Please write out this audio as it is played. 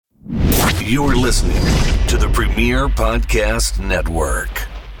You're listening to the Premier Podcast Network.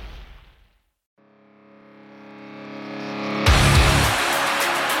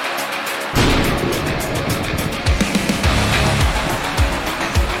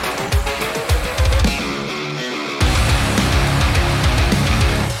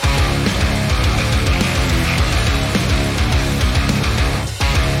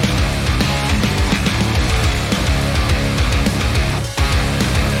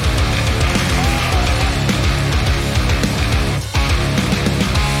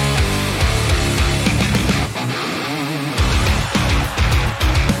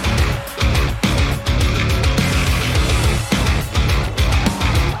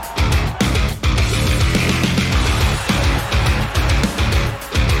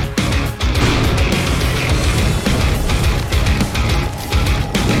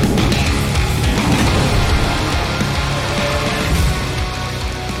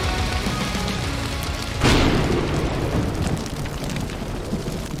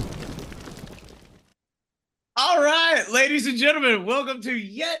 Ladies and gentlemen, welcome to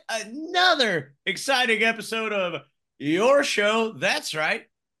yet another exciting episode of your show. That's right,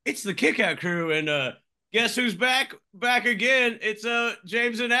 it's the Kickout Crew, and guess who's back again? It's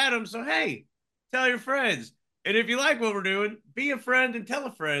James and Adam. So hey, tell your friends, and if you like what we're doing, be a friend and tell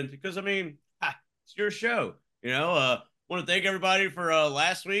a friend, because I mean, it's your show. You know, want to thank everybody for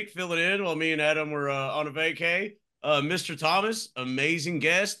last week filling in while me and Adam were on a vacay. Mr. Thomas, amazing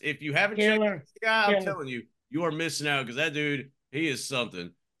guest. If you haven't checked out the guy, I'm telling you, you are missing out, because that dude, he is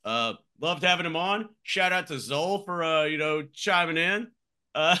something. Loved having him on. Shout out to Zoll for, chiming in,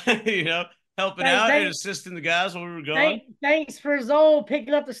 helping out and assisting the guys while we were gone. Thanks for Zoll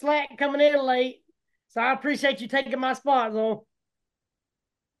picking up the slack coming in late. So I appreciate you taking my spot, Zoll.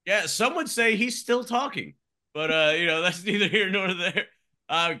 Yeah, some would say he's still talking, but, that's neither here nor there.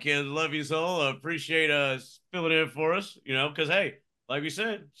 I'm kidding. Love you, Zoll. Appreciate filling in for us, because, hey, like we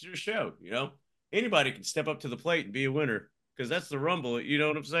said, it's your show, Anybody can step up to the plate and be a winner, because that's the Rumble. You know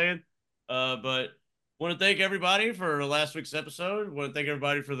what I'm saying? But want to thank everybody for last week's episode. Want to thank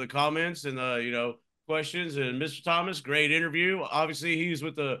everybody for the comments and, questions. And Mr. Thomas, great interview. Obviously, he's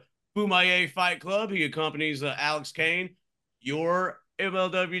with the Bumaye Fight Club. He accompanies Alex Kane, your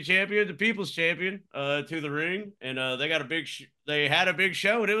MLW champion, the People's Champion, to the ring. And they got they had a big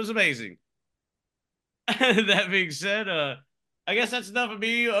show, and it was amazing. That being said, I guess that's enough of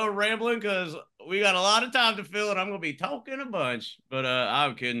me rambling, because we got a lot of time to fill, and I'm going to be talking a bunch. But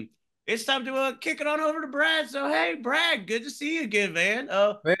I'm kidding. It's time to kick it on over to Brad. So, hey, Brad, good to see you again, man.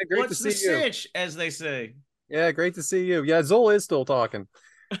 Man, great what's to the see you, sitch, as they say? Yeah, great to see you. Yeah, Zoll is still talking.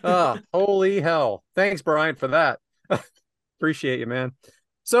 Holy hell. Thanks, Bryant, for that. Appreciate you, man.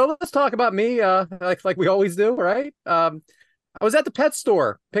 So let's talk about me, like we always do, right? I was at the pet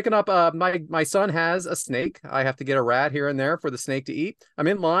store picking up, my son has a snake. I have to get a rat here and there for the snake to eat. I'm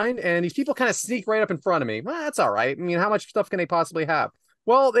in line, and these people kind of sneak right up in front of me. Well, that's all right. I mean, how much stuff can they possibly have?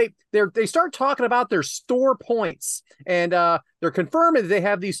 Well, they start talking about their store points, and they're confirming that they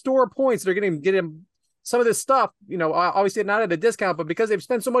have these store points. They're getting some of this stuff, obviously not at a discount, but because they've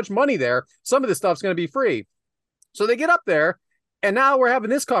spent so much money there, some of this stuff's going to be free. So they get up there, and now we're having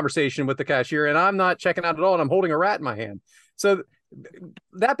this conversation with the cashier, and I'm not checking out at all, and I'm holding a rat in my hand. So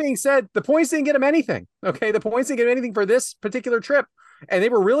that being said, the points didn't get them anything. Okay, the points didn't get them anything for this particular trip, and they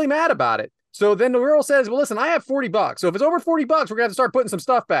were really mad about it. So then the girl says, well, listen, I have $40. So if it's over $40, we're going to have to start putting some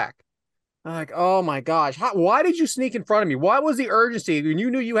stuff back. I'm like, oh my gosh, why did you sneak in front of me? What was the urgency when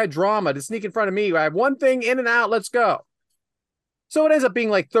you knew you had drama to sneak in front of me? I have one thing, in and out, let's go. So it ends up being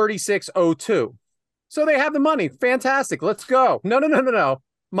like $36.02. So they have the money. Fantastic. Let's go. No.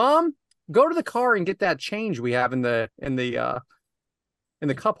 Mom, go to the car and get that change we have in the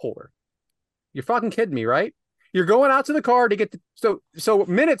cup holder. You're fucking kidding me, right? You're going out to the car to get so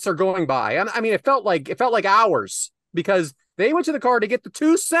minutes are going by. I mean, it felt like hours, because they went to the car to get the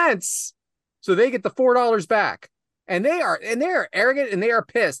 2 cents, so they get the $4 back. And they are arrogant, and they are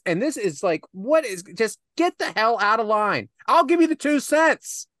pissed. And this is like, just get the hell out of line. I'll give you the 2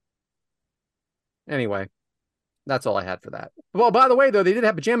 cents. Anyway, that's all I had for that. Well, by the way, though, they did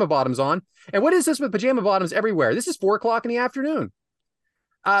have pajama bottoms on. And what is this with pajama bottoms everywhere? This is 4:00 in the afternoon.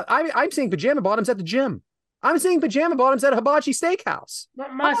 I'm seeing pajama bottoms at the gym. I'm seeing pajama bottoms at a hibachi steakhouse.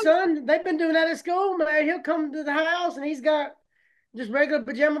 My son, they've been doing that at school, man. He'll come to the house, and he's got just regular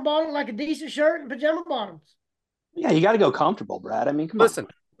pajama bottoms, like a decent shirt and pajama bottoms. Yeah, you got to go comfortable, Brad. I mean, come on.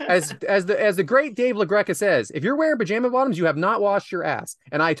 As the great Dave LaGreca says, if you're wearing pajama bottoms, you have not washed your ass.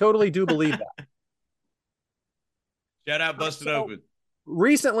 And I totally do believe that. Shout out, busted open.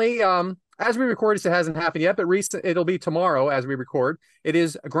 Recently, as we record this, it hasn't happened yet, but it'll be tomorrow as we record. It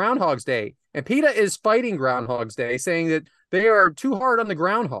is Groundhog's Day, and PETA is fighting Groundhog's Day, saying that they are too hard on the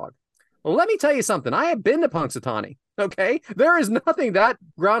groundhog. Well, let me tell you something. I have been to Punxsutawney. Okay, there is nothing that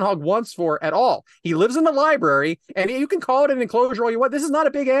groundhog wants for at all. He lives in the library, and you can call it an enclosure all you want. This is not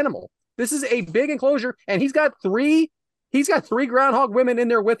a big animal. This is a big enclosure, and he's got three groundhog women in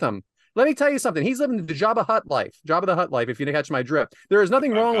there with him. Let me tell you something. He's living the Jabba the Hutt life, if you catch my drift. There is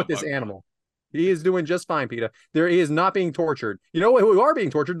nothing wrong with this animal. He is doing just fine, PETA. He is not being tortured. You know who are being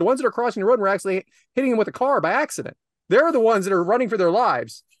tortured? The ones that are crossing the road and were actually hitting him with a car by accident. They're the ones that are running for their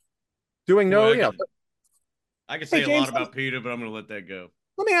lives. Doing I could say a lot about PETA, but I'm going to let that go.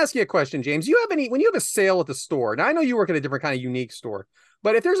 Let me ask you a question, James. When you have a sale at the store, now I know you work at a different kind of unique store,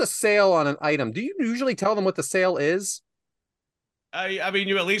 but if there's a sale on an item, do you usually tell them what the sale is? I mean,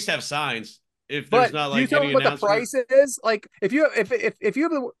 you at least have signs. If there's not like you tell any them what the price is, like if you have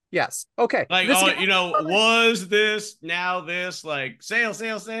the yes, okay, like was this now this like sale,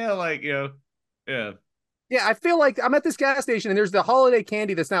 like yeah. I feel like I'm at this gas station and there's the holiday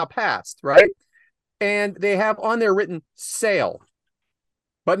candy that's now passed, right? And they have on there written sale,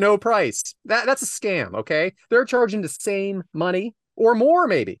 but no price. That's a scam, okay? They're charging the same money or more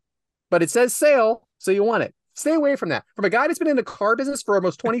maybe, but it says sale, so you want it. Stay away from that. From a guy that's been in the car business for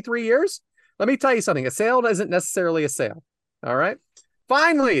almost 23 years, let me tell you something. A sale isn't necessarily a sale, all right?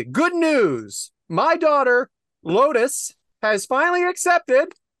 Finally, good news. My daughter, Lotus, has finally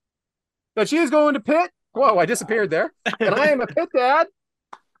accepted that she is going to Pitt. Whoa, I disappeared there. And I am a Pitt dad.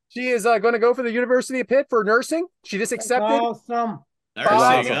 She is going to go for the University of Pitt for nursing. She just accepted. Awesome.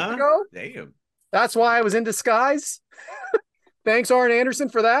 Nursing, huh? Damn. That's why I was in disguise. Thanks, Arn Anderson,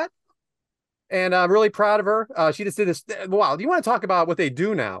 for that. And I'm really proud of her. She just did this. Wow. Do you want to talk about what they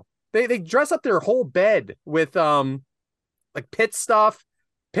do now? They dress up their whole bed with like Pitt stuff,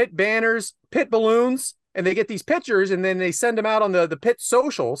 Pitt banners, Pitt balloons, and they get these pictures and then they send them out on the Pitt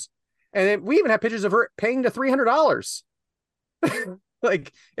socials. And then we even have pictures of her paying the $300.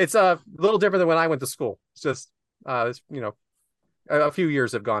 Like it's a little different than when I went to school. It's just, a few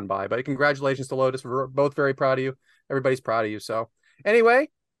years have gone by, but congratulations to Lotus. We're both very proud of you. Everybody's proud of you. So anyway,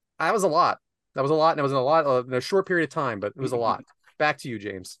 that was a lot. And it was in a short period of time, but it was a lot. Back to you,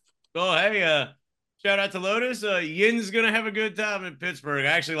 James. Oh, hey, shout out to Lotus. Yin's going to have a good time in Pittsburgh. I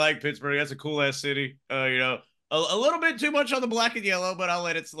actually like Pittsburgh. That's a cool ass city. A little bit too much on the black and yellow, but I'll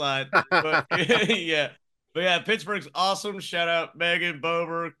let it slide. But yeah. But yeah, Pittsburgh's awesome. Shout out Megan,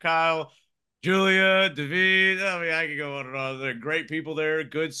 Bober, Kyle, Julia, David. I mean, I could go on and on. They're great people there.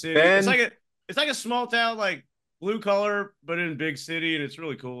 Good city. It's like a small town, like blue collar, but in a big city, and it's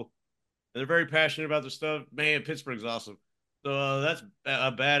really cool. And they're very passionate about their stuff. Man, Pittsburgh's awesome. So that's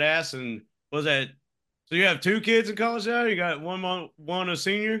a badass. And what was that? So you have 2 kids in college now? You got one a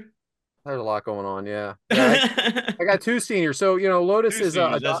senior? There's a lot going on, yeah. I got 2 seniors. So Lotus is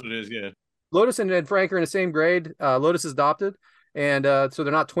that's what it is, yeah. Lotus and Frank are in the same grade. Lotus is adopted, and so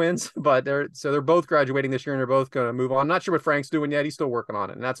they're not twins, but they're both graduating this year, and they're both going to move on. I'm not sure what Frank's doing yet. He's still working on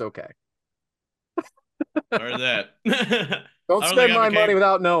it, and that's okay. Or that. Don't spend my money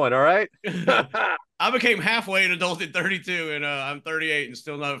without knowing. All right. I became halfway an adult at 32, and I'm 38 and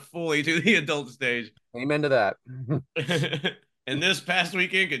still not fully to the adult stage. Amen to that. And this past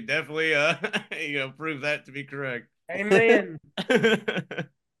weekend could definitely, prove that to be correct. Amen.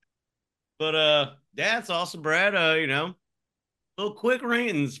 But yeah, it's awesome, Brad. Little quick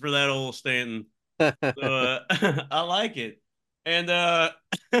ratings for that old Stanton. So I like it. And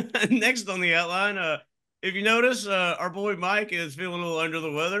next on the outline, if you notice, our boy Mike is feeling a little under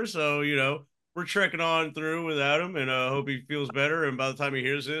the weather, so we're trekking on through without him, and I hope he feels better. And by the time he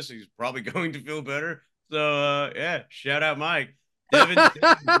hears this, he's probably going to feel better. So yeah, shout out Mike. Devin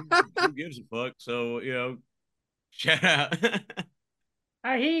who gives a fuck? So shout out.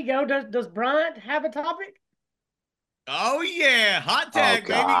 Here you go. Does Bryant have a topic? Oh yeah, hot tag,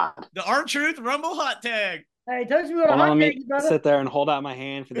 baby. The R-Truth Rumble hot tag. Hey, touch me with a hot tag, brother. Sit there and hold out my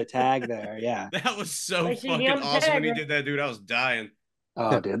hand for the tag there. Yeah. That was so fucking awesome when he did that, dude. I was dying.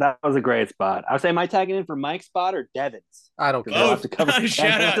 Oh, dude, that was a great spot. I would say, am I tagging in for Mike's spot or Devin's? I don't care. Oh, have to cover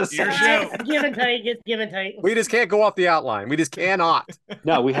shout out. Your show. Give and take. It's give and take. We just can't go off the outline. We just cannot.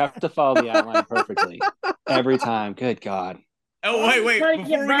 No, we have to follow the outline perfectly every time. Good God. Oh, wait. Before we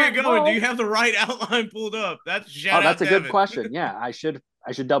get going, do you have the right outline pulled up? That's a good question. Yeah, I should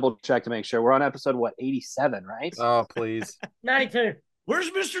double check to make sure. We're on episode 87, right? Oh, please. 92.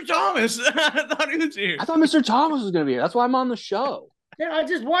 Where's Mr. Thomas? I thought he was here. I thought Mr. Thomas was going to be here. That's why I'm on the show. Yeah, I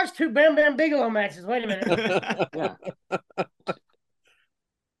just watched 2 Bam Bam Bigelow matches. Wait a minute. Yeah.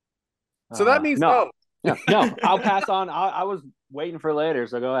 So that means no. I'll pass on. I was waiting for later,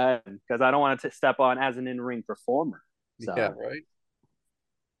 so go ahead, because I don't want to step on as an in-ring performer. So. Yeah, right.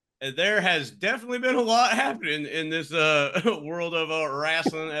 There has definitely been a lot happening in this world of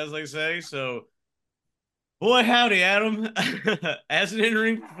wrestling, as they say. So, boy, howdy, Adam. As an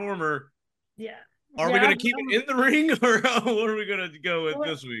in-ring performer, Yeah. are we going to keep it in the ring, or what are we going to go with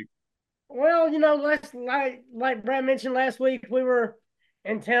this week? Well, like Brad mentioned last week, we were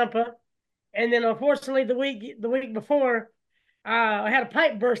in Tampa, and then unfortunately the week before, I had a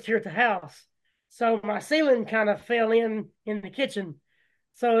pipe burst here at the house, so my ceiling kind of fell in the kitchen.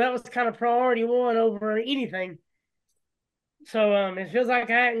 So that was kind of priority one over anything. So it feels like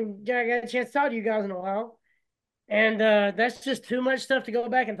I hadn't got a chance to talk to you guys in a while. And that's just too much stuff to go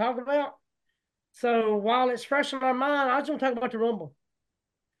back and talk about. So while it's fresh in my mind, I just want to talk about the Rumble.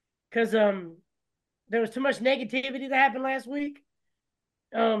 Because there was too much negativity that happened last week.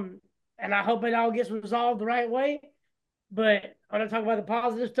 And I hope it all gets resolved the right way. But I'm going to talk about the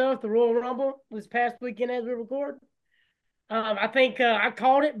positive stuff, the Royal Rumble this past weekend as we record. I think I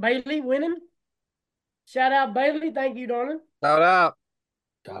called it, Bailey winning. Shout out Bailey. Thank you, darling. Shout out.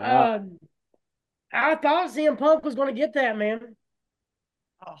 I thought CM Punk was going to get that, man.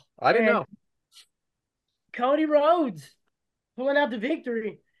 Oh, I didn't know. Cody Rhodes pulling out the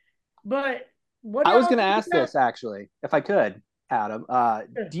victory. But what I was going to ask this, actually, if I could, Adam.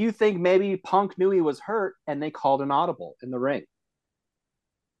 Do you think maybe Punk knew he was hurt and they called an audible in the ring?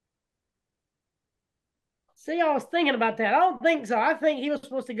 See, I was thinking about that. I don't think so. I think he was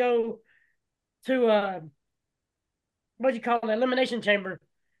supposed to go to what do you call it, Elimination Chamber.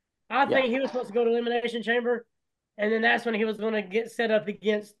 I think he was supposed to go to Elimination Chamber, and then that's when he was going to get set up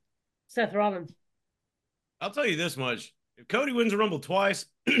against Seth Rollins. I'll tell you this much. If Cody wins a Rumble twice,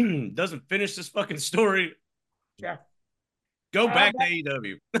 doesn't finish this fucking story, go back to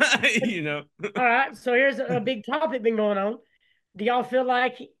AEW. You know? All right, so here's a big topic been going on. Do y'all feel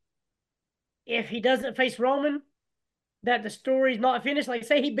like if he doesn't face Roman, that the story's not finished? Like,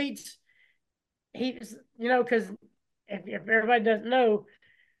 say he beats, because if everybody doesn't know,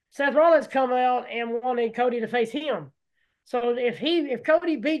 Seth Rollins come out and wanted Cody to face him. So if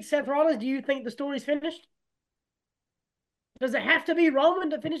Cody beats Seth Rollins, do you think the story's finished? Does it have to be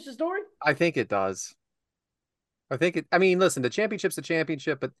Roman to finish the story? I think it does. I mean, listen, the championship's the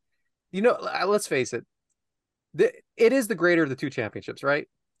championship, but let's face it. It is the greater of the two championships, right?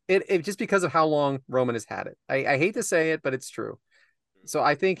 It just because of how long Roman has had it. I hate to say it, but it's true. So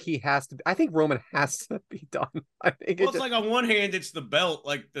I think Roman has to be done. I think it's like on one hand, it's the belt,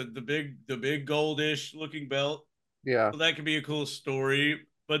 like the big goldish looking belt. Yeah. So that could be a cool story.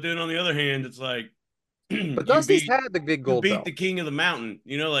 But then on the other hand, it's like, but Dusty's had the big gold belt. The king of the mountain,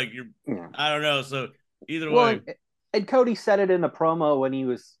 I don't know. So either way. And Cody said it in the promo when he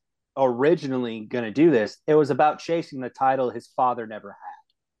was originally going to do this. It was about chasing the title his father never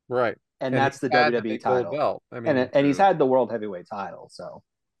had. Right. And that's the WWE title. Belt. I mean, and he's had the world heavyweight title. So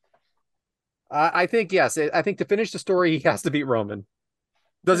I think, yes, I think to finish the story, he has to beat Roman.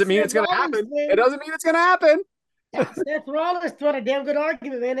 Doesn't mean it's going to happen. It doesn't mean it's going to happen. Seth Rollins thought a damn good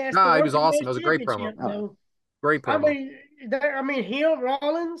argument, man. He was awesome. It was a great promo. Great promo. I mean, him,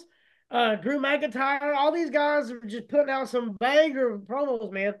 Rollins, Drew McIntyre, all these guys are just putting out some banger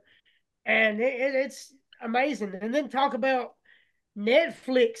promos, man. And it's amazing. And then talk about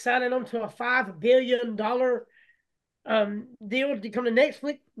Netflix signing them to a $5 billion deal to come to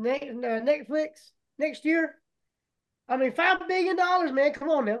Netflix next year. I mean, $5 billion, man. Come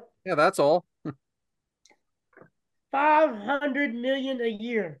on now. Yeah, that's all. $500 million a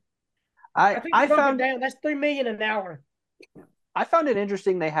year. I found down. That's $3 million an hour. I found it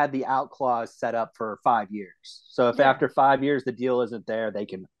interesting they had the out clause set up for 5 years. So if after 5 years the deal isn't there, they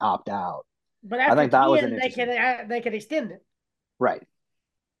can opt out. But after I think that was an interesting. They could extend it. Right.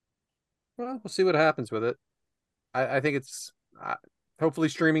 Well, we'll see what happens with it. I think it's hopefully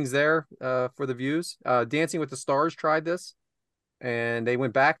streaming's there for the views. Dancing with the Stars tried this, and they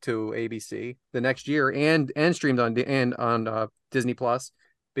went back to ABC the next year and streamed on Disney Plus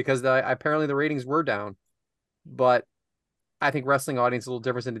because apparently the ratings were down. But I think wrestling audience is a little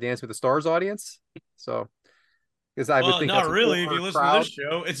different than the Dance with the Stars audience. So, because I would think not really. If you listen to this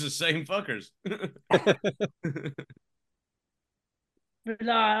show, it's the same fuckers. But,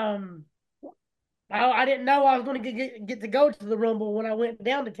 I didn't know I was going to get to go to the Rumble when I went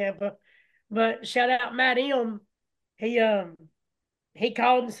down to Tampa. But shout out Matt M. He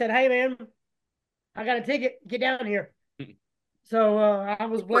called and said, "Hey man, I got a ticket. Get down here." So I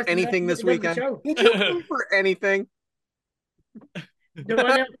was blessed. For anything this weekend? Did you pay for anything? Do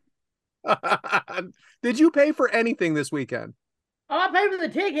I know? Did you pay for anything this weekend? Oh, I paid for the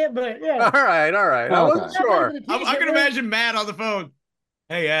ticket, but yeah. All right. I wasn't Okay. sure. I can imagine Matt on the phone.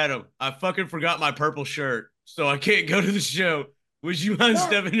 Hey, Adam, I fucking forgot my purple shirt, so I can't go to the show. Would you mind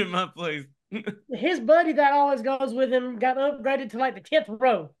stepping in my place? His buddy that always goes with him got upgraded to like the 10th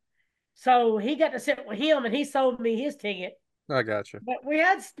row. So he got to sit with him and he sold me his ticket. I got you. But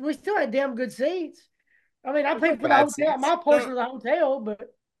we still had damn good seats. I mean, I paid for the bad hotel, seats. my portion of the hotel, but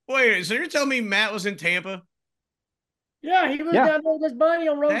Wait, so you're telling me Matt was in Tampa? yeah, he was down there with his buddy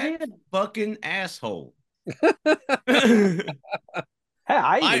on row That 10. fucking asshole. Hey,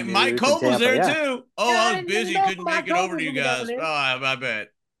 I even knew Mike he was in Cole was Tampa, there yeah. too. Oh, Yeah, I I was didn't busy, know couldn't Mike make it Cole over to was you gonna be down guys. there. Oh, I bet.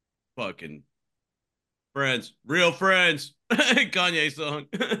 Fucking friends, real friends. Kanye song.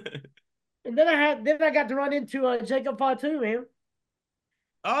 And then I got to run into Jacob Fatu, man.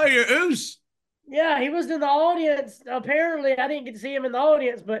 Oh, you're Oos. Yeah, he was in the audience. Apparently, I didn't get to see him in the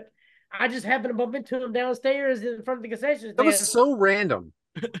audience, but I just happened to bump into him downstairs in front of the concession stand. That was so random.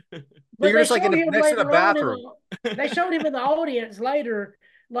 But You're just like next to the bathroom. They showed him in the audience later,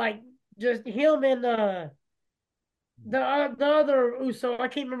 like just him and the other Uso. I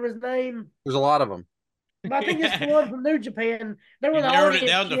can't remember his name, There's a lot of them. but I think it's the one from New Japan. They were You in the narrowed it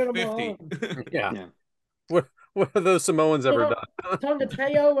audience down cheering to him 50. on. Yeah. What have those Samoans ever done? Tonga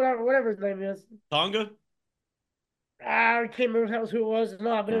Teo, whatever his name is. Tonga? I can't remember if that was who it was or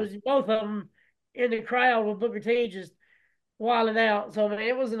not, but it was both of them in the crowd with Booker T just wilding out. So, man,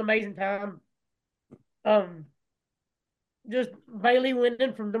 it was an amazing time. Just Bailey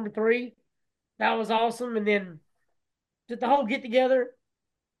winning from number 3. That was awesome. And then just the whole get together,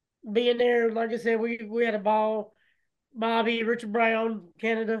 being there, like I said, we had a ball. Bobby, Richard Brown,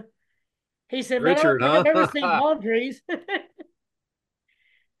 Canada. He said, man, I don't Richard, think I've ever huh? seen palm trees.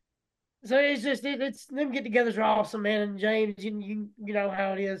 So it's just it's them get togethers are awesome, man. And James, you know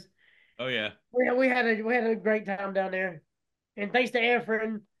how it is. Oh yeah. We had a great time down there. And thanks to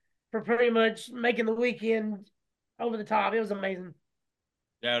Efren for pretty much making the weekend over the top. It was amazing.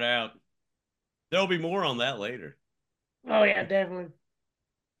 Shout out. There'll be more on that later. Oh yeah, definitely.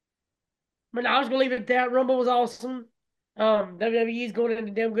 But I was gonna leave it at that. Rumble was awesome. WWE's going in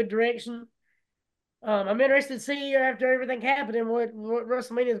a damn good direction. I'm interested to see after everything happened and what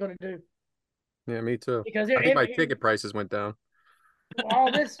WrestleMania is going to do. Yeah, me too. Because I think my ticket prices went down.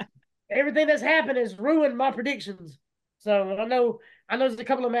 all this, everything that's happened has ruined my predictions. So I know there's a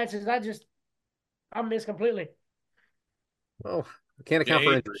couple of matches I missed completely. Oh, I can't account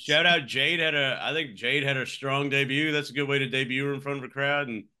for injuries. Shout out Jade I think Jade had a strong debut. That's a good way to debut her in front of a crowd,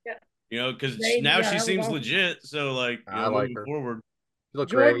 and because now she seems legit. So like, I like moving her. forward. She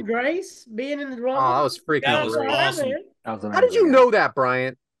looked Jordan great. Grace being in the Rumble. Oh, that was freaking That was great. awesome. How did you know that,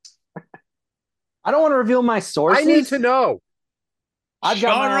 Bryant? I don't want to reveal my sources. I need to know. I've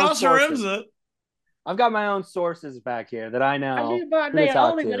got my own sources. Remza. I've got my own sources back here that I know. I knew about who to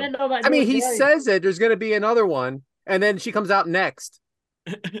talk Naomi, to. but I didn't know about I mean, Jordan he Grace. says it. There's going to be another one, and then she comes out next.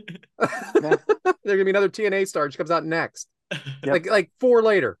 There's gonna be another TNA star. She comes out next, like 4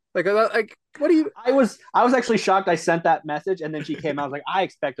 later. Like what do you? I was actually shocked. I sent that message, and then she came out. I was like, I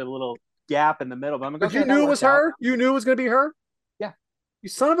expected a little gap in the middle, but I'm like, But you knew it was her. You knew it was gonna be her. Yeah. You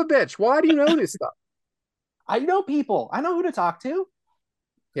son of a bitch. Why do you know this stuff? I know people. I know who to talk to.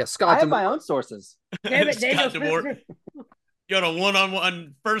 Yeah, I Scott. have my own sources. Damn it, Scott Daniel D'Amore. You got a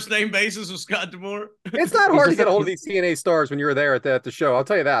one-on-one first name basis with Scott D'Amore. It's not hard to get a hold of these TNA stars when you were there at the show. I'll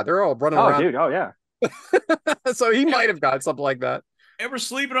tell you that. They're all running around. Dude. Oh, yeah. So he might have got something like that. Ever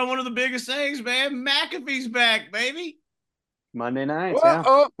sleeping on one of the biggest things, man? McAfee's back, baby. Monday nights, At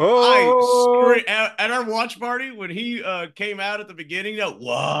our watch party when he came out at the beginning.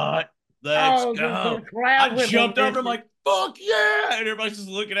 What? Let's go! I jumped up and I'm like, "Fuck yeah!" And everybody's just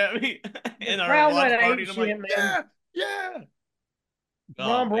looking at me in our watch party. And I'm like, man. "Yeah."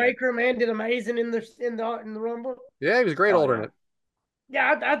 Ron Breaker, man, did amazing in the Rumble. Yeah, he was a great alternate.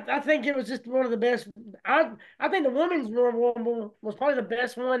 Yeah, I think it was just one of the best. I think the women's Rumble was probably the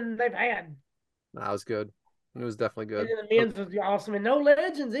best one they've had. That was good. It was definitely good. And the men's was awesome, and no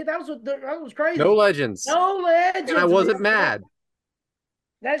legends. That was crazy. No legends. No legends. And I wasn't mad.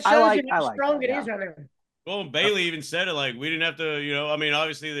 That shows you how strong it is right now. Well, Bailey even said it like we didn't have to, I mean,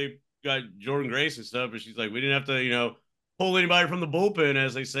 obviously they got Jordan Grace and stuff, but she's like, we didn't have to, pull anybody from the bullpen,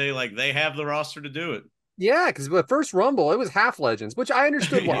 as they say. Like they have the roster to do it. Yeah, because the first Rumble, it was half legends, which I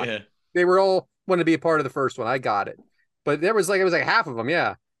understood why. Yeah. They were all wanted to be a part of the first one. I got it. But it was like half of them,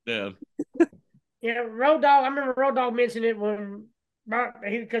 yeah. Yeah. Yeah, Road Dogg, I remember Road Dogg mentioned it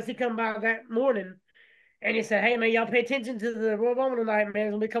because he come by that morning and he said, "Hey man, y'all pay attention to the Royal Rumble tonight, man.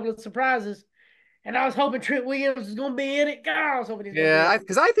 There's gonna be a couple of surprises." And I was hoping Trent Williams was going to be in it. God, I was hoping he's going to be in it.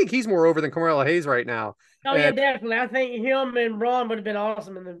 because I think he's more over than Carmelo Hayes right now. Oh, yeah, definitely. I think him and Braun would have been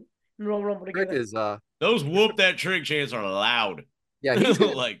awesome in the Royal Rumble Rick together. is Those whoop that trick chants are loud. Yeah, he's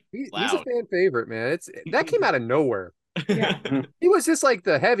like he's loud. a fan favorite, man. That came out of nowhere. Yeah. He was just like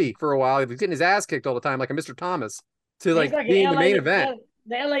the heavy for a while. He was getting his ass kicked all the time, like a Mr. Thomas, to like being the main event.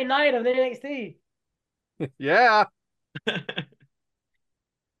 The LA Knight of the NXT. Yeah.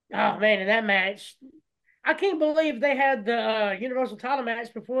 Oh man, in that match, I can't believe they had the Universal title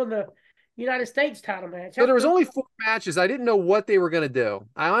match before the United States title match. So there was only 4 matches. I didn't know what they were going to do.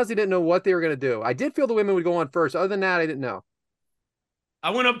 I honestly didn't know what they were going to do. I did feel the women would go on first. Other than that, I didn't know. I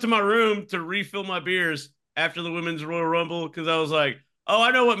went up to my room to refill my beers after the Women's Royal Rumble because I was like, oh,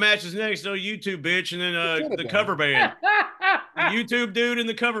 I know what match is next. No, YouTube, bitch. And then the cover band. The YouTube dude and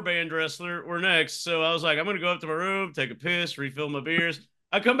the cover band wrestler were next. So I was like, I'm going to go up to my room, take a piss, refill my beers.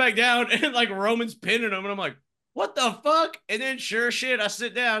 I come back down and like Roman's pinning him. And I'm like, what the fuck? And then sure shit, I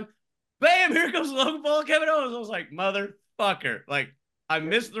sit down. Bam, here comes Logan Paul, Kevin Owens. I was like, motherfucker. Like, I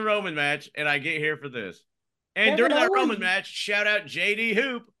missed the Roman match and I get here for this. And during that Roman match, shout out JD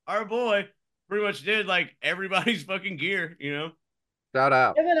Hoop, our boy, pretty much did like everybody's fucking gear, you know? Shout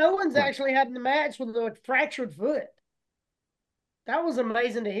out. Kevin Owens actually had the match with a fractured foot. That was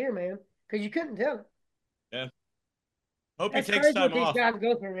amazing to hear, man, because you couldn't tell it. Yeah. Hope That's he takes time what off. these guys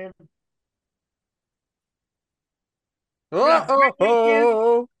go through, man.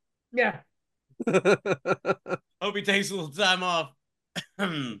 Oh. Yeah. Hope he takes a little time off.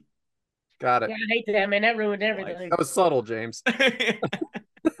 Got it. Yeah, I hate that, man. That ruined everything. That was subtle, James. So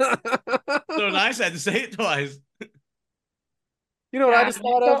nice, I had to say it twice. You know what I just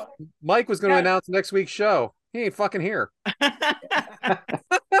thought of? Mike was going to announce next week's show. He ain't fucking here.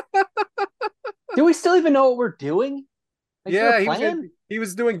 Do we still even know what we're doing? Like, yeah, he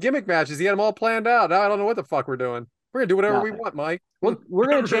was doing gimmick matches. He had them all planned out. Now I don't know what the fuck we're doing. We're gonna do whatever we want, Mike. We're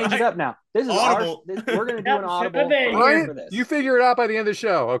gonna change it up now. This is audible. We're gonna do an audible. Bryant, you figure it out by the end of the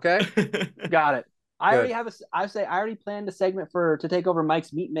show, okay? Got it. I already planned a segment to take over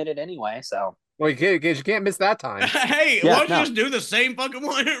Mike's Meat Minute anyway. So well, you can't miss that time. Hey, why don't you just do the same fucking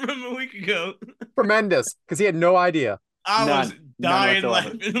one from a week ago? Tremendous, because he had no idea. I was dying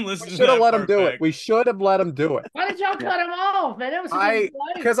laughing listening. We should have let him do it. We should have let him do it. Why did y'all cut him off, man? That was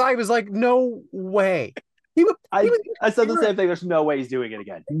because I was like, no way. I said the same thing. There's no way he's doing it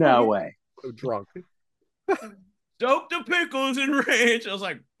again. No way. So drunk. Soak the pickles in ranch. I was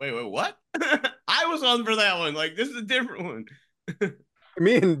like, wait, what? I was on for that one. Like, this is a different one.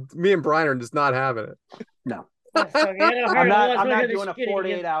 me and Brian are just not having it. No. I'm not doing a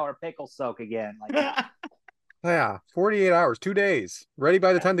 48-hour pickle soak again. Like, yeah, 48 hours, 2 days. Ready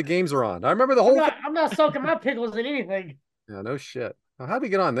by the time the games are on. I remember the whole I'm not soaking my pickles in anything. Yeah, no shit. How'd we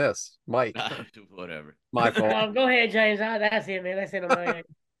get on this? Mike. Whatever. My fault. Go ahead, James. That's it, man. That's it on my end.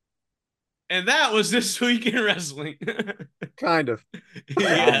 And that was This Week in Wrestling. Kind of.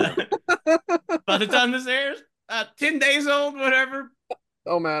 Yeah. By the time this airs, 10 days old, whatever.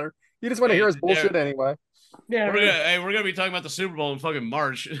 Don't matter. You just want to hear us bullshit anyway. Yeah. We're gonna be talking about the Super Bowl in fucking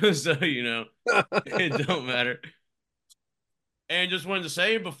March, so you know it don't matter. And just wanted to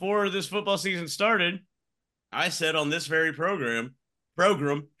say, before this football season started, I said on this very program,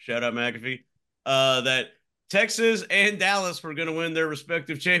 shout out McAfee, that Texas and Dallas were going to win their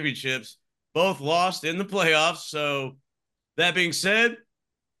respective championships. Both lost in the playoffs. So that being said,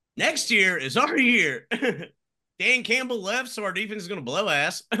 next year is our year. Dan Campbell left, so our defense is going to blow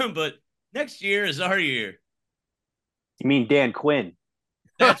ass. But next year is our year. You mean Dan Quinn?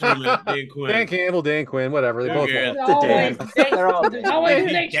 That's what I meant, Dan Quinn. Dan Campbell, Dan Quinn, whatever. They both They're all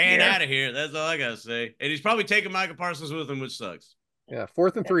Dan out of here. That's all I got to say. And he's probably taking Micah Parsons with him, which sucks. Yeah,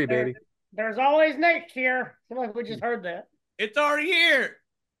 4th and 3, baby. There's always next year. Seems like we just heard that. It's already here.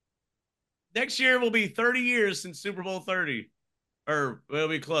 Next year will be 30 years since Super Bowl 30. Or it'll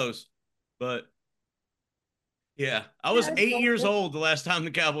be close. But yeah, I was 8 years old the last time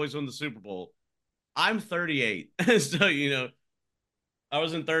the Cowboys won the Super Bowl. I'm 38. So, you know, I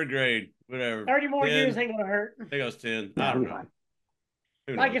was in 3rd grade, whatever. 30 more 10. years ain't going to hurt. I think I was 10. I don't know.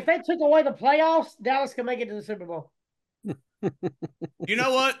 Like, if they took away the playoffs, Dallas could make it to the Super Bowl. You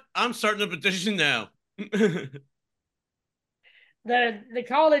know what? I'm starting a petition now. The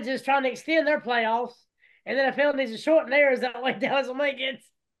college is trying to extend their playoffs, and then NFL needs to shorten theirs. That way Dallas will make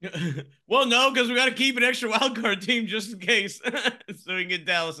it. Well, no, because we got to keep an extra wild card team just in case, so we can get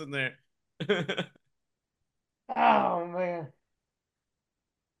Dallas in there. Oh, man.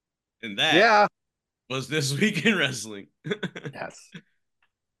 And that was This Week in Wrestling. Yes.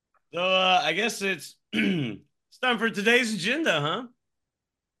 So I guess it's time for today's agenda, huh?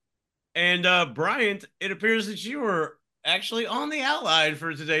 And Bryant, it appears that you were actually on the outline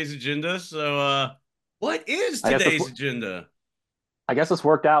for today's agenda. So what is today's agenda? I guess this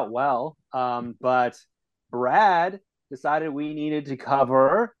worked out well. But Brad decided we needed to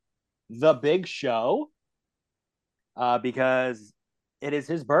cover the big show because it is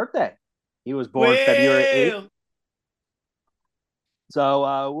his birthday. He was born February 8th.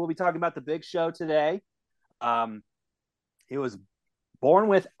 So we'll be talking about the big show today. He was born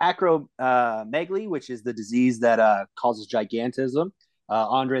with acromegaly, which is the disease that causes gigantism.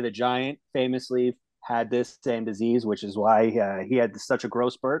 Andre the Giant famously had this same disease, which is why he had such a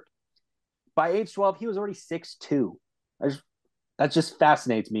growth spurt. By age 12, he was already 6'2". That just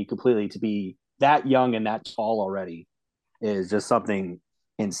fascinates me completely. To be that young and that tall already is just something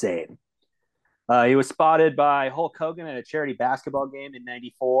insane. He was spotted by Hulk Hogan at a charity basketball game in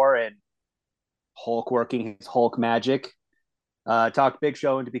 '94, and Hulk working his Hulk magic talked Big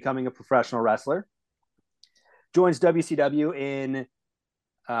Show into becoming a professional wrestler. Joins WCW in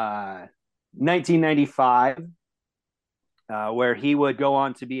 1995, where he would go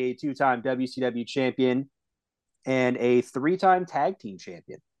on to be a 2-time WCW champion and a 3-time tag team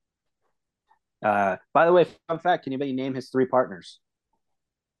champion. By the way, fun fact, can anybody name his 3 partners?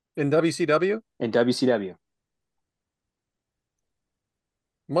 In WCW? In WCW.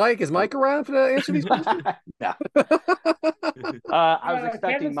 Mike, is Mike around to answer these questions? No. I was expecting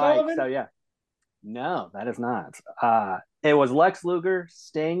Kevin Mike, Sullivan? so yeah. No, that is not. It was Lex Luger,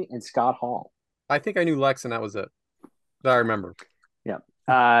 Sting, and Scott Hall. I think I knew Lex, and that was it. That I remember. Yeah.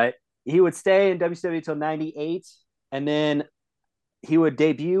 He would stay in WCW until '98, and then he would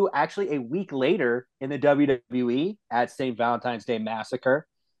debut actually a week later in the WWE at St. Valentine's Day Massacre,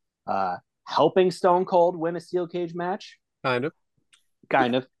 helping Stone Cold win a steel cage match. Kind of.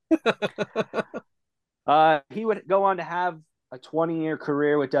 He would go on to have a 20-year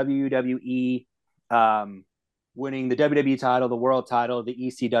career with WWE, winning the WWE title, the world title, the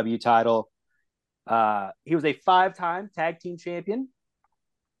ECW title. He was a 5-time tag team champion.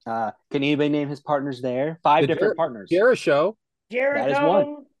 Can anybody name his partners there? 5 different partners. Jericho. Jericho. That is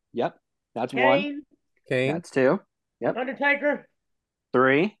 1. Yep. That's Kane. 1. Kane. That's 2. Yep. Undertaker.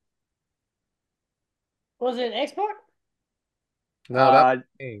 3. Was it X-Pac? No, that was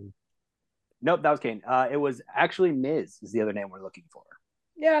Kane. Nope, that was Kane. It was actually Miz is the other name we're looking for.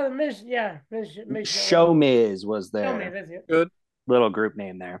 Yeah, the Miz. Yeah, Miz. Show Miz was Show their Miz, that's it. Good. little group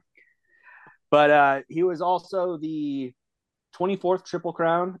name there. But he was also the 24th Triple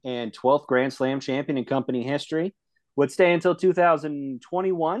Crown and 12th Grand Slam champion in company history. Would stay until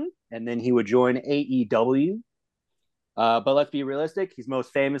 2021, and then he would join AEW. But let's be realistic. He's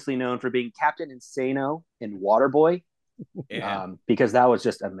most famously known for being Captain Insano in Waterboy. Yeah. Because that was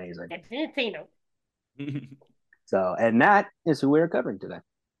just amazing. Insano. So, and that is who we're covering today.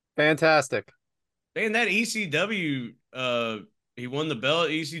 Fantastic. Man, that ECW, he won the belt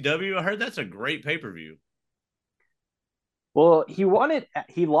at ECW. I heard that's a great pay-per-view. Well, he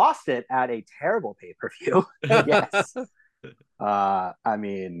lost it at a terrible pay-per-view. Yes. I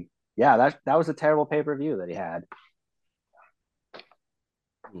mean, yeah, that was a terrible pay-per-view that he had.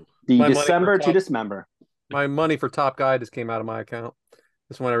 The December to Dismember. My money for Top Guy just came out of my account.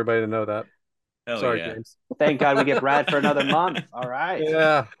 Just want everybody to know that. Hell Sorry, yeah. James. Thank God we get Brad for another month. All right.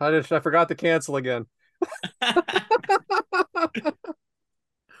 Yeah, I forgot to cancel again.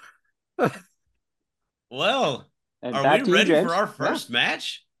 Well, And are back we to you, ready James. for our first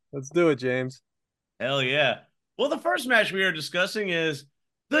match? Let's do it, James. Hell yeah. Well, the first match we are discussing is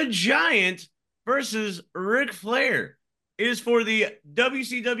The Giant versus Ric Flair. It is for the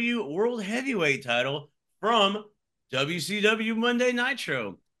WCW World Heavyweight title from WCW Monday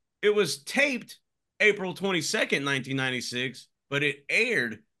Nitro. It was taped April 22nd, 1996, but it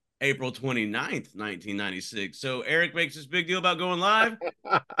aired April 29th, 1996. So Eric makes this big deal about going live.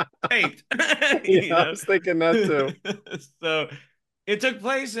 Taped. Yeah, I was thinking that too. So it took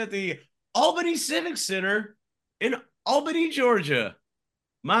place at the Albany Civic Center in Albany, Georgia.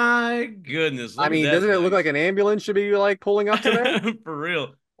 My goodness. I mean, doesn't it look like an ambulance should be like pulling up to there? For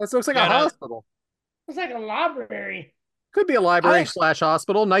real. That looks like a hospital. It's like a library. Could be a library /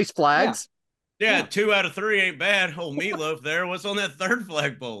 hospital. Nice flags. Yeah, 2 out of 3 ain't bad. Old Meatloaf there. What's on that third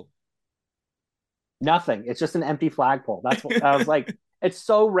flagpole? Nothing. It's just an empty flagpole. That's what I was like. It's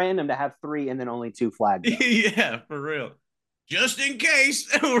so random to have 3 and then only 2 flags. Yeah, for real. Just in case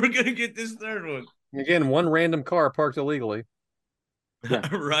we're going to get this third one. Again, one random car parked illegally.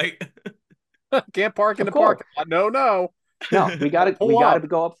 Yeah. Right? Can't park in the parking lot. No, we gotta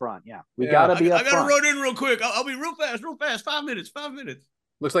go up front. Yeah, we gotta be up front. I gotta run in real quick. I'll be real fast. 5 minutes.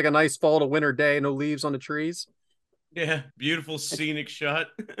 Looks like a nice fall to winter day. No leaves on the trees. Yeah, beautiful scenic shot.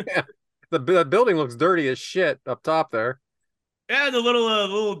 Yeah. The building looks dirty as shit up top there. Yeah, the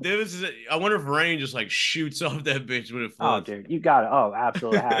little divots. I wonder if rain just like shoots off that bitch when it floods. Oh, dude, you got it. Oh,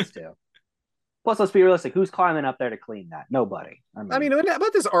 absolutely has to. Plus, let's be realistic. Who's climbing up there to clean that? Nobody. I mean,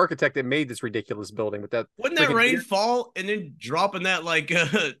 about this architect that made this ridiculous building with that. Wouldn't that rain fall and then dropping that like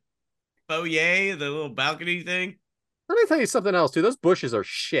foyer, the little balcony thing? Let me tell you something else, too. Those bushes are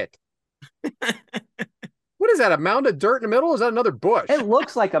shit. What is that? A mound of dirt in the middle? Or is that another bush? It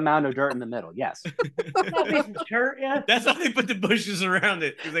looks like a mound of dirt in the middle. Yes. Yeah. That's why they put the bushes around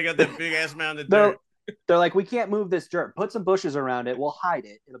it, because they got that big ass mound of dirt. They're like, we can't move this dirt. Put some bushes around it. We'll hide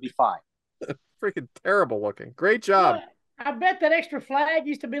it. It'll be fine. Freaking terrible looking. Great job. Well, I bet that extra flag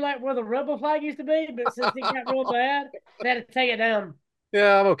used to be like where the rebel flag used to be, but since it got real bad, they had to take it down.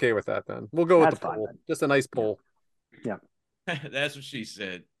 Yeah, I'm okay with that then. We'll go with That's the pole. fine. Just a nice pole. Yeah. That's what she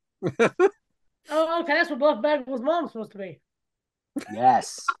said. Oh, okay. That's what Buff Bagwell's mom's supposed to be.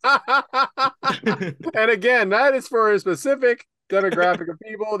 Yes. And again, that is for a specific demographic of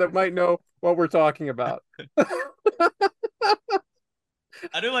people that might know what we're talking about.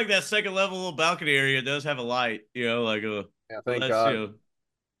 I do like that second level little balcony area does have a light, like a. Yeah, thank God.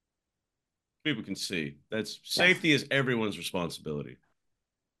 People can see. That's safety is everyone's responsibility.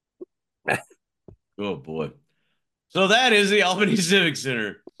 Oh boy. So that is the Albany Civic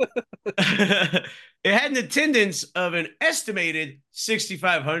Center. It had an attendance of an estimated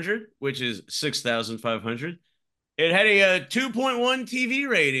 6,500, which is 6,500. It had a 2.1 TV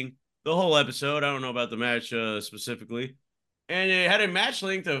rating, the whole episode. I don't know about the match specifically. And it had a match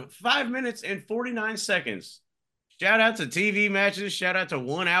length of 5 minutes and 49 seconds. Shout out to TV matches. Shout out to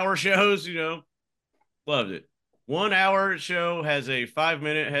 1 hour shows, Loved it. 1 hour show has a 5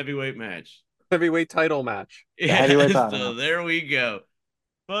 minute heavyweight match. Heavyweight title match. Yeah, heavyweight title. So there we go.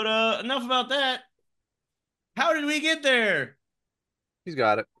 But enough about that. How did we get there? He's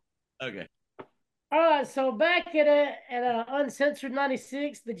got it. Okay. All right, so back at Uncensored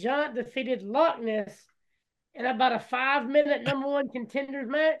 96, the Giant defeated Loch Ness in about a 5 minute number one contenders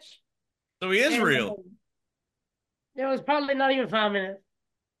match. So he is real. It was probably not even 5 minutes.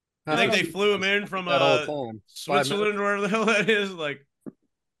 I think they flew him in from Switzerland or wherever the hell that is. Like,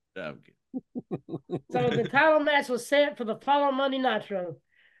 so the title match was set for the following Monday Nitro.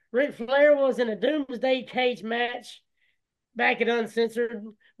 Ric Flair was in a Doomsday Cage match back at Uncensored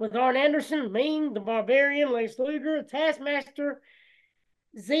with Arn Anderson, Ming, the Barbarian, Lex Luger, Taskmaster,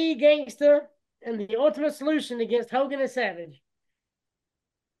 Z Gangsta, and the Ultimate Solution against Hogan and Savage.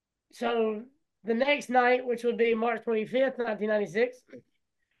 So the next night, which would be March 25th, 1996,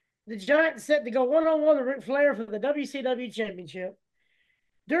 the Giant set to go one-on-one with Ric Flair for the WCW Championship.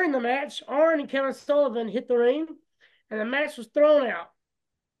 During the match, Arn and Kevin Sullivan hit the ring, and the match was thrown out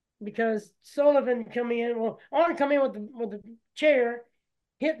because Sullivan Arn come in with the chair,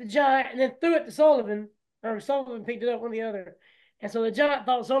 hit the Giant, and then threw it to Sullivan, or Sullivan picked it up, one or the other. And so the Giant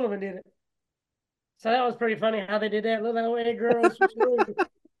thought Sullivan did it. So that was pretty funny how they did that. Look like that girls.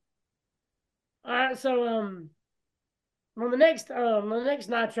 All right, so on the next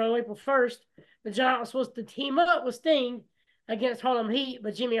Nitro, April 1st, the Giant was supposed to team up with Sting against Harlem Heat,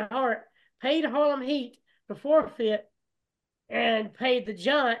 but Jimmy Hart paid Harlem Heat to forfeit and paid the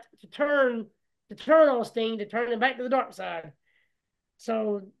Giant to turn on Sting, to turn him back to the dark side.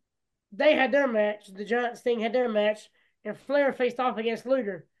 So they had their match. The Giant and Sting had their match, and Flair faced off against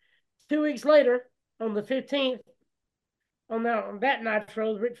Luger. 2 weeks later, on the 15th, on that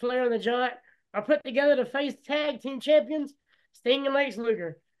Nitro, Ric Flair and the Giant are put together to face tag team champions Sting and Lex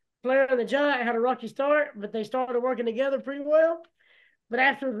Luger. Flair and the Giant had a rocky start, but they started working together pretty well. But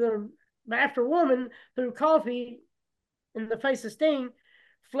after Woman threw coffee in the face of Sting,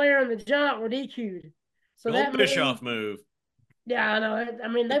 Flair and the Giant were DQ'd. So that Bischoff move. Yeah, I know. I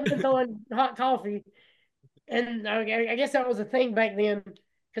mean, they've been throwing hot coffee, and I guess that was a thing back then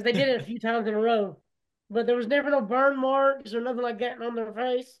because they did it a few times in a row. But there was never no burn marks or nothing like that on their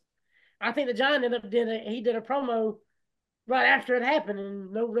face. I think the Giant ended up did a promo right after it happened,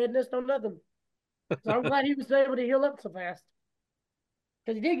 and no redness, no nothing. So I'm glad he was able to heal up so fast.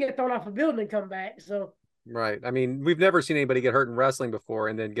 Because he did get thrown off a building and come back. So right. I mean, we've never seen anybody get hurt in wrestling before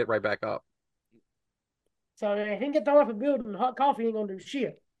and then get right back up. So if he can get thrown off a building, hot coffee ain't gonna do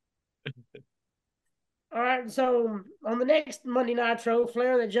shit. All right, so on the next Monday Nitro,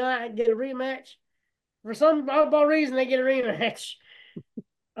 Flair and the Giant get a rematch. For some oddball reason, they get a rematch.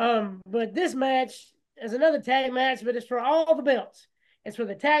 But this match is another tag match, but it's for all the belts. It's for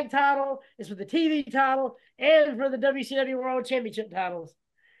the tag title, it's for the TV title, and for the WCW World Championship titles.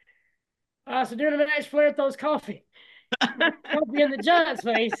 So during the match, Flair throws coffee in the Giant's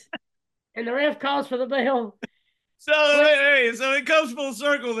face, and the ref calls for the bell. So hey, so it comes full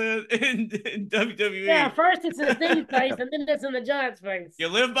circle then in WWE. Yeah, first it's in Steve's face, and then it's in the Giant's face. You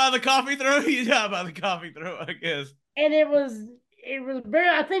live by the coffee throw, you die by the coffee throw, I guess. And it was very.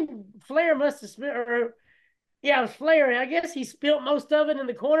 I think Flair must have spilled, or yeah, it was Flair. I guess he spilled most of it in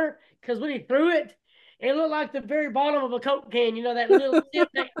the corner because when he threw it, it looked like the very bottom of a Coke can. You know that little tip.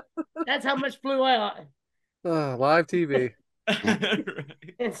 That's how much flew out. Live TV.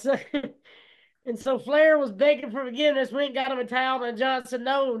 Right. And so Flair was begging for forgiveness. We got him a towel, and John said,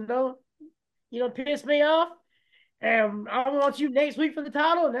 "No, you don't piss me off, and I want you next week for the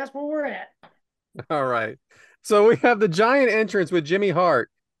title." And that's where we're at. All right. So we have the Giant entrance with Jimmy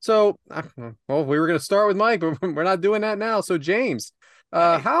Hart. So, well, we were going to start with Mike, but we're not doing that now. So, James,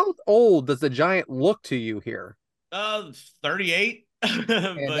 how old does the Giant look to you here? 38.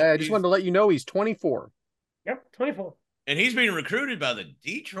 And I just wanted to let you know he's 24. Yep, 24. And he's being recruited by the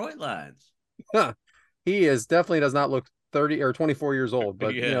Detroit Lions. He definitely does not look 30 or 24 years old,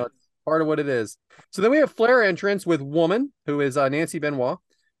 but Yeah. you know, it's part of what it is. So then we have Flair entrance with Woman, who is Nancy Benoit,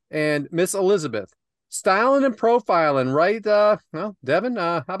 and Miss Elizabeth. Styling and profiling, right? Well, Devin,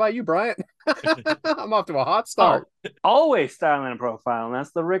 how about you, Bryant? I'm off to a hot start. Always styling and profiling.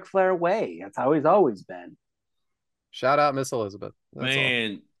 That's the Ric Flair way. That's how he's always been. Shout out Miss Elizabeth. That's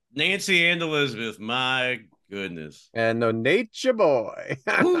Man, all. Nancy and Elizabeth, my goodness. And the Nature Boy.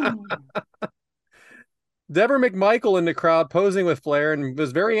 Deborah McMichael in the crowd posing with Flair and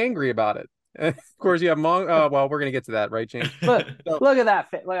was very angry about it. Of course, you have well, we're gonna get to that, right, James? Look at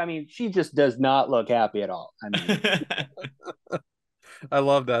that fit. Like, I mean, she just does not look happy at all. I mean, I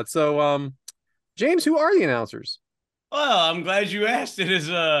love that. So, James, who are the announcers? Well, I'm glad you asked. It is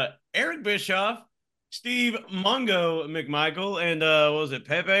Eric Bischoff, Steve Mungo McMichael, and what was it,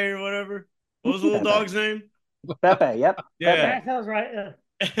 Pepe or whatever? What was the little dog's name? Pepe. Yep. Yeah. Pepe. That sounds right.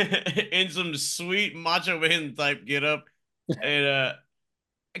 In some sweet Macho Man type get up. And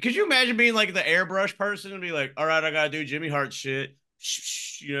could you imagine being like the airbrush person and be like, all right, I gotta do Jimmy Hart shit,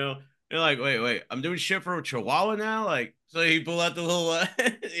 you know? And like, wait, I'm doing shit for Chihuahua now. Like, so he pull out the little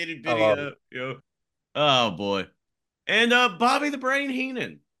itty bitty, you know. Oh boy, and Bobby the Brain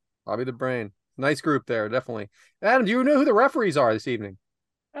Heenan. Bobby the Brain, nice group there, definitely. Adam, do you know who the referees are this evening?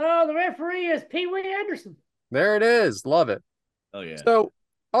 The referee is Pee Wee Anderson. There it is, love it. Oh yeah. So,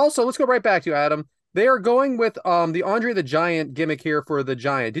 also, let's go right back to you, Adam. They are going with the Andre the Giant gimmick here for the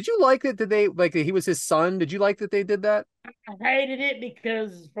Giant. Did you like it? Did they like that he was his son? Did you like that they did that? I hated it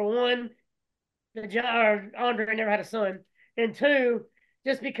because, for one, Andre never had a son, and two,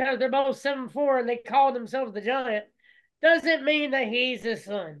 just because they're both 7'4" and they call themselves the Giant, doesn't mean that he's his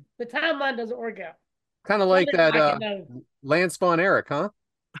son. The timeline doesn't work out. Kind of like that Lance Von Erich, huh?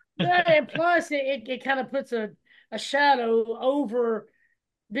 Yeah, and plus it kind of puts a shadow over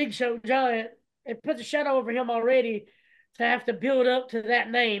Big Show Giant. It puts a shadow over him already to have to build up to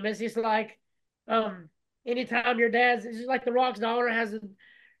that name. It's just like anytime your dad's, it's just like The Rock's daughter has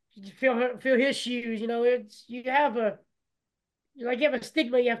to feel his shoes. You know, you have a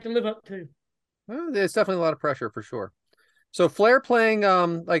stigma you have to live up to. Well, there's definitely a lot of pressure for sure. So Flair playing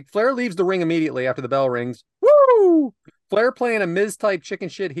Flair leaves the ring immediately after the bell rings. Woo! Flair playing a Miz type chicken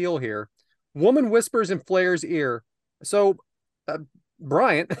shit heel here. Woman whispers in Flair's ear. So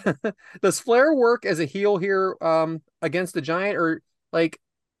Bryant, does Flair work as a heel here against the Giant, or like,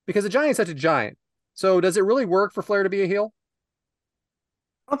 because the Giant's such a giant? So does it really work for Flair to be a heel?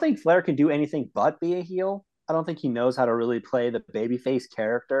 I don't think Flair can do anything but be a heel. I don't think he knows how to really play the babyface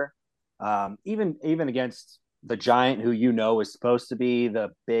character. Even against the Giant, who is supposed to be the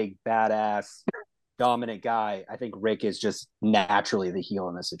big badass dominant guy, I think Rick is just naturally the heel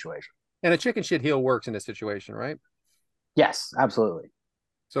in this situation. And a chicken shit heel works in this situation, right? Yes, absolutely.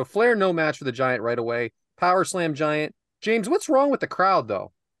 So Flair, no match for the Giant right away. Power slam Giant. James, what's wrong with the crowd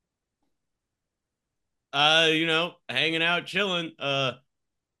though? Hanging out, chilling.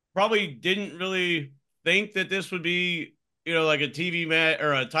 Probably didn't really think that this would be, like a TV match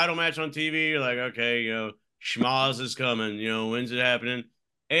or a title match on TV. You're like, okay, schmaz is coming. When's it happening?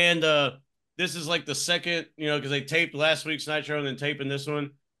 And this is like the second, because they taped last week's Nitro and then taping this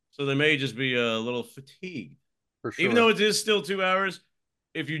one, so they may just be a little fatigued. For sure. Even though it is still 2 hours,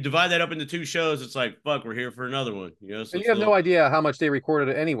 if you divide that up into 2 shows, it's like, fuck, we're here for another one. So and you have no idea how much they recorded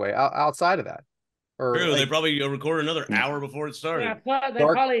it anyway, outside of that. Or true, they probably recorded another hour before it started. Yeah, they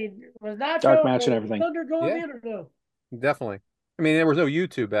probably was not dark match and everything. Thunder going in or no? Definitely. I mean, there was no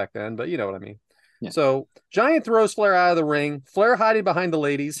YouTube back then, but you know what I mean. Yeah. So Giant throws Flair out of the ring. Flair hiding behind the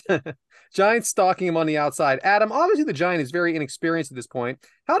ladies. Giant stalking him on the outside. Adam, obviously the Giant is very inexperienced at this point.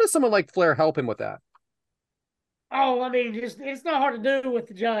 How does someone like Flair help him with that? Oh, I mean, it's not hard to do with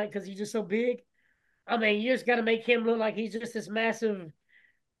the Giant because he's just so big. I mean, you just got to make him look like he's just this massive,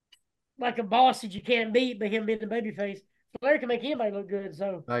 like a boss that you can't beat, but him being the babyface. Flair can make anybody look good.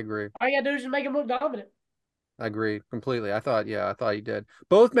 So I agree. all you got to do is just make him look dominant. I agree completely. I thought he did.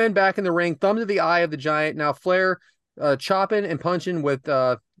 Both men back in the ring, thumb to the eye of the Giant. Now Flair chopping and punching with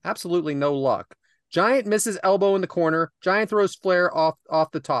absolutely no luck. Giant misses elbow in the corner. Giant throws Flair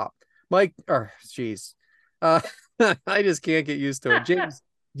off the top. Mike, jeez. I just can't get used to it. James,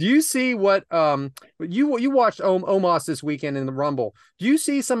 do you see what you watched Omos this weekend in the Rumble? Do you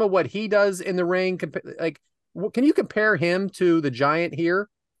see some of what he does in the ring? Like, can you compare him to the Giant here?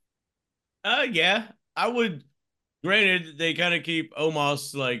 Yeah, I would. Granted, they kind of keep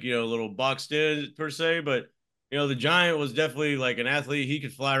Omos like, a little boxed in per se, but the Giant was definitely like an athlete. He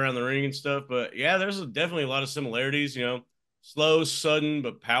could fly around the ring and stuff. But yeah, there's definitely a lot of similarities. Slow, sudden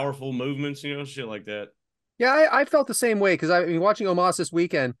but powerful movements. Shit like that. Yeah, I felt the same way because I mean watching Omos this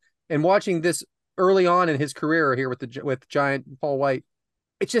weekend and watching this early on in his career here with Giant Paul Wight.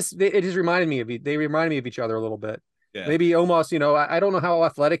 It just reminded me of they reminded me of each other a little bit. Yeah. Maybe Omos, I don't know how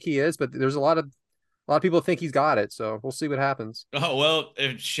athletic he is, but there's a lot of people think he's got it. So we'll see what happens. Oh well,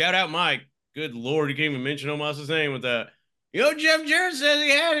 shout out Mike. Good Lord, you can't even mention Omos's name with that. Jeff Jarrett says he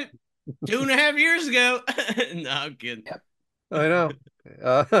had it 2.5 years ago. No, I'm kidding. I know.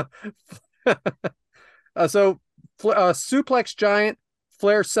 So suplex Giant,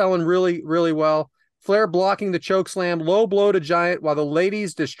 Flair selling really, really well. Flair blocking the choke slam, low blow to Giant while the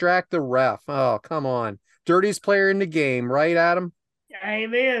ladies distract the ref. Oh, come on. Dirtiest player in the game, right, Adam?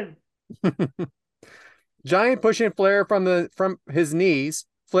 Amen. Giant pushing Flair from his knees.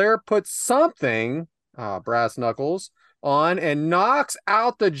 Flair puts something, brass knuckles, on and knocks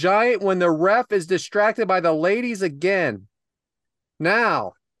out the Giant when the ref is distracted by the ladies again.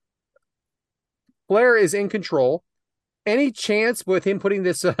 Now, Flair is in control. Any chance with him putting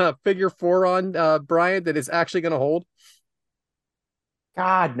this figure 4 on Bryant that is actually going to hold?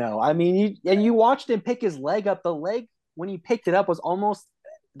 God, no. I mean, you watched him pick his leg up. The leg, when he picked it up, was almost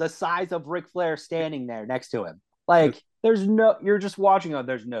the size of Ric Flair standing there next to him. Like, you're just watching.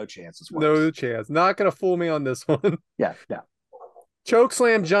 There's no chance. No chance. Not going to fool me on this one. Yeah. Choke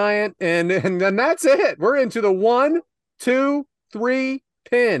slam Giant, and then that's it. We're into the 1, 2, 3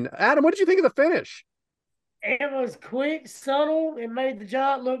 pin. Adam, what did you think of the finish? It was quick, subtle, and made the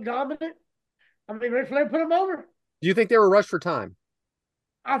Giant look dominant. I mean, Ric Flair put him over. Do you think they were rushed for time?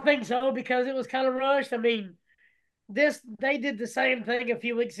 I think so, because it was kind of rushed. I mean, they did the same thing a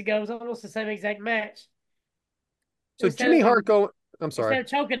few weeks ago. It was almost the same exact match. So Jimmy Hart I'm sorry.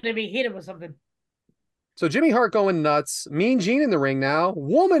 Instead of choking him, he hit him with something. So Jimmy Hart going nuts. Mean Gene in the ring now.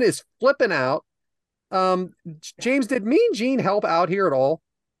 Woman is flipping out. James, did Mean Gene help out here at all?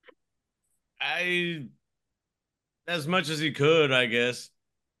 As much as he could, I guess.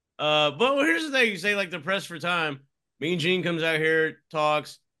 But here's the thing: you say like the press for time. Mean Gene comes out here,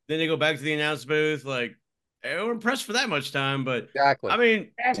 talks, then they go back to the announce booth. Like, they weren't pressed for that much time, but exactly. I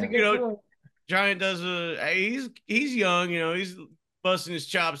mean, That's a good point. Giant does he's young, he's busting his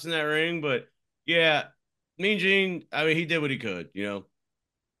chops in that ring, but yeah, Mean Gene, I mean, he did what he could,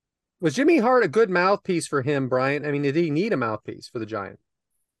 Was Jimmy Hart a good mouthpiece for him, Bryant? I mean, did he need a mouthpiece for the Giant?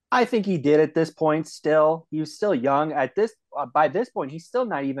 I think he did at this point. Still, he was still young by this point. He's still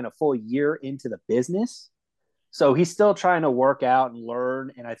not even a full year into the business, so he's still trying to work out and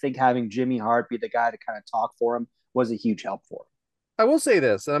learn. And I think having Jimmy Hart be the guy to kind of talk for him was a huge help for him. I will say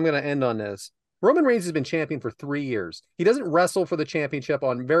this, and I'm going to end on this. Roman Reigns has been champion for 3 years. He doesn't wrestle for the championship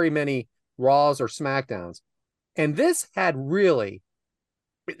on very many Raws or SmackDowns. And this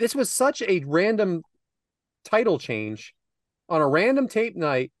was such a random title change on a random tape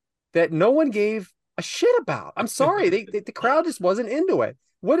night that no one gave a shit about. I'm sorry. The crowd just wasn't into it.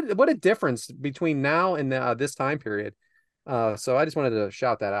 What a difference between now and this time period. So I just wanted to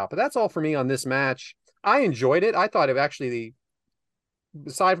shout that out. But that's all for me on this match. I enjoyed it. I thought it actually,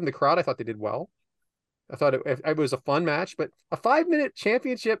 aside from the crowd, I thought they did well. I thought it was a fun match, but a 5-minute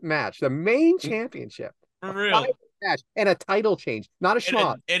championship match, the main championship. For real. Match and a title change, not a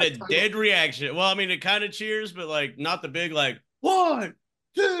shot. And a dead reaction. Well, I mean, it kind of cheers, but like not the big like 1,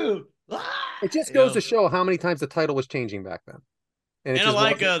 2. It just goes to show how many times the title was changing back then. And I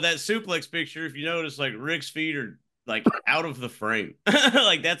like that suplex picture. If you notice, like Rick's feet are like out of the frame.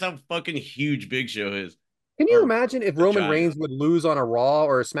 Like that's how fucking huge Big Show is. Can you imagine if Roman Reigns would lose on a Raw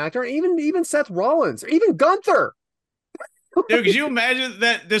or a SmackDown, or even Seth Rollins, or even Gunther? Dude, could you imagine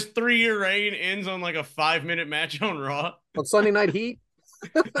that this 3-year reign ends on like a 5-minute match on Raw? On Sunday Night Heat?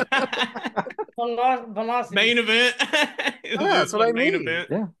 Velocity. Main event. Yeah, that's what I mean.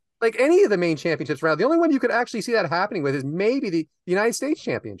 Yeah. like any of the main championships around. The only one you could actually see that happening with is maybe the United States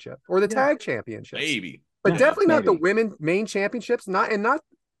Championship or the tag championships. Maybe. But Yeah, definitely not the maybe. women main championships, not the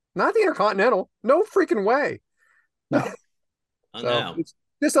Intercontinental. No freaking way. No. Oh, So no. it's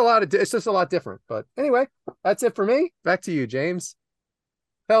just a lot different. But anyway, that's it for me. Back to you, James.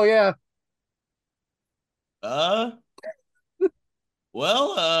 Hell yeah.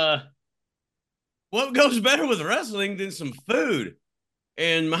 Well, what goes better with wrestling than some food?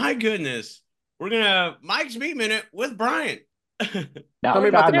 And my goodness, we're gonna have Mike's Meat Minute with Bryant. No, Tell me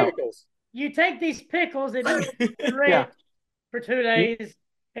about God, the no. pickles. You take these pickles and you Yeah. rinse for 2 days.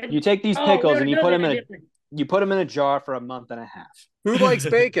 And, You take these we pickles and already you know put that, them in didn't we? you put them in a jar for a month and a half. Who likes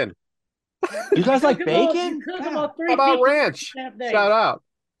bacon? You guys like Cook 'em on- bacon? You cook them God. on How about 350 ranch? for 2.5 days. Shout out.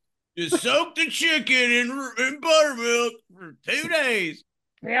 Just soak the chicken in buttermilk for 2 days.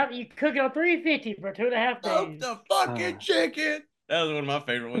 Yep, you cook it on 350 for 2.5 Soak days. the fucking chicken. That was one of my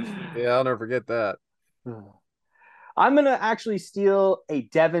favorite ones. Yeah, I'll never forget that. I'm going to actually steal a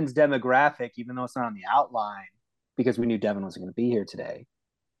Devin's demographic, even though it's not on the outline, because we knew Devin wasn't going to be here today.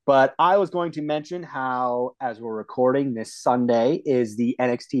 But I was going to mention how, as we're recording, this Sunday is the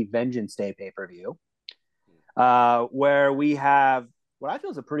NXT Vengeance Day pay-per-view, where we have what I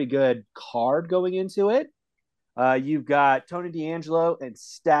feel is a pretty good card going into it. You've got Tony D'Angelo and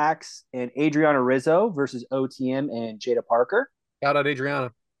Stax and Adriana Rizzo versus OTM and Jada Parker. Shout out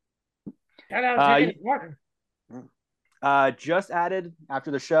Adriana. Shout out to Jada Parker. Just added after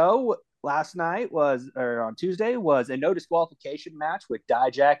the show last night on Tuesday was a no disqualification match with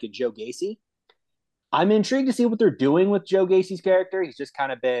Dijak and Joe Gacy. I'm intrigued to see what they're doing with Joe Gacy's character. He's just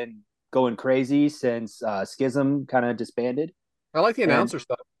kind of been going crazy since Schism kind of disbanded. I like the announcer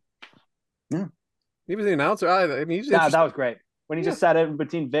stuff. Yeah. He was the announcer. I mean, that was great. When he just sat in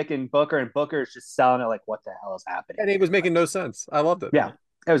between Vic and Booker is just selling it like, what the hell is happening? And he was making no sense. I loved it. Yeah,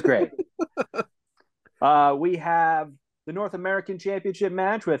 it was great. We have the North American Championship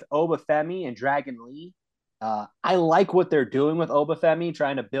match with Obafemi and Dragon Lee. I like what they're doing with Obafemi,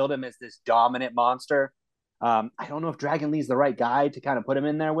 trying to build him as this dominant monster. I don't know if Dragon Lee's the right guy to kind of put him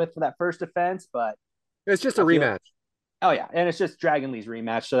in there with for that first defense, but it's just a rematch. Oh yeah, and it's just Dragon Lee's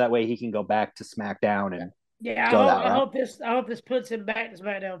rematch, so that way he can go back to SmackDown and I hope this puts him back to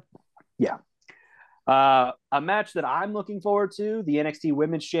SmackDown. Yeah. A match that I'm looking forward to, the NXT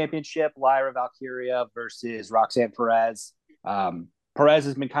Women's Championship, Lyra Valkyria versus Roxanne Perez. Perez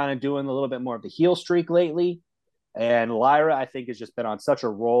has been kind of doing a little bit more of the heel streak lately, and Lyra, I think, has just been on such a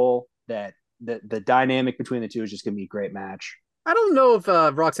roll that the dynamic between the two is just going to be a great match. I don't know if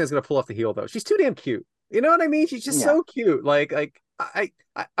Roxanne's going to pull off the heel, though. She's too damn cute. You know what I mean? She's just so cute. Like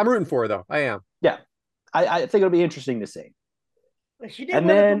I'm rooting for her, though. I am. Yeah. I think it'll be interesting to see. She did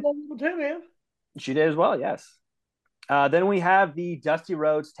win the too, man. She did as well, yes. Then we have the Dusty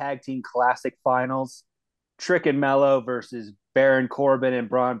Rhodes Tag Team Classic Finals. Trick and Mello versus Baron Corbin and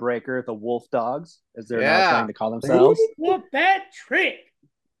Braun Breaker, the Wolf Dogs, as they're now trying to call themselves. Whoop that Trick.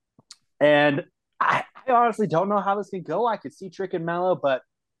 And I honestly don't know how this can go. I could see Trick and Mello, but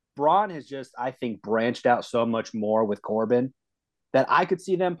Braun has just, I think, branched out so much more with Corbin that I could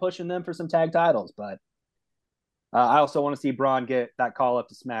see them pushing them for some tag titles. But I also want to see Braun get that call up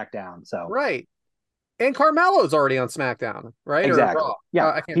to SmackDown. So right. And Carmelo's already on SmackDown, right? Exactly.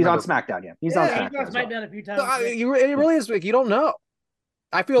 Yeah, he's on SmackDown. Yeah, he's on SmackDown a few times. So, it really is like you don't know.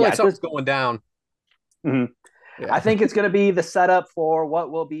 I feel like something's going down. Mm-hmm. Yeah. I think it's going to be the setup for what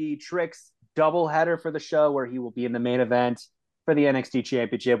will be Trick's doubleheader for the show, where he will be in the main event for the NXT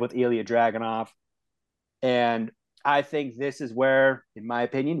Championship with Ilya Dragunov. And I think this is where, in my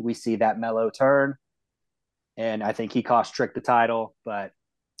opinion, we see that Mello turn. And I think he cost Trick the title, but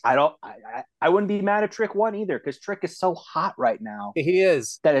I wouldn't be mad if Trick won either, because Trick is so hot right now. He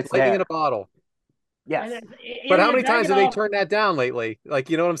is. That it's lightning in a bottle. Yes. But how many times have they turned that down lately? Like,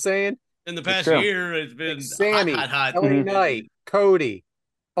 you know what I'm saying? In the past year, it's been like Sammy, hot. LA Knight, Cody,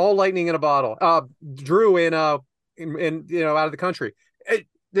 all lightning in a bottle. Drew in out of the country.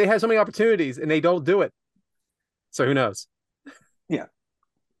 They have so many opportunities and they don't do it. So who knows? Yeah.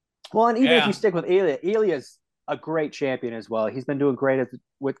 Well, and even if you stick with Ilya's a great champion as well. He's been doing great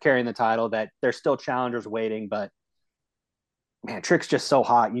with carrying the title. That there's still challengers waiting, but man, Trick's just so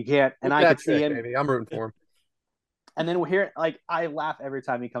hot. You can't. And I could see him. Baby. I'm rooting for him. And then we're here. Like, I laugh every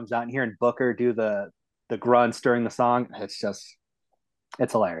time he comes out, and hearing Booker do the grunts during the song.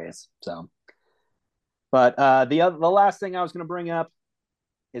 It's hilarious. So, but the last thing I was going to bring up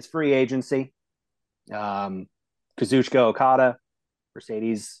is free agency. Kazuchika Okada,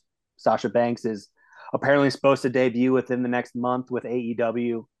 Mercedes, Sasha Banks is apparently supposed to debut within the next month with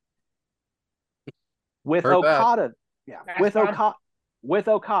AEW. With Okada, with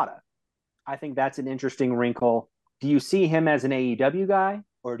Okada, I think that's an interesting wrinkle. Do you see him as an AEW guy,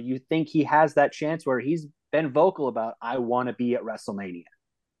 or do you think he has that chance where he's been vocal about, I want to be at WrestleMania?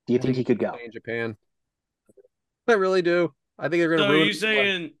 Do you think he could go? In Japan. I really do. I think they're going to So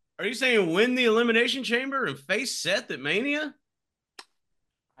ruin are you saying win the Elimination Chamber and face Seth at Mania?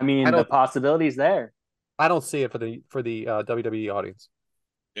 I mean, the possibility's there. I don't see it for the WWE audience.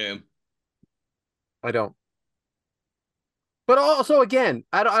 Yeah. I don't. But also, again,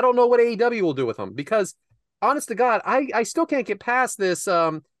 I don't know what AEW will do with him, because, honest to God, I still can't get past this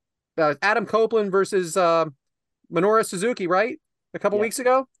Adam Copeland versus Minoru Suzuki, right? A couple weeks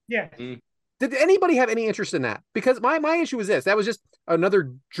ago? Yeah. Did anybody have any interest in that? Because my issue was this. That was just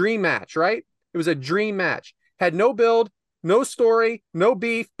another dream match, right? It was a dream match. Had no build, no story, no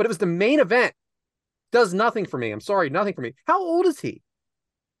beef, but it was the main event. Does nothing for me. I'm sorry, nothing for me. How old is he?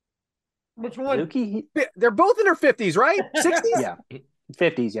 Which one? Suzuki? They're both in their 50s, right? 60s? Yeah.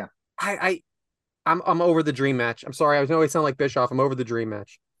 50s, yeah. I'm over the dream match. I'm sorry. I know I sound like Bischoff. I'm over the dream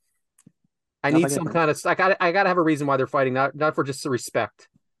match. I need some kind of I gotta have a reason why they're fighting, not for just the respect.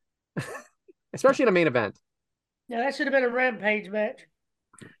 Especially in a main event. Yeah, that should have been a Rampage match.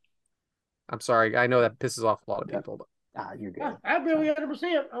 I'm sorry. I know that pisses off a lot of people, but you're good. I agree with you 100%.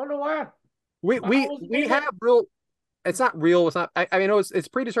 I don't know why. We have real. It's not real. It's not. I mean, it's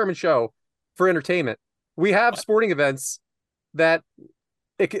predetermined show for entertainment. We have sporting events that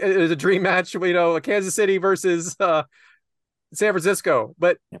it is a dream match. You know, Kansas City versus San Francisco,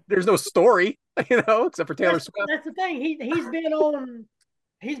 but there's no story. You know, except for Taylor Swift. That's the thing.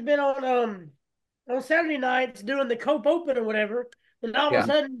 He's been on Saturday nights doing the Cope Open or whatever, and all of a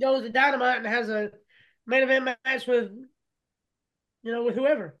sudden goes to Dynamite and has a main event match with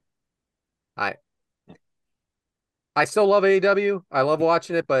whoever. I still love AEW. I love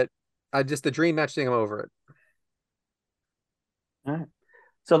watching it, but the dream match thing, I'm over it. All right.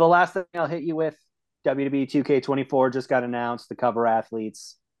 So the last thing I'll hit you with, WWE 2K24 just got announced. The cover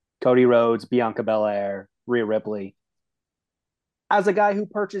athletes: Cody Rhodes, Bianca Belair, Rhea Ripley. As a guy who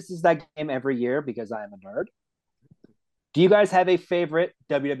purchases that game every year because I am a nerd, do you guys have a favorite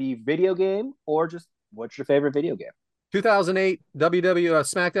WWE video game, or just what's your favorite video game? 2008 WWE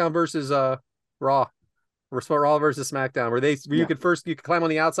SmackDown versus Raw. Raw versus SmackDown, where you could climb on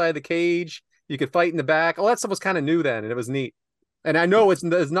the outside of the cage, you could fight in the back. All that stuff was kind of new then, and it was neat. And I know it's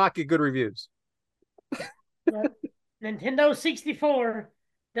not get good reviews. Nintendo 64,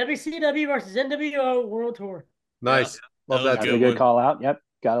 WCW versus NWO World Tour. Nice. Love that. That's a good call out. Yep.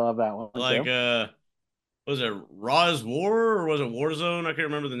 Gotta love that one. Like, was it Raw's War or was it Warzone? I can't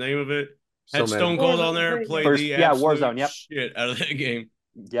remember the name of it. Had Stone Cold on there, played the Warzone, shit out of that game.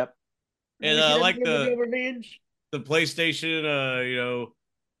 Yep. And like the PlayStation,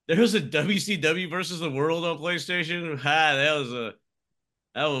 there was a WCW versus the World on PlayStation. That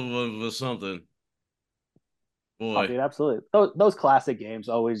was something. Boy, oh, dude, absolutely. Those classic games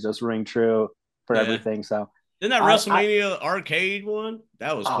always just ring true for everything. So then that WrestleMania arcade one,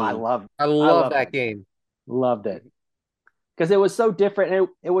 that was cool. I love that game. Loved it because it was so different.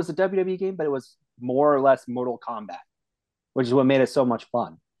 It was a WWE game, but it was more or less Mortal Kombat, which is what made it so much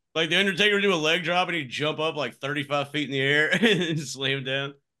fun. Like the Undertaker would do a leg drop and he'd jump up like 35 feet in the air and slam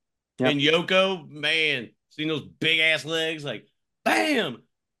down. Yep. And Yoko, man, seeing those big ass legs, like bam,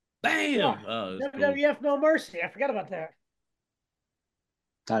 bam. Oh, WWF cool. No Mercy. I forgot about that.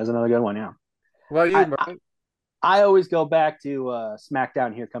 That is another good one. Yeah. Well, I always go back to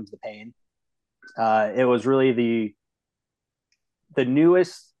SmackDown. Here Comes the Pain. It was really the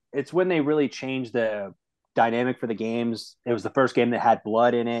newest. It's when they really changed the dynamic for the games. It was the first game that had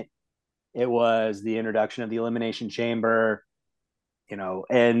blood in it. It was the introduction of the Elimination Chamber,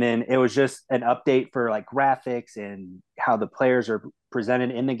 and then it was just an update for like graphics and how the players are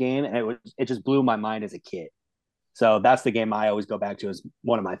presented in the game. And it just blew my mind as a kid. So that's the game I always go back to as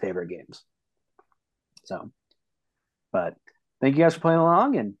one of my favorite games. So, but thank you guys for playing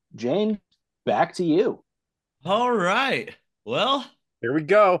along, and Jane, back to you. All right. Well, here we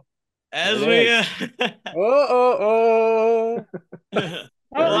go. As we well,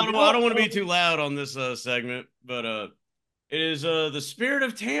 I don't want to be too loud on this segment, but it is the Spirit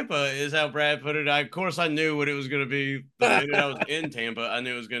of Tampa is how Brad put it. Of course I knew what it was going to be. The minute I was in Tampa, I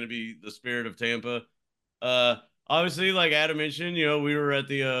knew it was going to be the Spirit of Tampa. Obviously, like Adam mentioned, we were at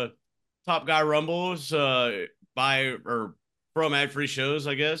the Top Guy Rumbles from ad free shows,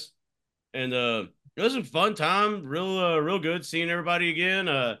 I guess, and it was a fun time. Real good seeing everybody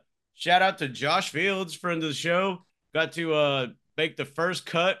again. Shout out to Josh Fields, friend of the show. Got to make the first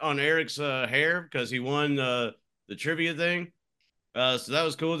cut on Eric's hair because he won the trivia thing. So that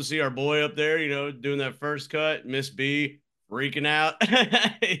was cool to see our boy up there, doing that first cut. Miss B freaking out.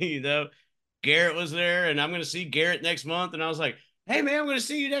 You know, Garrett was there, and I'm going to see Garrett next month. And I was like, hey, man, I'm going to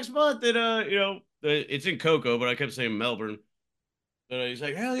see you next month. And, you know, it's in Cocoa, but I kept saying Melbourne. But he's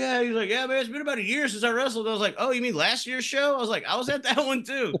like, hell yeah. He's like, yeah, man, it's been about a year since I wrestled. I was like, oh, you mean last year's show? I was like, I was at that one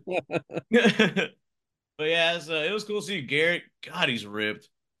too. But yeah, it was cool to see Garrett. God, he's ripped.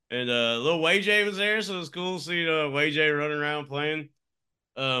 And little WayJ was there, so it was cool to see WayJ running around playing.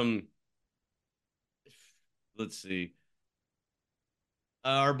 Let's see.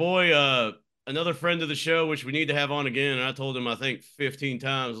 Our boy, another friend of the show, which we need to have on again. And I told him, I think 15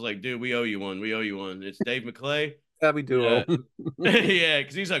 times, like, dude, we owe you one. We owe you one. It's Dave McClay. Yeah, we do. Yeah,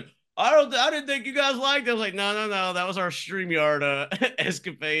 because he's like, I didn't think you guys liked it. I was like, no, that was our StreamYard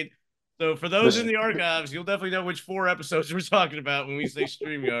escapade. So for those in the archives, you'll definitely know which 4 episodes we're talking about when we say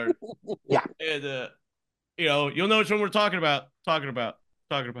StreamYard. Yeah. And you know, you'll know which one we're talking about. Because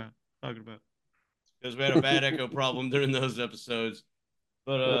we had a bad echo problem during those episodes.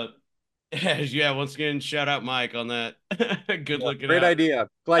 But yeah, once again, shout out Mike on that. Good looking. Great idea.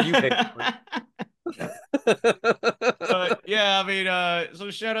 Glad you picked But yeah, I mean, so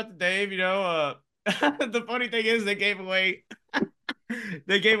shout out to Dave. You know, the funny thing is they gave away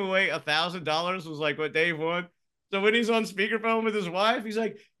 $1,000 was like what Dave won. So when he's on speakerphone with his wife, he's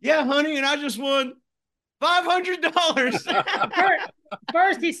like, "Yeah, honey, and I just won $500."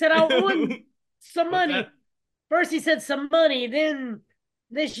 First he said, "I won some money." First he said some money. Then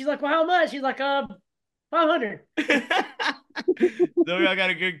she's like, "Well, how much?" He's like, 500. So I got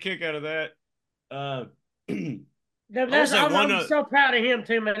a good kick out of that. I'm so proud of him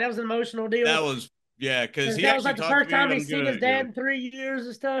too, man. That was an emotional deal. That was, yeah, because that was like the first time he's seen his dad in 3 years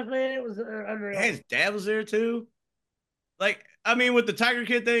and stuff, man. It was unreal. Yeah, his dad was there too. Like, I mean, with the Tiger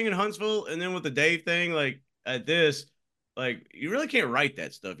Kid thing in Huntsville, and then with the Dave thing, like at this, like you really can't write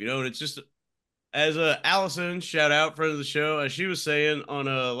that stuff, you know. And it's just as Allison, shout out, friend of the show, as she was saying on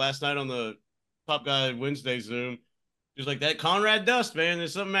last night on the Top Guy Wednesday Zoom. Just like that Conrad dust, man.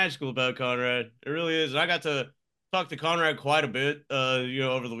 There's something magical about Conrad. It really is. And I got to talk to Conrad quite a bit, you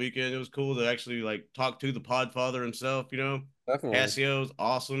know, over the weekend. It was cool to actually like talk to the Podfather himself, you know. Definitely. Cassio's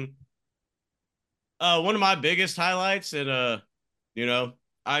awesome. One of my biggest highlights, and you know,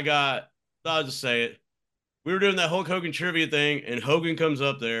 I'll just say it. We were doing that Hulk Hogan trivia thing, and Hogan comes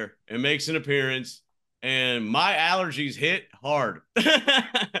up there and makes an appearance, and my allergies hit hard.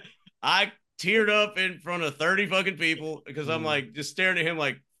 I teared up in front of 30 fucking people because I'm like just staring at him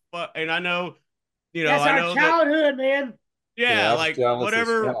like fuck. And I know, you know, that's our childhood, man. Yeah, like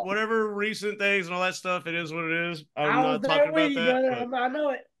whatever recent things and all that stuff, it is what it is. I'm not talking about that. I know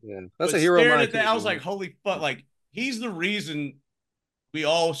it. Yeah, that's a hero. At that, I was like, holy fuck! Like he's the reason we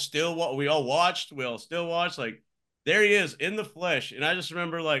all still watched. We all still watch. Like there he is in the flesh, and I just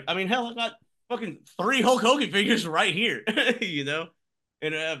remember like, I mean, hell, I got fucking 3 Hulk Hogan figures right here, you know,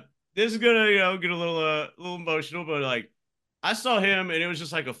 and this is gonna, you know, get a little emotional, but like I saw him and it was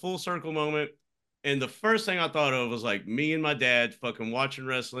just like a full circle moment. And the first thing I thought of was like me and my dad fucking watching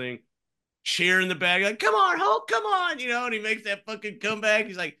wrestling, cheering the back, like, come on, Hulk, come on, you know, and he makes that fucking comeback.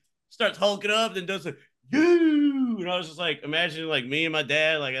 He's like, starts hulking up, then does the you. And I was just like, imagining like me and my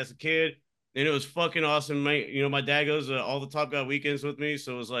dad, like as a kid. And it was fucking awesome. You know, my dad goes to all the Top Guy weekends with me.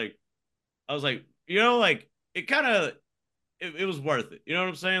 So it was like, I was like, you know, like it kind of, it was worth it. You know what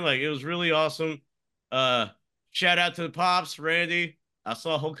I'm saying? Like, it was really awesome. Shout out to the Pops, Randy. I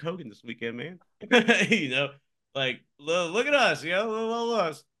saw Hulk Hogan this weekend, man. You know, like, look at us, you know, little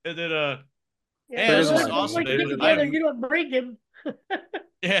us. And then, yeah, this was awesome, man. You don't bring him.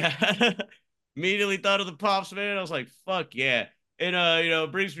 Yeah. Immediately thought of the Pops, man. I was like, fuck yeah. And, you know,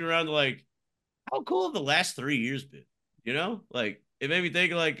 it brings me around to, like, how cool have the last 3 years been? You know? Like, it made me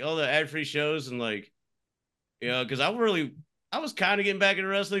think of, like, all the ad-free shows and, like, you know, because I was kind of getting back into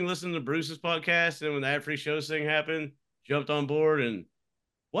wrestling, listening to Bruce's podcast, and when the ad-free shows thing happened, jumped on board, and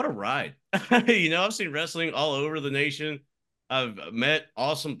what a ride. You know, I've seen wrestling all over the nation. I've met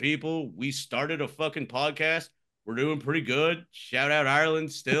awesome people. We started a fucking podcast. We're doing pretty good. Shout out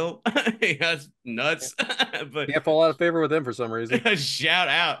Ireland still. Yeah, it's nuts. But can't fall out of favor with them for some reason. Shout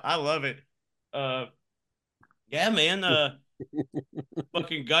out. I love it. Yeah, man.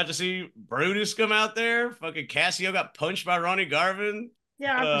 Fucking got to see Brutus come out there. Fucking Cassio got punched by Ronnie Garvin.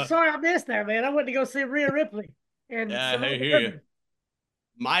 Yeah, I'm sorry I missed that, man. I went to go see Rhea Ripley. And yeah, I hear you.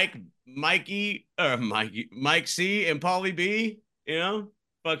 Mike C and Paulie B, you know,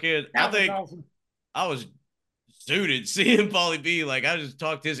 fucking, I think awesome. I was zooted seeing Paulie B. Like, I just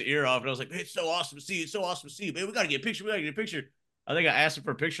talked his ear off, and I was like, hey, it's so awesome to see you. It's so awesome to see you, man. We got to get a picture. I think I asked him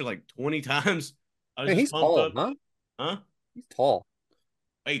for a picture like 20 times. I was he's tall, up. Huh? He's tall.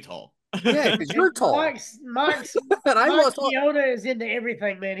 Way tall. Yeah, because you're tall. Mike's And I Mike lost all. Chioda is into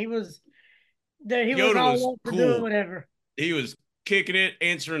everything, man. He was Kyoto was all up for doing cool. whatever. He was kicking it,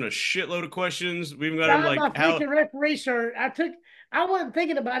 answering a shitload of questions. We even got I him had like my how freaking referee shirt. I wasn't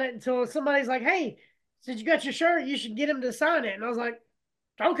thinking about it until somebody's like, "Hey, since you got your shirt, you should get him to sign it." And I was like,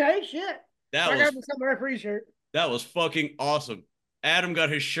 "Okay, shit." So I got him some referee shirt. that was fucking awesome. Adam got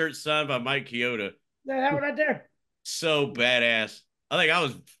his shirt signed by Mike Chioda. Yeah, that one right there. So badass. I think I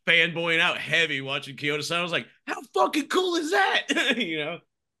was fanboying out heavy watching Chioda sign. I was like, how fucking cool is that? You know?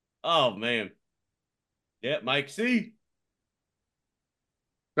 Oh man. Yeah, Mike C.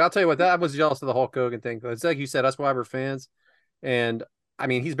 But I'll tell you what, that I was jealous of the Hulk Hogan thing. It's like you said, that's why we're fans. And I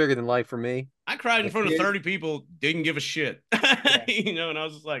mean, he's bigger than life for me. I cried in Like, front of 30 people, didn't give a shit. Yeah. You know, and I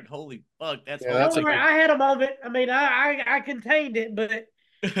was just like, holy fuck, that's Yeah, that's Don't worry, I had a moment. I mean, I contained it, but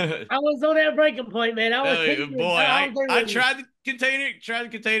I was on that breaking point, man. I was thinking, boy, I was tried to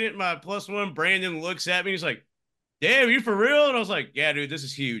contain it. My +1, Brandon looks at me. He's like, damn, you for real? And I was like, yeah, dude, this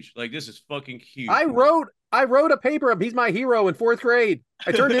is huge. Like, this is fucking huge. I wrote a paper of he's my hero in 4th grade.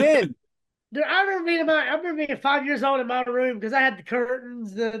 I turned it in. Dude, I remember being 5 years old in my room because I had the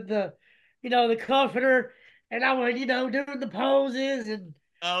curtains, the comforter, and I was, doing the poses and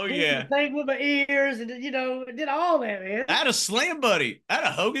oh doing yeah, the thing with my ears, and did all that, man. I had a slam buddy. I had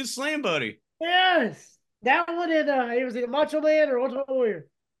a Hogan slam buddy. Yes, that one, and it was either Macho Man or Ultimate Warrior.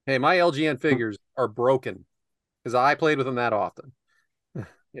 Hey, my LGN figures are broken because I played with them that often.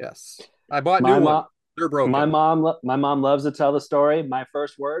 Yes, I bought new ones. They're broken. My mom loves to tell the story. My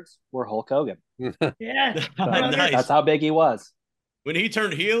first words were Hulk Hogan. Yeah, So Nice. That's how big he was. When he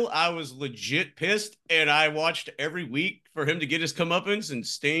turned heel, I was legit pissed, and I watched every week for him to get his comeuppance and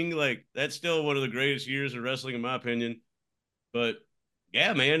Sting. Like, that's still one of the greatest years of wrestling, in my opinion. But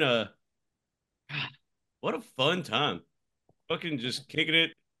yeah, man, what a fun time. Fucking just kicking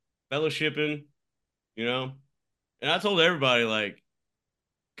it, fellowshipping, you know. And I told everybody, like,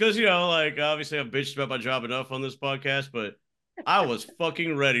 because, like, obviously I've bitched about my job enough on this podcast, but I was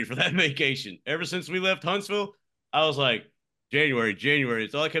fucking ready for that vacation. Ever since we left Huntsville, I was like, January.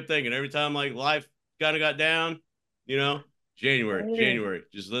 It's all I kept thinking. Every time, like, life kind of got down, January.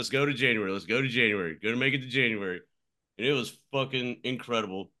 Just let's go to January. Gonna make it to January. And it was fucking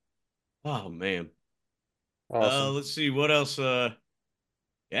incredible. Oh, man. Awesome. Let's see. What else?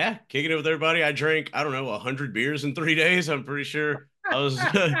 Yeah, kicking it with everybody. I drank, I don't know, 100 beers in 3 days. I'm pretty sure. I was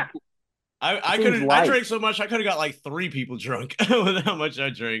I drank so much I could have got like 3 people drunk with how much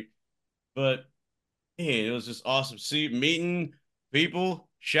I drank. But man, it was just awesome. See, meeting people.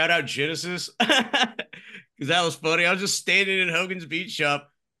 Shout out Genesis. Because that was funny. I was just standing in Hogan's Beach Shop,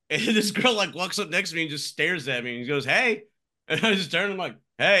 and this girl like walks up next to me and just stares at me and goes, "Hey." And I just turned, I'm like,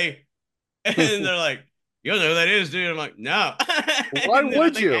 "Hey." And they're like, "You don't know who that is, dude?" I'm like, "No." Why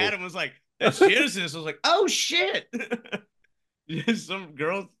would you? Adam was like, "That's Genesis." I was like, "Oh shit." Some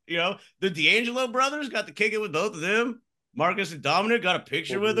girls, the D'Angelo brothers got to kick it with both of them. Marcus and Dominic got a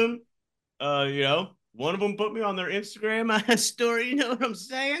picture with them. One of them put me on their Instagram story. You know what I'm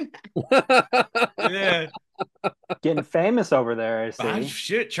saying? Yeah. Getting famous over there, I see.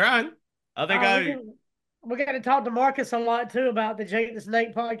 Shit, trying. I think we got to talk to Marcus a lot too about the Jake the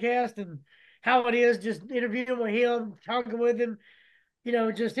Snake podcast and how it is just interviewing with him, talking with him.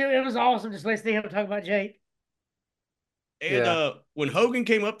 It was awesome just listening to him talk about Jake. And when Hogan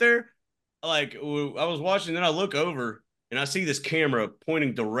came up there, like, I was watching, then I look over and I see this camera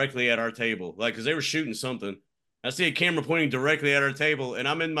pointing directly at our table, like, because they were shooting something. I see a camera pointing directly at our table, and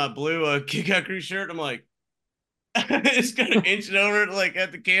I'm in my blue Kick Out Crew shirt. I'm like, it's kind of inching over, like,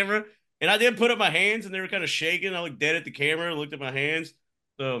 at the camera. And I did put up my hands, and they were kind of shaking. I looked dead at the camera and looked at my hands.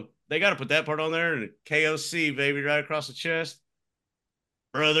 So they got to put that part on there. And KOC, baby, right across the chest.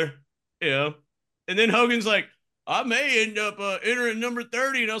 Brother, And then Hogan's like, I may end up entering number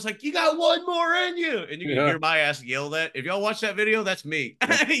 30. And I was like, you got one more in you. And you can hear my ass yell that. If y'all watch that video, that's me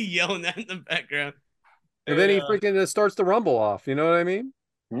yelling that in the background. And then he freaking starts the rumble off. You know what I mean?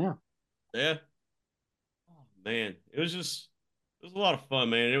 Yeah. Yeah. Oh, man. It was a lot of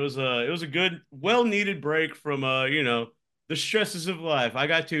fun, man. It was a good, well-needed break from, the stresses of life. I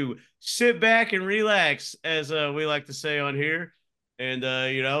got to sit back and relax, as we like to say on here. And,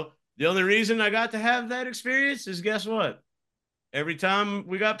 the only reason I got to have that experience is, guess what? Every time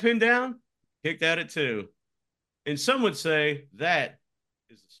we got pinned down, kicked out at 2. And some would say that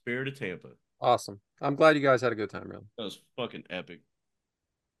is the spirit of Tampa. Awesome. I'm glad you guys had a good time, man. That was fucking epic.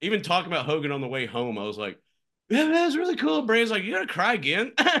 Even talking about Hogan on the way home, I was like, yeah, that was really cool. Brand's like, you gonna cry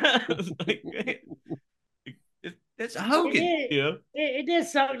again? I was like, it's Hogan. It did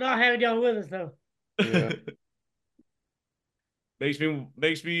suck not having y'all with us, though. Yeah.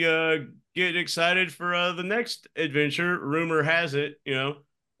 makes me get excited for the next adventure. Rumor has it,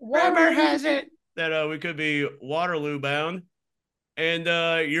 Rumor has it that we could be Waterloo bound. And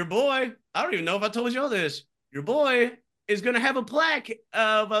your boy, I don't even know if I told y'all this. Your boy is gonna have a plaque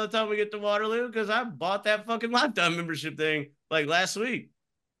by the time we get to Waterloo because I bought that fucking lifetime membership thing like last week.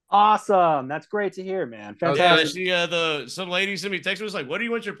 Awesome. That's great to hear, man. Fantastic. Yeah, some lady sent me a text. Was like, "What do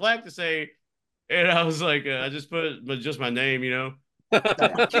you want your plaque to say?" And I was like, "I just put just my name,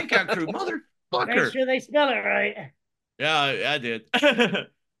 Kick out crew, motherfucker." Make sure they spell it right. Yeah, I did.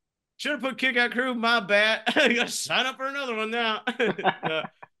 Should have put kick out crew. My bad. I gotta sign up for another one now.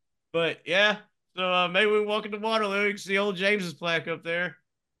 But yeah, so maybe we walk into Waterloo. You can see old James's plaque up there.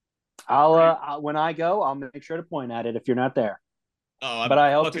 I'll when I go, I'll make sure to point at it if you're not there. Oh, but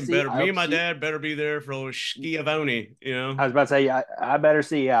I hope fucking to see, better. Me and my dad better be there for old Schiavone. I was about to say, I better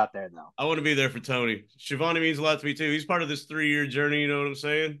see you out there though. I want to be there for Tony. Schiavone means a lot to me too. He's part of this 3-year journey. You know what I'm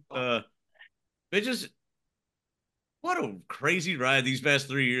saying? It just what a crazy ride these past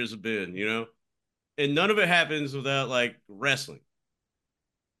 3 years have been. And none of it happens without like wrestling.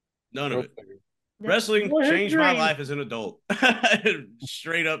 None of it. Wrestling changed my life as an adult.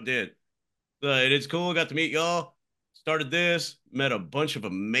 Straight up did. And it's cool. Got to meet y'all. Started this, met a bunch of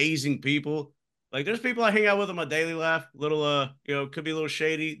amazing people. Like there's people I hang out with in my daily life. Little, could be a little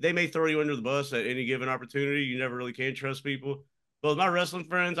shady. They may throw you under the bus at any given opportunity. You never really can trust people. But with my wrestling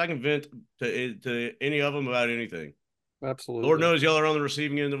friends, I can vent to any of them about anything. Absolutely. Lord knows y'all are on the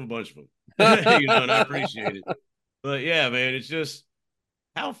receiving end of a bunch of them. And I appreciate it. But yeah, man, it's just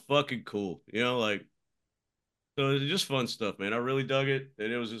how fucking cool. So it's just fun stuff, man. I really dug it,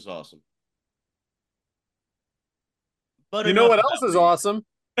 and it was just awesome. But you know what else is awesome?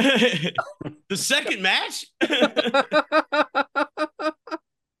 The second match?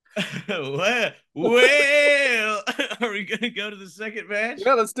 well, are we going to go to the second match?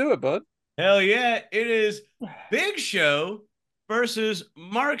 Yeah, let's do it, bud. Hell yeah. It is Big Show versus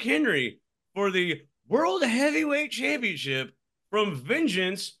Mark Henry for the World Heavyweight Championship from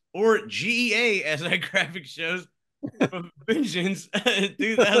Vengeance, or GEA, as that graphic shows, from Vengeance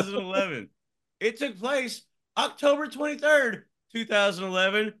 2011. It took place October 23rd,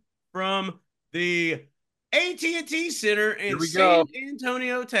 2011, from the AT&T Center in San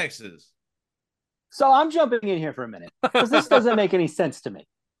Antonio, Texas. So I'm jumping in here for a minute because this doesn't make any sense to me.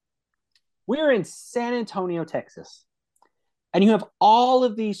 We're in San Antonio, Texas, and you have all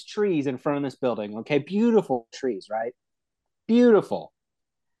of these trees in front of this building. Okay, beautiful trees, right? Beautiful.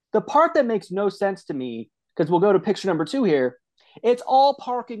 The part that makes no sense to me, because we'll go to picture number 2 here, it's all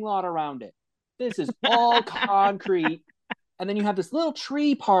parking lot around it. This is all concrete. And then you have this little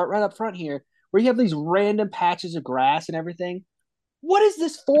tree part right up front here where you have these random patches of grass and everything. What is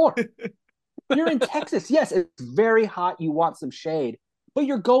this for? You're in Texas. Yes, it's very hot. You want some shade, but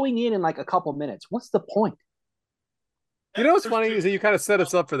you're going in like a couple minutes. What's the point? You know what's funny is that you kind of set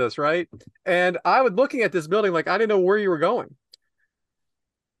us up for this, right? And I was looking at this building like I didn't know where you were going.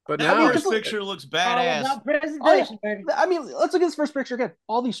 But now this picture looks badass. Presentation, I mean, let's look at this first picture again.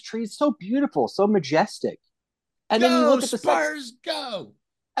 All these trees, so beautiful, so majestic. And then you look at the Spurs, go.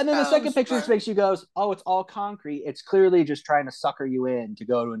 And then the second picture just makes you goes, oh, it's all concrete. It's clearly just trying to sucker you in to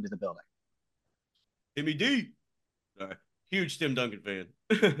go into the building. Timmy D. Huge Tim Duncan fan.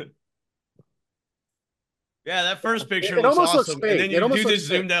 Yeah, that first picture looks awesome. And then you just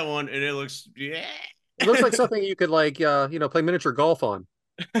zoom that one, and it looks, It looks like something you could play miniature golf on.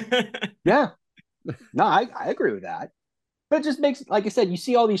 Yeah. No, I agree with that. But it just makes, like I said, you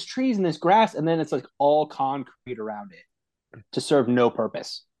see all these trees and this grass, and then it's like all concrete around it to serve no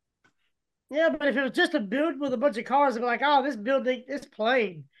purpose. Yeah, but if it was just a build with a bunch of cars, I'd be like, oh, this building is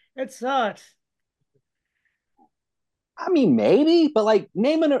plain. It sucks. I mean, maybe, but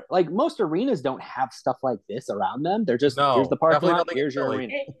most arenas don't have stuff like this around them. They're just here's the parking lot, here's your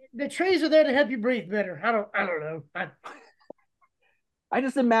arena. The trees are there to help you breathe better. I don't know. I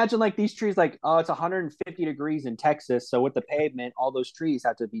just imagine like these trees, like, oh, it's 150 degrees in Texas, so with the pavement, all those trees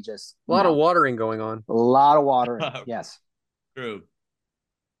have to be just a lot of watering going on. A lot of watering, yes. True.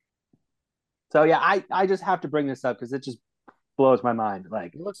 So yeah, I just have to bring this up because it just blows my mind.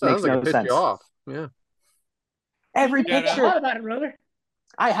 Like, it makes no sense. You off. Yeah. Every picture. What about it, brother?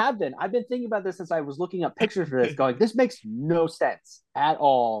 I have been. I've been thinking about this since I was looking up pictures for this, going, this makes no sense at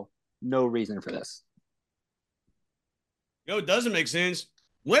all. No reason for this. It doesn't make sense.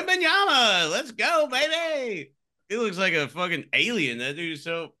 Wembanyama, let's go, baby. He looks like a fucking alien. That dude is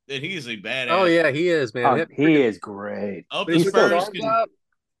and he's a badass. Oh yeah, he is, man. Oh, he is great. The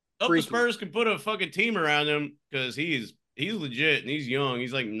Spurs can put a fucking team around him because he's legit and he's young.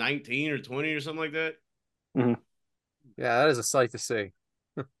 He's like 19 or 20 or something like that. Mm-hmm. Yeah, that is a sight to see.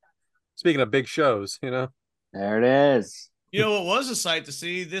 Speaking of big shows, There it is. You know what was a sight to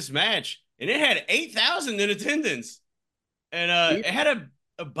see? This match, and it had 8,000 in attendance, and it had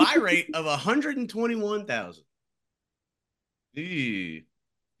a buy rate of 121,000. You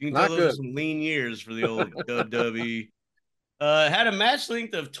can Not tell those good. are some lean years for the old WWE. Had a match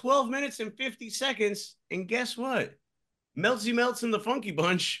length of 12 minutes and 50 seconds, and guess what? Meltsy Melts and the Funky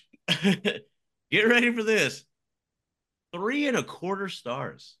Bunch. Get ready for this. 3.25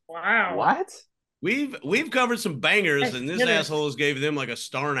 stars. Wow. What? We've covered some bangers, That's and this generous. assholes gave them like a 1.5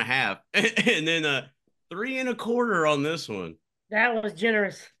 stars, and then 3.25 on this one. That was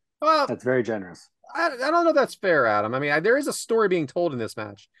generous. Well, That's very generous. I don't know if that's fair, Adam. I mean, there is a story being told in this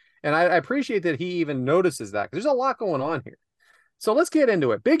match, and I appreciate that he even notices that, because there's a lot going on here. So let's get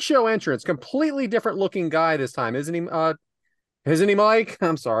into it. Big Show entrance, completely different looking guy this time, isn't he? Isn't he, Mike?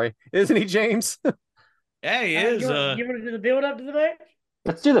 I'm sorry, isn't he, James? Yeah, he is. You want to do the build up to the match?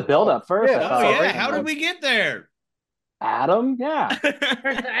 Let's do the build up first. Yeah. Oh yeah, how did we get there? Adam? Yeah.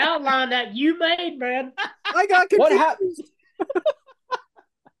 There's the outline that you made, man. I got confused. What happened?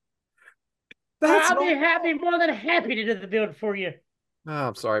 I'll be more than happy to do the build for you. Oh,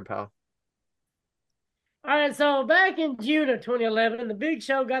 I'm sorry, pal. All right, so back in June of 2011, the Big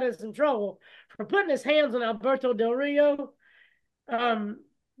Show got in some trouble for putting his hands on Alberto Del Rio,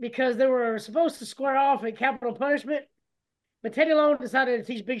 because they were supposed to square off at Capital Punishment. But Teddy Long decided to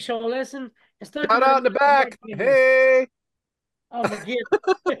teach Big Show a lesson and stuck Shout him out in the back. Hey. Oh my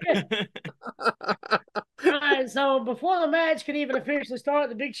goodness. All right, so before the match could even officially start,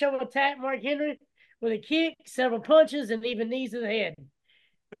 the Big Show attacked Mark Henry with a kick, several punches, and even knees to the head.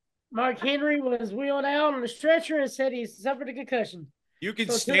 Mark Henry was wheeled out on a stretcher and said he suffered a concussion. You can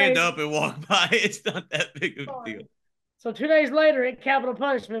stand up and walk by. It's not that big of a deal. So 2 days later at Capital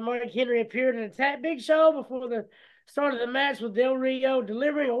Punishment, Mark Henry appeared and attacked Big Show before the start of the match, with Del Rio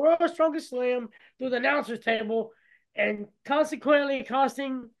delivering a World's Strongest Slam through the announcer's table and consequently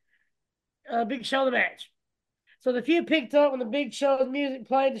costing Big Show the match. So the feud picked up when the Big Show's music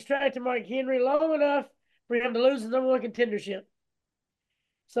played, distracted Mark Henry long enough for him to lose his #1 contendership.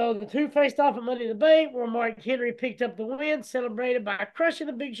 So the two faced off at Money in the Bank, where Mark Henry picked up the win, celebrated by crushing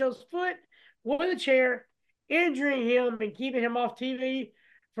the Big Show's foot with a chair, injuring him and keeping him off TV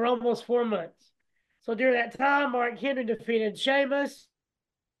for almost 4 months. So during that time, Mark Henry defeated Sheamus,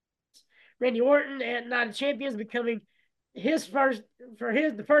 Randy Orton at Night of Champions, becoming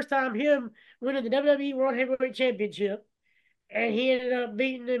the first time him winning the WWE World Heavyweight Championship. And he ended up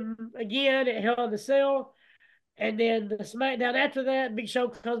beating him again at Hell in the Cell. And then the SmackDown after that, Big Show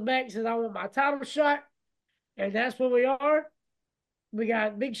comes back and says, I want my title shot. And that's where we are. We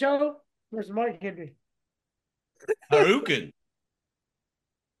got Big Show versus Mark Henry. Harukin.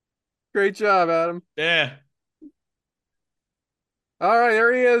 Great job, Adam. Yeah. All right,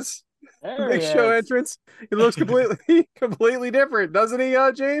 there he is. Big Show entrance. He looks completely different, doesn't he,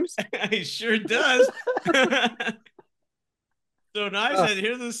 James? He sure does. So nice. I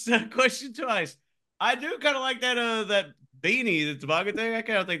hear this question twice. I do kind of like that beanie, the toboggan thing. I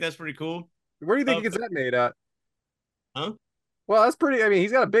kind of think that's pretty cool. Where do you think he gets that made at? Huh? Well, that's pretty. I mean,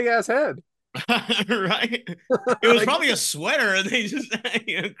 he's got a big ass head. Right? It was probably a sweater, and they just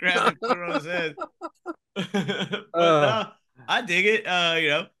grabbed it, put it on his head. But I dig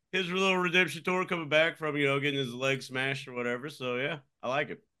it. His little redemption tour coming back from getting his leg smashed or whatever. So yeah, I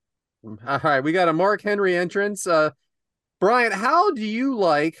like it. All right, we got a Mark Henry entrance. Bryant, how do you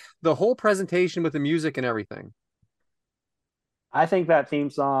like the whole presentation with the music and everything? I think that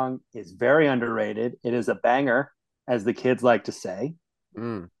theme song is very underrated. It is a banger, as the kids like to say.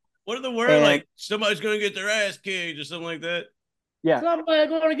 What are the words? Like somebody's going to get their ass kicked or something like that? Yeah. Somebody's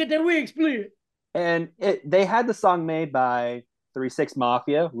going to get their wig split. And they had the song made by 3-6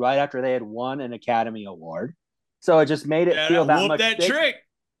 Mafia right after they had won an Academy Award. So it just made it feel that much bigger.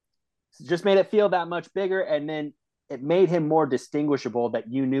 Just made it feel that much bigger, and then it made him more distinguishable, that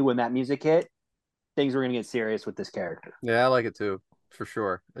you knew when that music hit, things were going to get serious with this character. Yeah, I like it too, for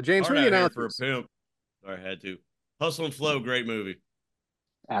sure. James, who do you announce for a pimp? Sorry, I had to. Hustle and Flow, great movie.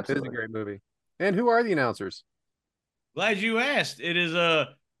 Absolutely. It is a great movie. And who are the announcers? Glad you asked. It is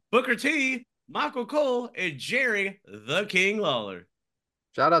Booker T, Michael Cole, and Jerry the King Lawler.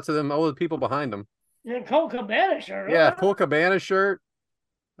 Shout out to them, all the people behind them. Yeah, Cole Cabana shirt. Yeah, Cole Cabana shirt.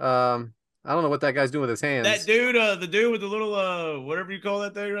 I don't know what that guy's doing with his hands. That dude, the dude with the little whatever you call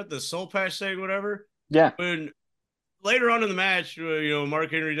that thing, right? The soul patch thing, whatever. Yeah. When later on in the match, Mark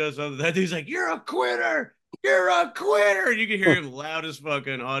Henry does something, that dude's like, "You're a quitter! You're a quitter!" And you can hear him loud as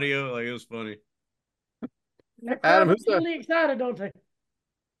fucking audio. Like, it was funny. Adam, who's really excited, don't they?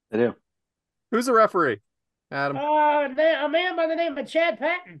 They do. Who's the referee? Adam? A man by the name of Chad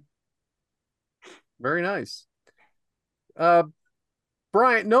Patton. Very nice.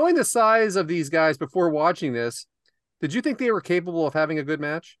 Bryant, knowing the size of these guys before watching this, did you think they were capable of having a good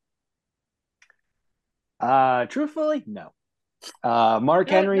match? Truthfully, no. Mark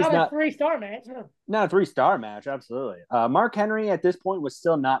Henry's not a 3-star match. No. Not a 3-star match, absolutely. Mark Henry at this point was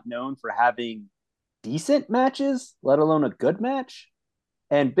still not known for having decent matches, let alone a good match.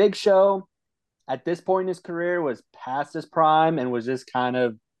 And Big Show, at this point in his career, was past his prime and was just kind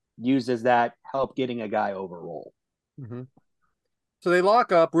of used as that help getting a guy over role. Mm-hmm. So they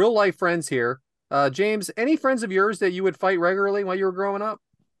lock up, real life friends here. James, any friends of yours that you would fight regularly while you were growing up?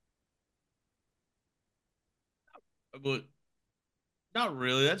 But not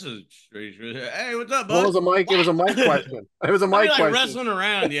really. That's a strange. Hey, what's up, bud? Well, it was a mic. It was a mic question. It was a mic question. Wrestling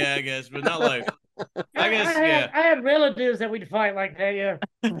around, yeah, I guess, but not like. I had relatives that we'd fight like that. Yeah.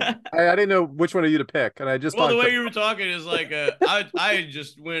 I didn't know which one of you to pick, and I just the way you were talking is like I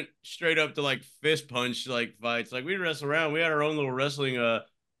just went straight up to like fist punch like fights. Like we'd wrestle around. We had our own little wrestling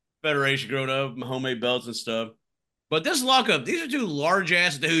federation growing up, homemade belts and stuff. But this lockup, these are two large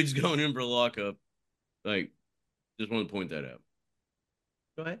ass dudes going in for a lockup. Like, just want to point that out.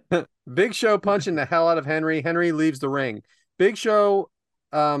 Go ahead. Big Show punching the hell out of Henry. Henry leaves the ring. Big Show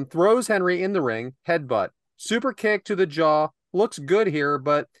throws Henry in the ring, headbutt, super kick to the jaw. Looks good here,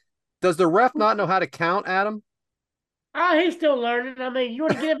 but does the ref not know how to count, Adam? He's still learning. I mean, you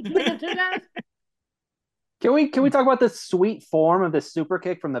want to get in between the two guys? Can we talk about the sweet form of the super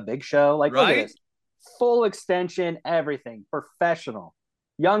kick from the Big Show? Like, right? Look at this. Full extension, everything. Professional.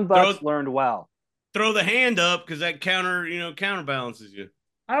 Young Bucks learned well. Throw the hand up because that counterbalances you.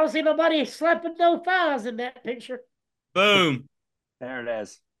 I don't see nobody slapping no thighs in that picture. Boom. There it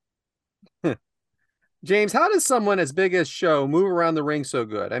is. James, how does someone as big as Show move around the ring so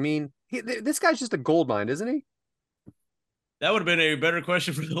good? I mean, this guy's just a gold mine, isn't he? That would have been a better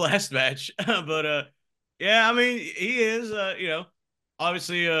question for the last match. But, yeah, I mean, he is,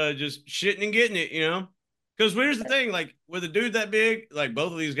 obviously just shitting and getting it, Because here's the thing, like, with a dude that big, like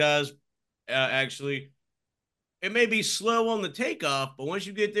both of these guys, actually, it may be slow on the takeoff, but once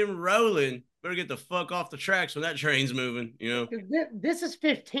you get them rolling, better get the fuck off the tracks when that train's moving, This is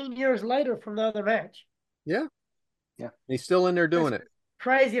 15 years later from the other match. Yeah. He's still in there doing it.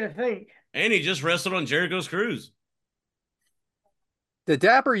 Crazy to think. And he just wrestled on Jericho's cruise. The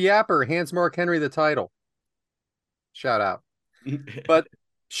Dapper Yapper hands Mark Henry the title. Shout out. But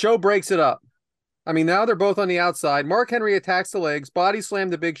Show breaks it up. I mean, now they're both on the outside. Mark Henry attacks the legs, body slam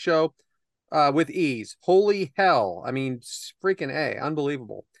the Big Show with ease. Holy hell. I mean, freaking A.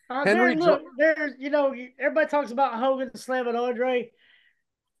 Unbelievable. Henry, there's, everybody talks about Hogan slamming Andre.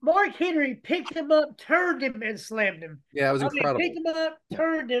 Mark Henry picked him up, turned him, and slammed him. Yeah, it was incredible. Picked him up,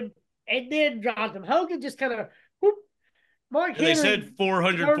 turned him, and then dropped him. Hogan just kind of, Mark Henry. They said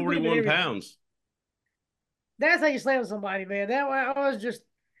 441 pounds. That's how you slam somebody, man.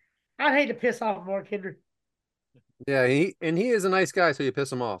 I'd hate to piss off Mark Henry. Yeah, he is a nice guy, so you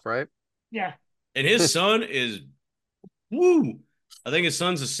piss him off, right? Yeah. And his son is, woo. I think his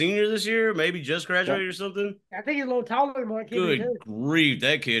son's a senior this year, maybe just graduated or something. I think he's a little taller than Mark Henry. Good grief,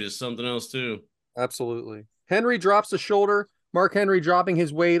 that kid is something else too. Absolutely. Henry drops the shoulder. Mark Henry dropping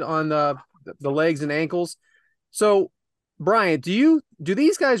his weight on the legs and ankles. So, Bryant, do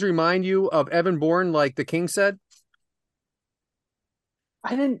these guys remind you of Evan Bourne, like the King said?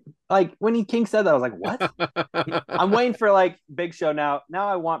 I didn't when King said that, I was like, what? I'm waiting for Big Show now. Now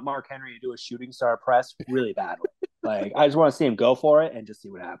I want Mark Henry to do a shooting star press really badly. I just want to see him go for it and just see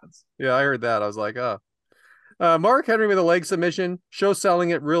what happens. Yeah, I heard that. I was like, oh. Mark Henry with a leg submission. Show selling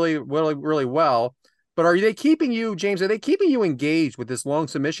it really, really, really well. But are they keeping you, James? Are they keeping you engaged with this long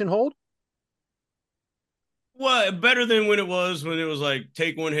submission hold? Well, better than when it was like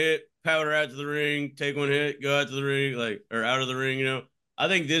take one hit, powder out to the ring, take one hit, go out to the ring, or out of the ring. I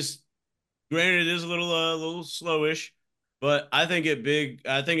think this, granted, it is a little slowish, but I think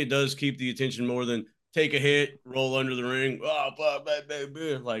it does keep the attention more than take a hit, roll under the ring. Oh,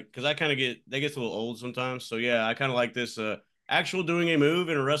 because I kind of get a little old sometimes. So yeah, I kind of like this actual doing a move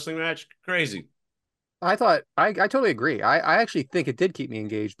in a wrestling match. Crazy. I totally agree. I actually think it did keep me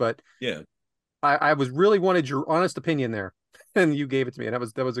engaged, but yeah, I was really wanted your honest opinion there, and you gave it to me, and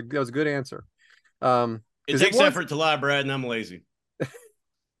that was a good answer. It takes effort to lie, Brad, and I'm lazy.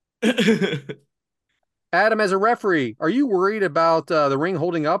 Adam, as a referee, are you worried about the ring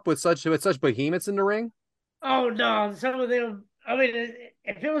holding up with such behemoths in the ring? Oh no, some of them. I mean,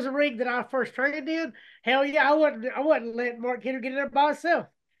 if it was a ring that I first trained in, hell yeah, I wouldn't let Mark Henry get in there by himself.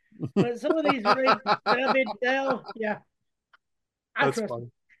 But some of these rings that I've been down, yeah, That's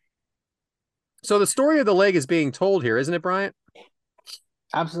funny. So the story of the leg is being told here, isn't it, Bryant?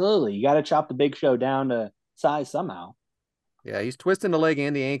 Absolutely. You got to chop the Big Show down to size somehow. Yeah, he's twisting the leg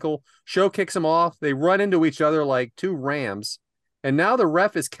and the ankle. Show kicks him off. They run into each other like two rams. And now the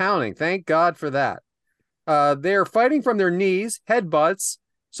ref is counting. Thank God for that. They're fighting from their knees, headbutts.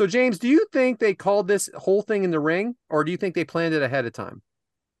 So, James, do you think they called this whole thing in the ring, or do you think they planned it ahead of time?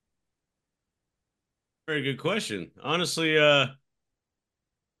 Very good question. Honestly,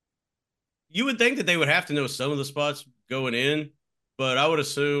 you would think that they would have to know some of the spots going in, but I would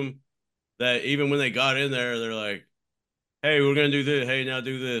assume that even when they got in there, they're like, hey, we're going to do this. Hey, now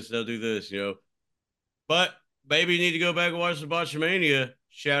do this. Now do this, But maybe you need to go back and watch the Botchamania.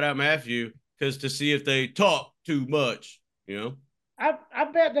 Shout out Matthew, because to see if they talk too much. I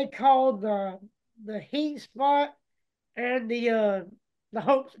bet they called the heat spot and the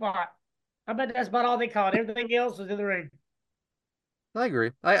hope spot. I bet that's about all they called. Everything else was in the ring. I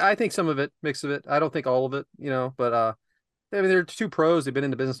agree. I think some of it, mix of it. I don't think all of it, but I mean, they're two pros. They've been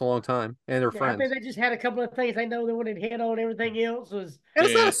in the business a long time, and they're friends. I think they just had a couple of things they know they wanted to hit on. Everything else was. And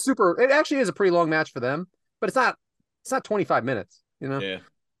it's not a super. It actually is a pretty long match for them, but it's not. It's not 25 minutes. Yeah,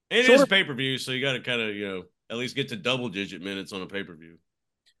 it is pay-per-view, so you got to kind of at least get to double-digit minutes on a pay-per-view.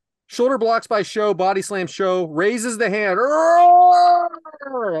 Shoulder blocks by Show, body slam Show, raises the hand.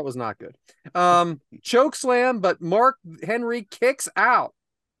 That was not good. Choke slam, but Mark Henry kicks out.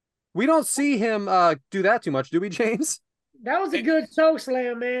 We don't see him do that too much, do we, James? That was a good choke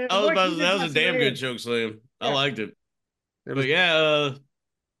slam, man. That was a damn good choke slam. Yeah. I liked it. But yeah,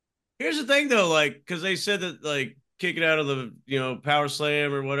 here's the thing though, because they said that kick it out of the power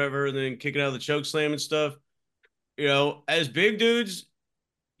slam or whatever, and then kick it out of the choke slam and stuff. As big dudes,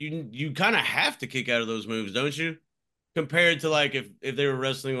 you kind of have to kick out of those moves, don't you? Compared to if they were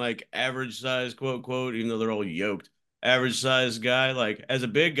wrestling average size, quote quote, even though they're all yoked, average size guy, as a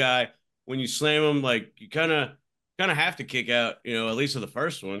big guy, when you slam them, you kind of have to kick out, at least for the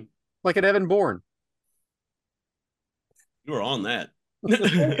first one. Like at Evan Bourne. You were on that.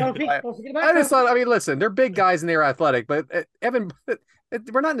 I just thought, listen, they're big guys and they're athletic, but Evan,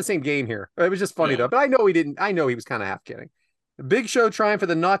 we're not in the same game here. It was just funny though, but I know he was kind of half kidding. Big Show trying for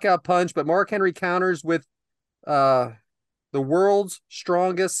the knockout punch, but Mark Henry counters with the world's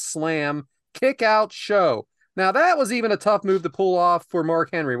strongest slam, kick out Show. Now that was even a tough move to pull off for Mark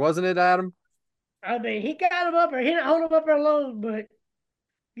Henry, wasn't it, Adam? I mean, he got him up there. He didn't hold him up there alone, but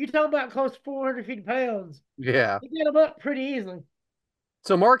you talking about close to 450 pounds. Yeah. He got him up pretty easily.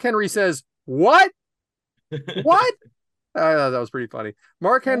 So Mark Henry says, what? What? That was pretty funny.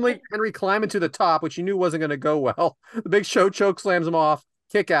 Mark Henry climbing to the top, which you knew wasn't going to go well. The Big Show choke slams him off.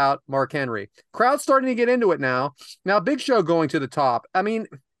 Kick out Mark Henry. Crowd's starting to get into it now. Now Big Show going to the top. I mean,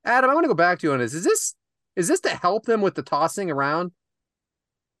 Adam, I want to go back to you on this. Is this to help them with the tossing around?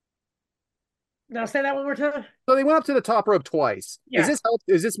 Now say that one more time. So they went up to the top rope twice. Yeah.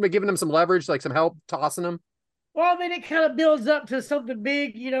 Is this giving them some leverage, like some help tossing them? Well, I mean, it kind of builds up to something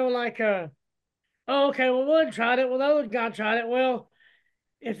big, oh, okay, well, one tried it. Well, the other guy tried it. Well,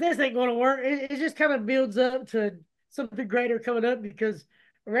 if this ain't going to work, it just kind of builds up to something greater coming up because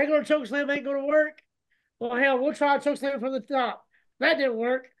a regular chokeslam ain't going to work. Well, hell, we'll try a chokeslam from the top. That didn't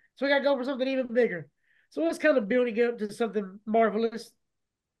work, so we got to go for something even bigger. So it's kind of building up to something marvelous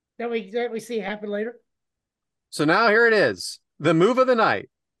that we see happen later. So now here it is, the move of the night.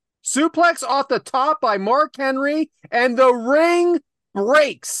 Suplex off the top by Mark Henry, and the ring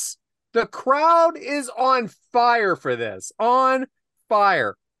breaks. The crowd is on fire for this. On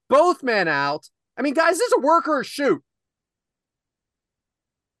fire. Both men out. I mean, guys, this is a work or a shoot.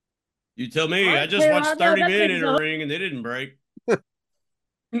 You tell me. I just watched 30 men in a ring, and they didn't break.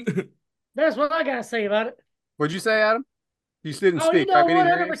 That's what I got to say about it. What'd you say, Adam? You didn't speak. You know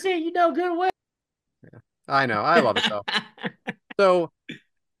 100%. You know good well. Yeah, I know. I love it, though. So,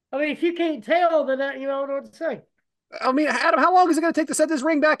 I mean, if you can't tell, then I don't know what to say. I mean, Adam, how long is it going to take to set this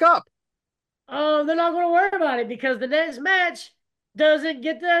ring back up? They're not going to worry about it because the next match doesn't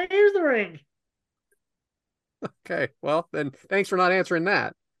get to use the ring. Okay, well, then thanks for not answering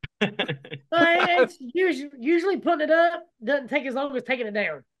that. It's usually putting it up doesn't take as long as taking it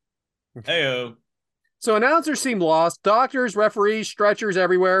down. Hey-o. So announcers seem lost. Doctors, referees, stretchers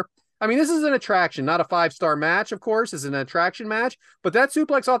everywhere. I mean, this is an attraction, not a 5-star match, of course. It's an attraction match, but that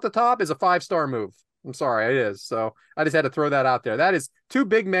suplex off the top is a 5-star move. I'm sorry, it is. So I just had to throw that out there. That is two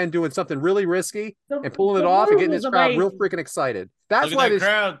big men doing something really risky and pulling it off and getting this crowd real freaking excited. That's why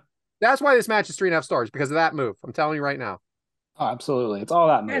this match is 3.5 stars, because of that move. I'm telling you right now. Oh, absolutely. It's all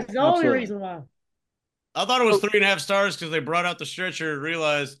that move. That's the only reason why. I thought it was 3.5 stars because they brought out the stretcher and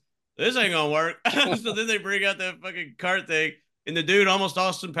realized this ain't gonna work. So then they bring out that fucking cart thing. and the dude almost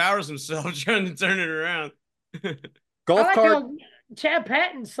Austin Powers himself trying to turn it around. Golf I like cart. how Chad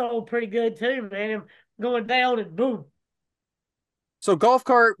Patton sold pretty good too, man. Him going down and boom. So golf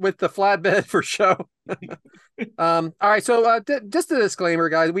cart with the flatbed for show. All right. So just a disclaimer,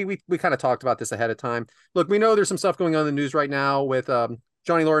 guys. We kind of talked about this ahead of time. Look, we know there's some stuff going on in the news right now with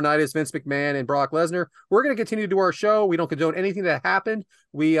Johnny Laurinaitis, Vince McMahon, and Brock Lesnar. We're going to continue to do our show. We don't condone anything that happened.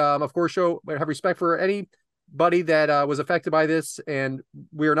 We, of course, have respect for anybody that was affected by this, and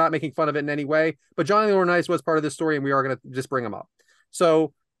we are not making fun of it in any way. But Johnny Laurinaitis was part of this story, and we are going to just bring him up.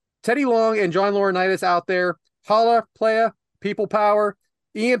 So Teddy Long and John Laurinaitis out there, holla, playa, people power,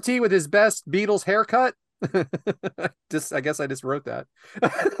 EMT with his best Beatles haircut. I guess I just wrote that.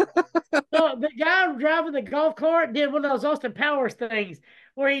 No, the guy driving the golf cart did one of those Austin Powers things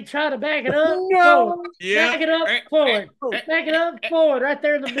where he tried to back it up, forward, Yeah. back it up, forward, back it up, forward, right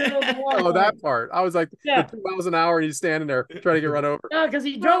there in the middle of the water. Oh, that part. I was like, Yeah. 2 miles an hour, and he's standing there trying to get run over. No, because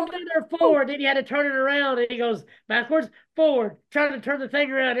he drove in there forward, then he had to turn it around, and he goes backwards, forward, trying to turn the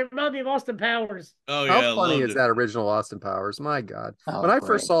thing around. It reminded me of Austin Powers. Oh yeah, How funny is it. that original Austin Powers? My God. Oh, When I great.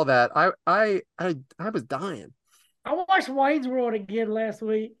 first saw that, I was dying. I watched Wayne's World again last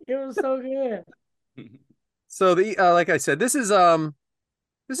week. It was so good. So like I said, this is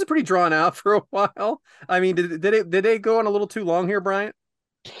pretty drawn out for a while. I mean, did they go on a little too long here, Bryant?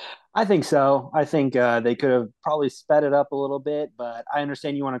 I think so. I think they could have probably sped it up a little bit, but I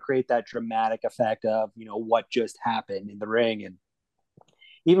understand you want to create that dramatic effect of, what just happened in the ring. And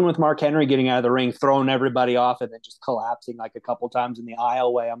even with Mark Henry getting out of the ring, throwing everybody off and then just collapsing like a couple times in the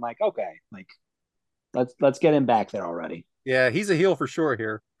aisleway, I'm like, okay, like let's get him back there already. Yeah, he's a heel for sure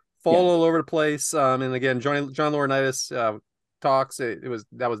here. Fall all over the place. And again, John Laurinaitis talks.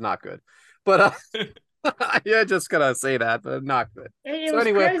 That was not good. But yeah, just gonna say that, but not good. And it So was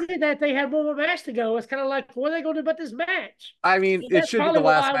anyway, crazy that they had one more match to go. It's kind of like, what are they going to do about this match? I mean, it That's should be the probably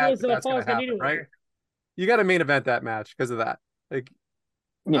last why it match was, that's gonna far as they happen, needed right? one. You got to main event that match because of that. Like,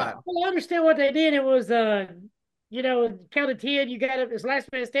 Yeah. Well, I understand what they did. It was, count of 10. You got it. It's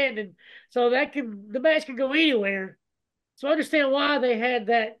last man standing, so the match can go anywhere. So I understand why they had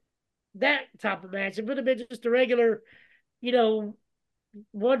that type of match. It would have been just a regular,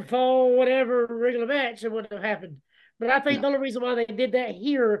 one fall, whatever, regular match. It wouldn't have happened. But I think the only reason why they did that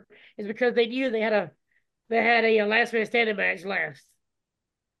here is because they knew they had a last man standing match last.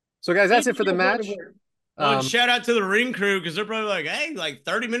 so guys, that's it for the match. Well, and shout out to the ring crew because they're probably like, hey, like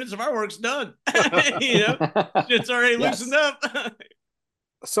 30 minutes of our work's done. Shit's already loosened up.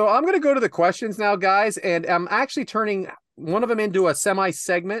 So I'm going to go to the questions now, guys, and I'm actually turning one of them into a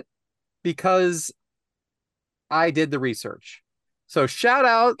semi-segment because I did the research. So shout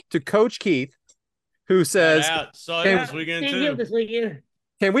out to Coach Keith, who says, Saw him this weekend too. This weekend.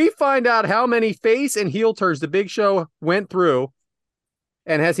 can we find out how many face and heel turns the Big Show went through?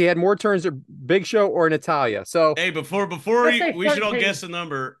 And has he had more turns at Big Show or Natalia? So Hey, before say we should all 13. guess the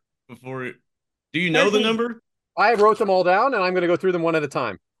number do you know the 13. number? I wrote them all down, and I'm going to go through them one at a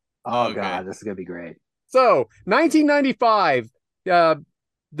time. Oh, Okay. God, this is going to be great. So 1995,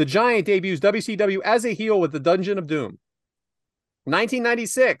 the Giant debuts WCW as a heel with the Dungeon of Doom.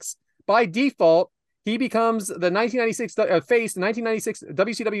 1996, by default, he becomes the 1996 face, the 1996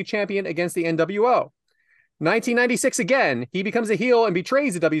 WCW champion against the NWO. 1996 again, he becomes a heel and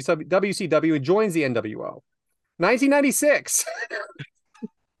betrays the WCW and joins the NWO. 1996,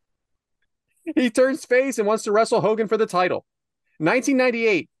 he turns face and wants to wrestle Hogan for the title.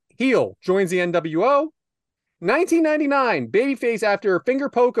 1998, heel, joins the NWO. 1999, babyface after a finger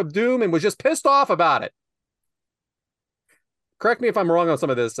poke of doom and was just pissed off about it. Correct me if I'm wrong on some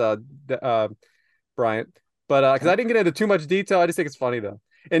of this, Bryant, but because I didn't get into too much detail, I just think it's funny though.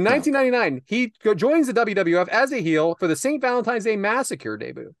 In 1999, he joins the WWF as a heel for the St. Valentine's Day Massacre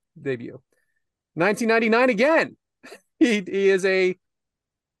debut. 1999 again, he is a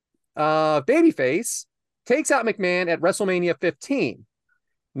babyface, takes out McMahon at WrestleMania 15.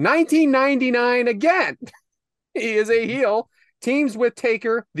 1999 again, he is a heel, teams with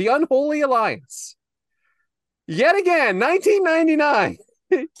Taker, the Unholy Alliance. Yet again, 1999,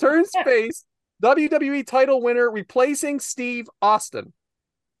 he turns face, WWE title winner, replacing Steve Austin.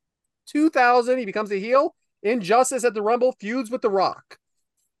 2000, he becomes a heel. Injustice at the Rumble, feuds with The Rock.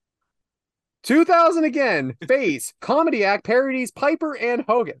 2000 again, face, comedy act, parodies Piper and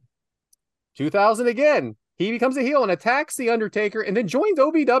Hogan. 2000 again, he becomes a heel and attacks The Undertaker and then joins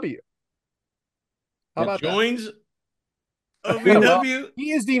OVW. How about Joins that? OVW?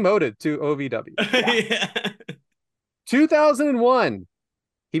 He is demoted to OVW. Yeah. 2001,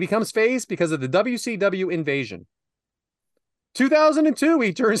 he becomes face because of the WCW invasion. 2002,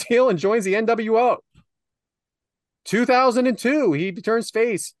 he turns heel and joins the NWO. 2002, he turns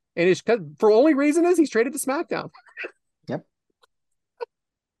face, and his for only reason is he's traded to SmackDown. Yep.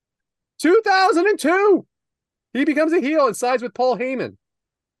 2002, he becomes a heel and sides with Paul Heyman.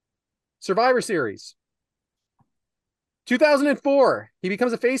 Survivor Series. 2004, he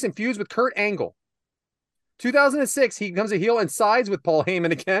becomes a face and feuds with Kurt Angle. 2006, he becomes a heel and sides with Paul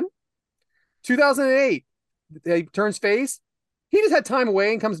Heyman again. 2008, he turns face. He just had time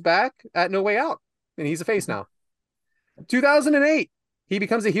away and comes back at No Way Out, and he's a face now. 2008, he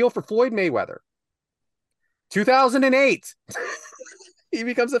becomes a heel for Floyd Mayweather. 2008, he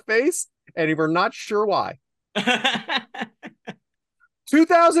becomes a face, and we're not sure why.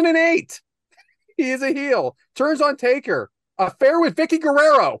 2008, he is a heel, turns on Taker, affair with Vicky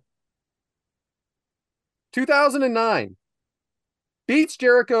Guerrero. 2009, beats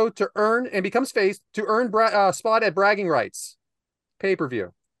Jericho to earn and becomes face to earn spot at Bragging Rights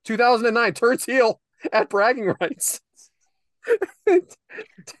pay-per-view. 2009, turns heel at Bragging Rights.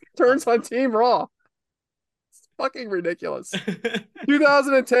 Turns on Team Raw. It's fucking ridiculous.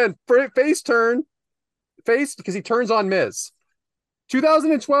 2010, face turn. Face because he turns on Miz.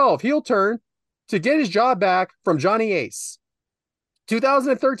 2012, heel turn to get his job back from Johnny Ace.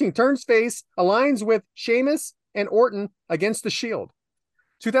 2013, turns face, aligns with Sheamus and Orton against the Shield.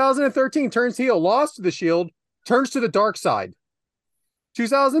 2013, turns heel, lost to the Shield, turns to the dark side.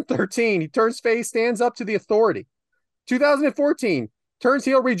 2013, he turns face, stands up to the Authority. 2014, turns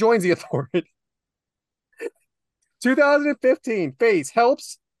heel, rejoins the Authority. 2015, face,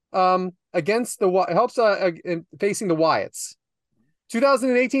 helps against the facing the Wyatts.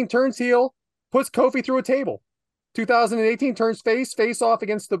 2018, turns heel, puts Kofi through a table. 2018, turns face off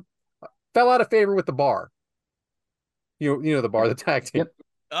against fell out of favor with the Bar. You know the Bar, the tag team. Yep.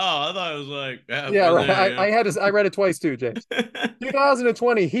 Oh, I thought it was like yeah, right. I read it twice too, James.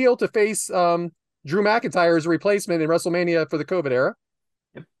 2020, heel to face Drew McIntyre as a replacement in WrestleMania for the COVID era.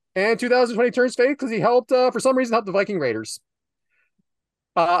 Yep. And 2020 turns face because he helped for some reason help the Viking Raiders.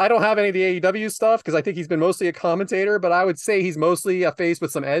 I don't have any of the AEW stuff because I think he's been mostly a commentator, but I would say he's mostly a face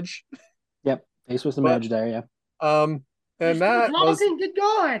with some edge. Yep, face with some edge there. Yeah. And that was good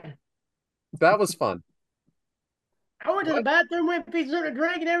God. That was fun. I went to the bathroom, went for a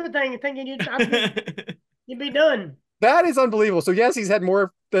drink and everything, thinking you'd be done. That is unbelievable. So yes, he's had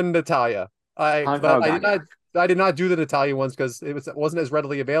more than Natalia. I did not do the Natalia ones because it wasn't as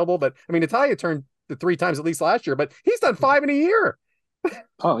readily available. But I mean, Natalia turned the 3 times at least last year, but he's done 5 in a year.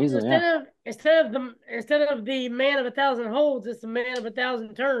 Oh, easily. Instead of the man of 1,000 holds, it's the man of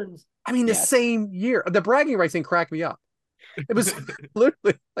 1,000 turns. I mean, the same year. The bragging rights thing cracked me up. It was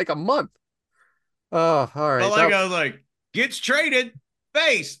literally like a month. Oh, all right. But I was like, gets traded,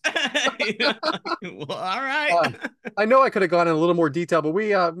 face. Well, all right. I know I could have gone in a little more detail, but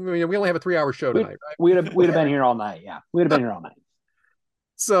we only have a 3-hour show tonight, right? We'd have been here all night. Yeah, we'd have been here all night.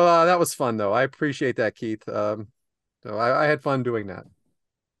 So that was fun, though. I appreciate that, Keith. So I had fun doing that.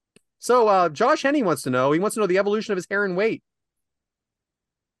 So Josh Henney wants to know. He wants to know the evolution of his hair and weight.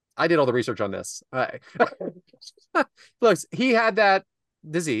 I did all the research on this. Look, he had that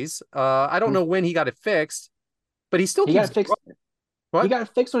disease. I don't know when he got it fixed, but he still got it fixed. What? He got it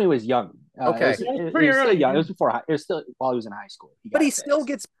fixed when he was young. Okay, it was still young. It was before. It was still while he was in high school. He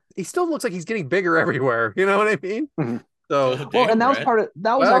still looks like he's getting bigger everywhere. You know what I mean? Mm-hmm. So and that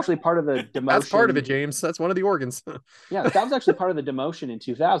was actually part of the demotion. That's part of it, James. That's one of the organs. Yeah, that was actually part of the demotion in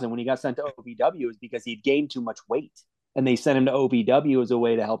 2000 when he got sent to OVW, is because he'd gained too much weight, and they sent him to OVW as a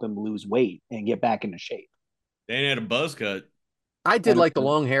way to help him lose weight and get back into shape. They had a buzz cut. I did like the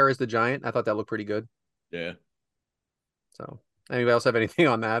long hair as the Giant. I thought that looked pretty good. Yeah. So, anybody else have anything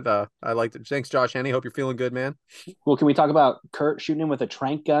on that? I liked it. Thanks, Josh Henney. Hope you're feeling good, man. Well, can we talk about Kurt shooting him with a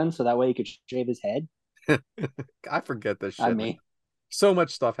trank gun so that way he could shave his head? I forget this shit. I mean, so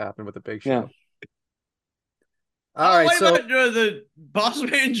much stuff happened with the Big Show. Yeah. All right, what so about the boss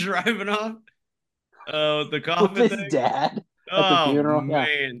man driving off? The coffin with thing? his dad at the funeral. Man.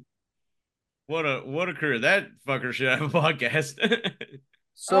 Yeah. What a career. That fucker should have a podcast.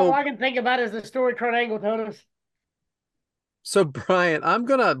 So all I can think about is the story Kurt Angle told us. So Bryant, I'm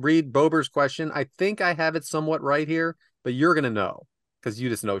gonna read Bober's question. I think I have it somewhat right here, but you're gonna know because you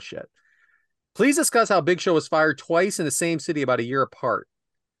just know shit. Please discuss how Big Show was fired twice in the same city about a year apart.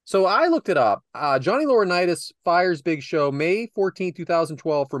 So I looked it up. Johnny Laurinaitis fires Big Show May 14,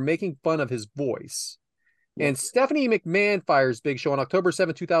 2012 for making fun of his voice. Yep. And Stephanie McMahon fires Big Show on October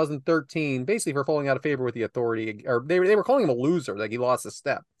 7, 2013, basically for falling out of favor with the Authority. Or they were calling him a loser, like he lost a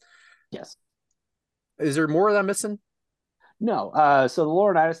step. Yes. Is there more that I'm missing? No. So the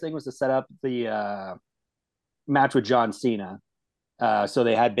Laurinaitis thing was to set up the match with John Cena. So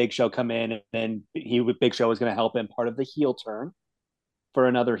they had Big Show come in, and then Big Show was going to help him part of the heel turn for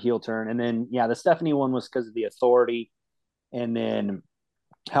another heel turn. And then, the Stephanie one was because of the authority, and then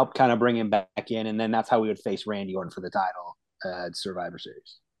helped kind of bring him back in. And then that's how we would face Randy Orton for the title at Survivor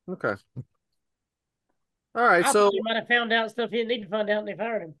Series. Okay. All right. I So thought he might have found out stuff he didn't need to find out and they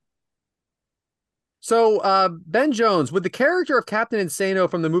fired him. So, Ben Jones, would the character of Captain Insano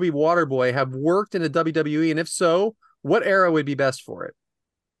from the movie Waterboy have worked in the WWE? And if so, what era would be best for it?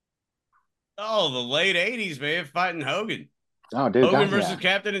 Oh, the late 80s, man, fighting Hogan. Oh, dude. Hogan versus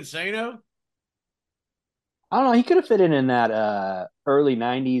Captain Insano? I don't know. He could have fit in that early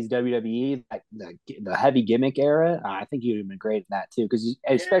 90s WWE, the heavy gimmick era. I think he would have been great at that, too, because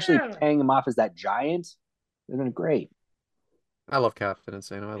especially paying him off as that giant, they're been great. I love Captain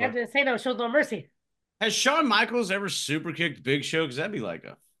Insano. Captain Insano shows no mercy. Has Shawn Michaels ever super kicked Big Show? Because that'd be like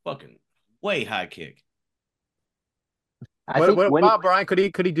a fucking way high kick. What about Bryant?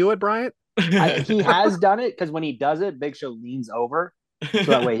 Could he do it, Bryant? He has done it, because when he does it, Big Show leans over so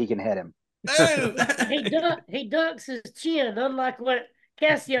that way he can hit him. He ducks his chin, unlike what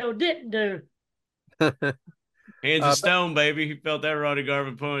Cassio didn't do. Hands of stone, baby. He felt that Roddy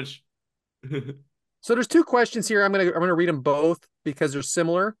Garvin punch. So there's two questions here. I'm gonna read them both because they're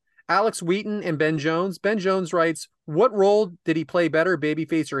similar. Alex Wheaton and Ben Jones. Ben Jones writes, what role did he play better,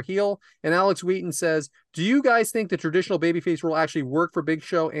 babyface or heel? And Alex Wheaton says, do you guys think the traditional babyface role actually worked for Big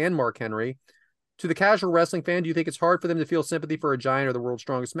Show and Mark Henry? To the casual wrestling fan, do you think it's hard for them to feel sympathy for a giant or the world's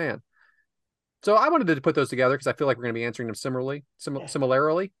strongest man? So I wanted to put those together because I feel like we're going to be answering them similarly.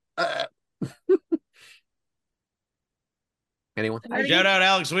 Anyone? Shout out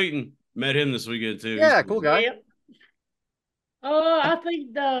Alex Wheaton. Met him this weekend too. Yeah, cool guy. Yep. I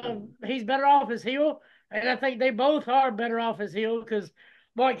think he's better off as heel, and I think they both are better off as heel because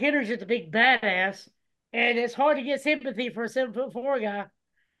Mark Henry's just a big badass, and it's hard to get sympathy for a 7'4" guy.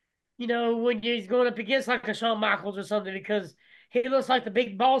 You know, when he's going up against like a Shawn Michaels or something, because he looks like the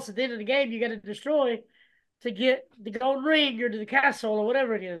big boss at the end of the game you got to destroy to get the golden ring or to the castle or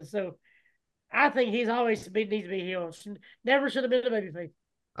whatever it is. So I think he's always needs to be heel. Never should have been a babyface.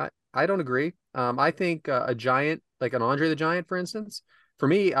 I don't agree. I think a giant, like an Andre the Giant, for instance, for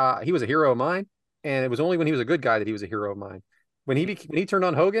me, he was a hero of mine, and it was only when he was a good guy that he was a hero of mine. When he turned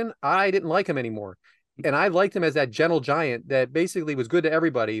on Hogan, I didn't like him anymore, and I liked him as that gentle giant that basically was good to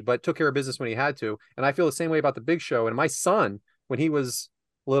everybody, but took care of business when he had to. And I feel the same way about the Big Show. And my son, when he was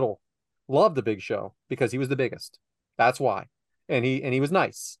little, loved the Big Show because he was the biggest. That's why, and he was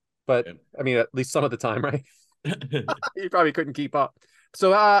nice, but I mean, at least some of the time, right? He probably couldn't keep up.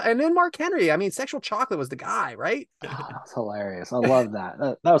 So, and then Mark Henry, I mean, Sexual Chocolate was the guy, right? Oh, that's hilarious. I love that.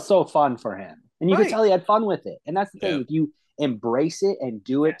 That was so fun for him. And you could tell he had fun with it. And that's the thing. If you embrace it and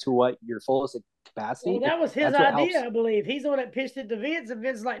do it to what your fullest capacity. Well, that was his idea, I believe. He's the one that pitched it to Vince, and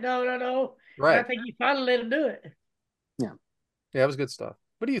Vince's like, no. Right. And I think he finally let him do it. Yeah. Yeah, it was good stuff.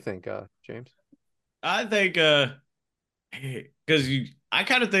 What do you think, James? I think, because I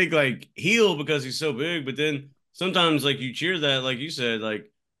kind of think like heel because he's so big, but then sometimes like you cheer that, like you said, like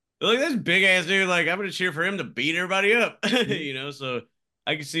this big ass dude, like I'm gonna cheer for him to beat everybody up, you know. So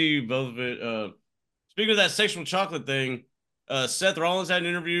I can see both of it. Speaking of that Sexual Chocolate thing, Seth Rollins had an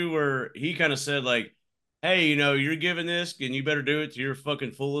interview where he kind of said like, hey, you know, you're giving this and you better do it to your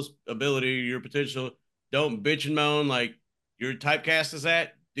fucking fullest ability, your potential. Don't bitch and moan like you're typecast as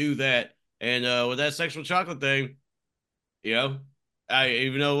that. Do that. And with that Sexual Chocolate thing, you know,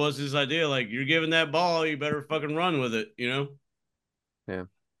 even though it was his idea, like you're giving that ball, you better fucking run with it, you know? Yeah.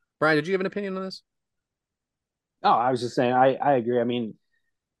 Brian, did you have an opinion on this? Oh, I was just saying, I agree. I mean,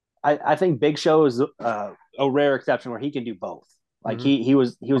 I think Big Show is a rare exception where he can do both. Like he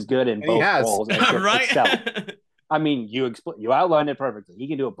was good in both roles. Right? I mean, you outlined it perfectly. He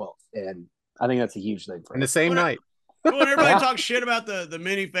can do it both. And I think that's a huge thing for him. In the same night. Well, everybody talks shit about the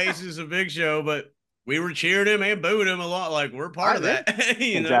many faces of Big Show, but we were cheering him and booing him a lot. Like we're part of that.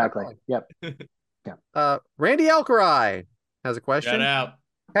 You exactly. know? Yep. Yeah. Randy Alcarai has a question. Shout out.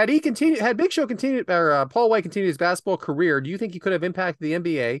 Had Big Show continued, or Paul Wight continued his basketball career, do you think he could have impacted the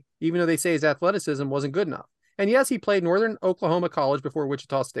NBA, even though they say his athleticism wasn't good enough? And yes, he played Northern Oklahoma College before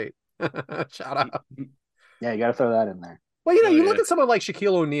Wichita State. Shout out. Yeah, you got to throw that in there. Well, you know, you look at someone like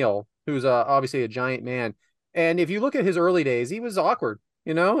Shaquille O'Neal, who's obviously a giant man. And if you look at his early days, he was awkward,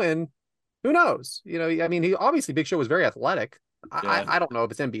 you know, and who knows? You know, I mean, Big Show was very athletic. Yeah. I don't know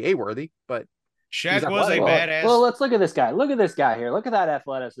if it's NBA worthy, but Shaq was a badass. Well, let's look at this guy. Look at this guy here. Look at that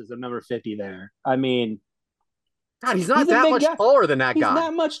athleticism, number 50 there. I mean, God, he's not that much taller than that guy. He's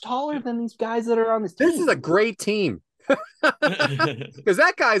not much taller than these guys that are on this team. This is a great team. Because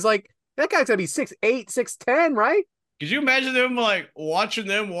that guy's gonna be 6'8", 6'10", right? Could you imagine them like watching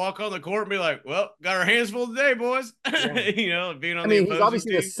them walk on the court and be like, "Well, got our hands full today, boys." Yeah. Being on I mean, the he's opposing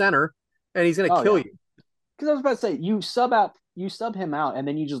obviously the team. center, and he's going to kill you. Because I was about to say, you sub him out, and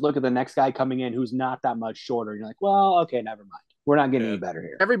then you just look at the next guy coming in who's not that much shorter. And you're like, well, okay, never mind. We're not getting any better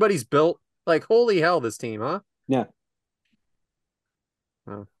here. Everybody's built like holy hell. This team, huh? Yeah.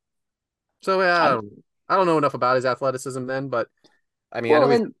 Oh. So I don't know enough about his athleticism then, but I mean, I know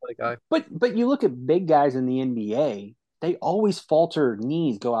he's a guy. But you look at big guys in the NBA, they always falter,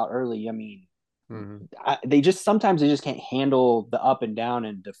 knees go out early. I mean, they sometimes can't handle the up and down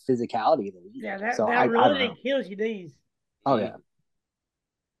and the philosophy of the league. Yeah, that I don't really know. kills your knees. Oh yeah.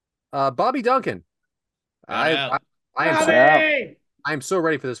 Bobby Duncan. I'm so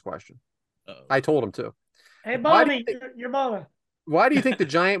ready for this question. Uh-oh. I told him to. Hey, Bobby, your mama. Why do you think the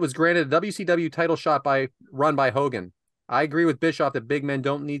Giant was granted a WCW title shot run by Hogan? I agree with Bischoff that big men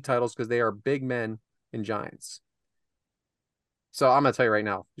don't need titles because they are big men in Giants. So I'm going to tell you right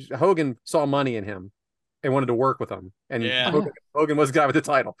now, Hogan saw money in him and wanted to work with him. And Hogan was the guy with the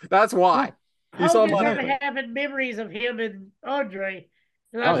title. That's why. He saw money. Hogan having memories of him and Andre.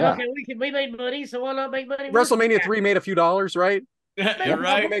 And I was okay, we made money, so why not make money? WrestleMania 3 made a few dollars, right? You're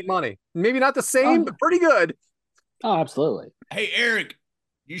right. Make money. Maybe not the same, but pretty good. Oh, absolutely. Hey, Eric,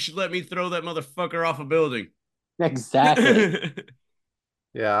 you should let me throw that motherfucker off a building. Exactly.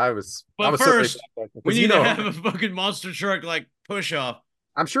 Yeah, I was. But was first, so we need to have a fucking monster truck like push off.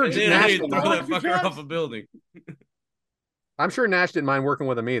 I'm sure Nash didn't throw that fucker off a building. I'm sure Nash didn't mind working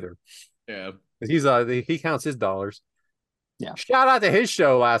with him either. Yeah, he's he counts his dollars. Yeah. Shout out to his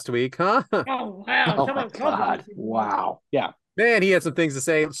show last week, huh? Oh wow! Oh my God! Wow. Yeah. Man, he had some things to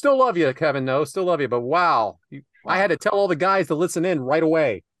say. Still love you, Kevin. No, still love you, but wow, I had to tell all the guys to listen in right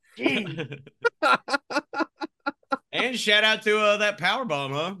away. And shout out to that power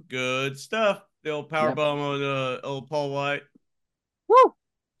bomb, huh? Good stuff. The old power bomb on old Paul Wight. Woo!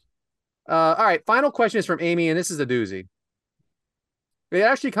 All right, final question is from Amy, and this is a doozy. It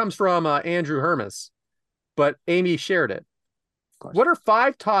actually comes from Andrew Hermes, but Amy shared it. What are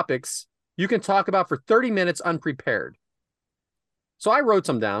 5 topics you can talk about for 30 minutes unprepared? So I wrote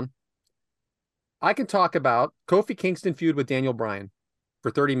some down. I can talk about Kofi Kingston feud with Daniel Bryan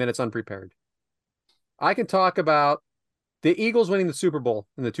for 30 minutes unprepared. I can talk about the Eagles winning the Super Bowl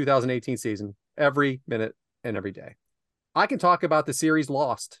in the 2018 season every minute and every day. I can talk about the series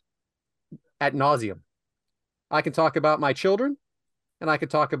lost ad nauseum. I can talk about my children, and I can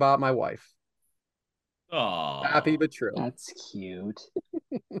talk about my wife. Oh, happy but true. That's cute.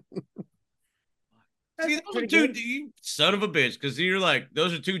 See, those are two, you son of a bitch, because you're like,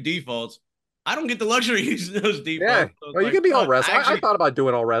 those are 2 defaults. I don't get the luxury of using those defaults. Yeah, So well, you can be all wrestling. I thought about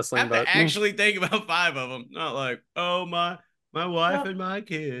doing all wrestling, I have but to actually think about 5 of them. Not like, oh, my wife and my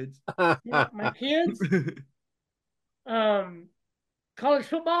kids. My kids. College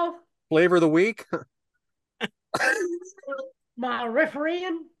football. Flavor of the week. My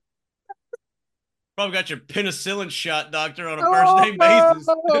refereeing. Probably got your penicillin shot, doctor, on a first name basis.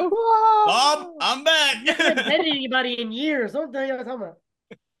 Bob, I'm back. I haven't dated anybody in years. Don't tell you what I'm talking about.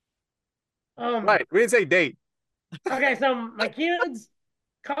 Right, we didn't say date. Okay, so my kids,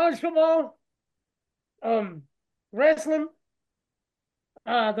 college football, wrestling,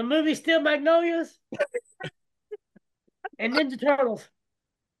 the movie Steel Magnolias, and Ninja Turtles.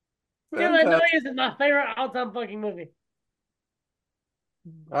 Steel Magnolias is my favorite all-time fucking movie.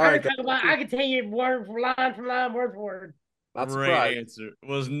 All right, I can tell you word for line, word for word. Great answer.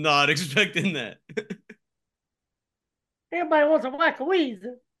 Was not expecting that. Everybody wants a whack a wheeze.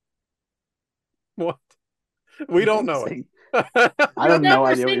 What? We don't know it. I have no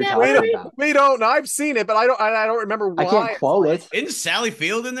idea what you're talking about. We don't know. I've seen it, but I don't remember why. I can't quote it. Isn't Sally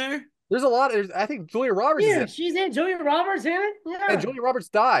Field in there? There's a lot. I think Julia Roberts is in it. She's in. Julia Roberts in it. Yeah. And Julia Roberts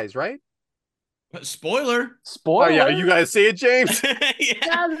dies, right? Spoiler. Oh yeah, you guys see it, James?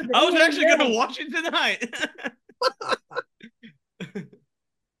 Yeah. I was actually going to watch it tonight.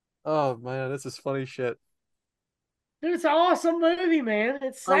 Oh man, this is funny shit. Dude, it's an awesome movie, man.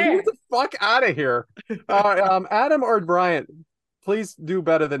 It's sad. Get the fuck out of here. Adam or Bryant, please do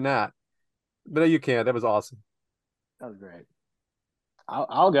better than that. But you can't. That was awesome. That was great.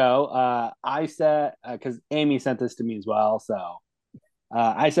 I'll go. I said, because Amy sent this to me as well. So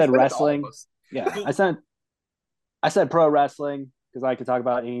I said wrestling. Yeah, I said pro wrestling because I could talk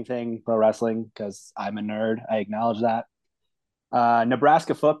about anything pro wrestling because I'm a nerd. I acknowledge that.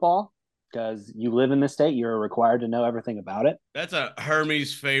 Nebraska football, because you live in the state, you're required to know everything about it. That's a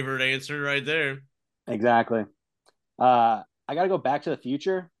Hermes favorite answer right there. Exactly. I got to go Back to the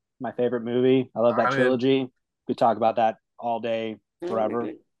Future, my favorite movie. I love that trilogy. We talk about that all day,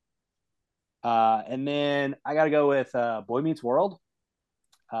 forever. And then I got to go with Boy Meets World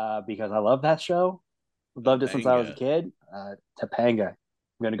because I love that show. Loved it since I was a kid. Topanga.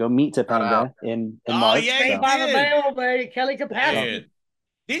 I'm going to go meet Topanga in March. Yeah, Saved you by the did. Bell, baby. Kelly Kapowski.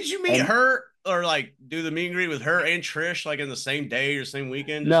 Did you meet her or like do the meet and greet with her and Trish like in the same day or same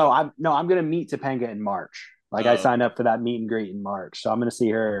weekend? No, I'm going to meet Topanga in March. Like I signed up for that meet and greet in March, so I'm going to see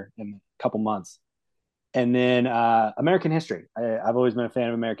her in a couple months. And then American history. I've always been a fan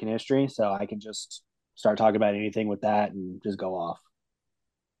of American history, so I can just start talking about anything with that and just go off.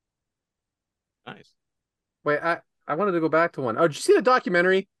 Nice. Wait, I wanted to go back to one. Oh, did you see the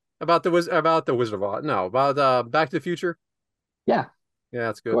documentary about the Wizard of Oz? No, about Back to the Future. Yeah,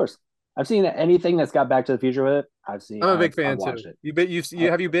 that's good. Of course, I've seen anything that's got Back to the Future with it. I've seen. I'm a big fan I've watched too. it.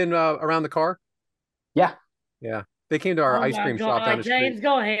 Have you been around the car? Yeah. They came to our ice cream shop down the street. James,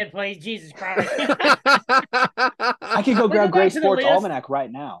 go ahead, please. Jesus Christ. I could go grab Gray's Sports Almanac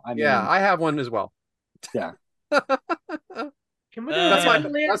right now. I have one as well. Yeah. Can we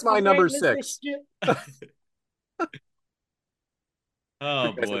that's my number 6.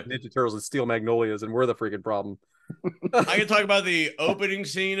 Oh boy, Ninja Turtles and Steel Magnolias, and we're the freaking problem. I could talk about the opening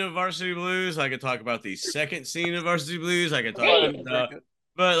scene of Varsity Blues. I could talk about the second scene of Varsity Blues. I could talk about,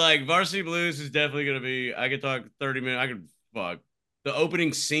 but like Varsity Blues is definitely gonna be. I could talk 30 minutes. I could fuck the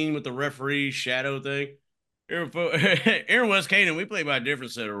opening scene with the referee shadow thing. Aaron West Canaan, we play by a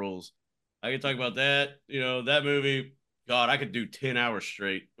different set of rules. I could talk about that. That movie. God, I could do 10 hours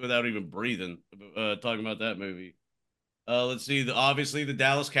straight without even breathing. Talking about that movie. Let's see. Obviously, the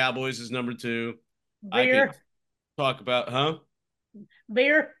Dallas Cowboys is number 2. Beer. I could talk about,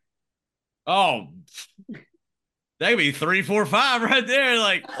 Beer. Oh, that could be 3, 4, 5 right there.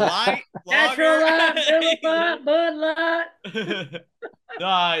 Like light, Natural Light, Bud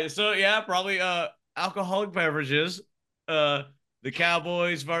Light. So yeah, probably alcoholic beverages. The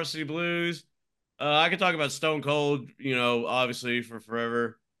Cowboys, Varsity Blues. I could talk about Stone Cold. Obviously for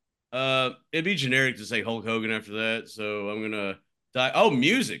forever. It'd be generic to say Hulk Hogan after that, so I'm gonna die. Oh,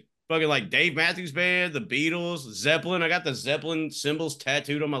 music, fucking like Dave Matthews Band, the Beatles, Zeppelin. I got the Zeppelin symbols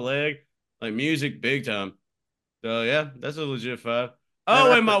tattooed on my leg. Like music, big time. So yeah, that's a legit 5.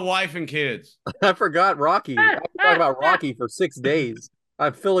 Oh, and my wife and kids. I forgot Rocky. I can talk about Rocky for 6 days.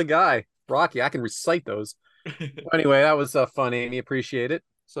 I'm Philly guy. Rocky, I can recite those. Anyway, that was fun, Amy. Appreciate it.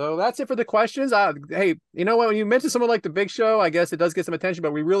 So that's it for the questions. Hey, you know what? When you mention someone like the Big Show, I guess it does get some attention,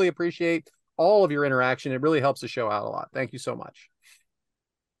 but we really appreciate all of your interaction. It really helps the show out a lot. Thank you so much.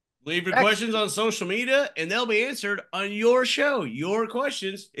 Leave your questions on social media, and they'll be answered on your show. Your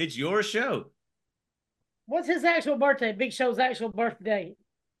questions. It's your show. What's his actual birthday? Big Show's actual birthday.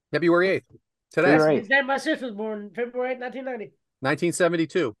 February 8th. Today. My sister was born February 8th, 1990.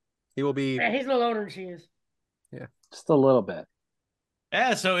 1972. He will be. Yeah, he's a little older than she is. Yeah. Just a little bit.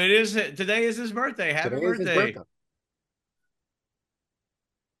 Yeah, so it is. Today is his birthday. Happy birthday.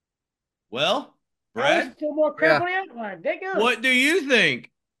 Well, Brad, still more crap on the outline. What do you think?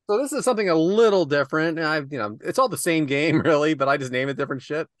 So this is something a little different. It's all the same game, really, but I just name it different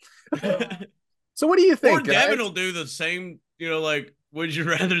shit. So what do you think? Or Devin will do the same, like, would you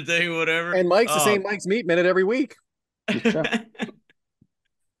rather thing, whatever. And Mike's the same Mike's Meat Minute every week.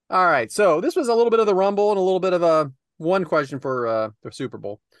 All right. So this was a little bit of the Rumble and a little bit of one question for the Super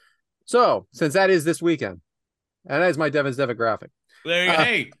Bowl. So since that is this weekend, and that is my Devin's demographic. There you go.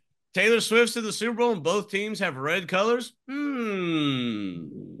 Hey, Taylor Swift's in the Super Bowl and both teams have red colors.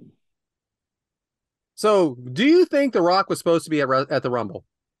 So do you think The Rock was supposed to be at the Rumble?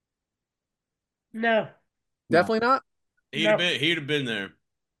 No. Definitely not? He'd have been there.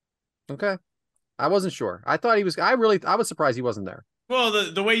 Okay. I wasn't sure. I thought he was. I was surprised he wasn't there.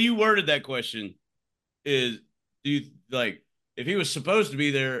 Well, the way you worded that question is, do you like if he was supposed to be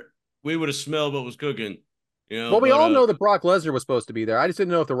there, we would have smelled what was cooking. Well, we all know that Brock Lesnar was supposed to be there. I just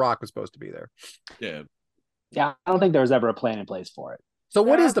didn't know if The Rock was supposed to be there. Yeah. Yeah, I don't think there was ever a plan in place for it. So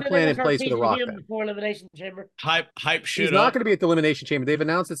what is the plan in place for The Rock then? Before Elimination Chamber. Hype shit. He's not going to be at the Elimination Chamber. They've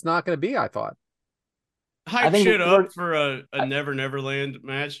announced it's not going to be, I thought. Hype shit up for a Never Neverland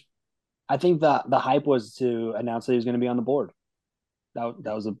match. I think the hype was to announce that he was going to be on the board. That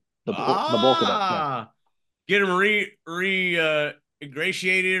was the bulk of it. Yeah. Get him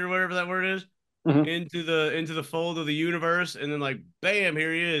ingratiated or whatever that word is into the fold of the universe, and then like bam,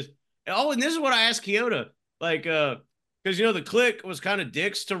 here he is. And this is what I asked Kyoto, like because the Clique was kind of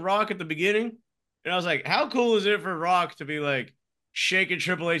dicks to Rock at the beginning, and I was like, how cool is it for Rock to be like shaking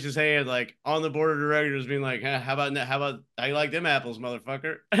Triple H's hand like on the board of directors, being like, how about how you like them apples,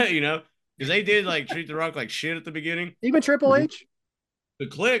 motherfucker? Because they did like treat The Rock like shit at the beginning. Even Triple H. The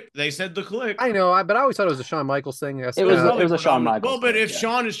Click. They said the Click. I know, but I always thought it was a Shawn Michaels thing. It was a Shawn Michaels. Well, but thing, if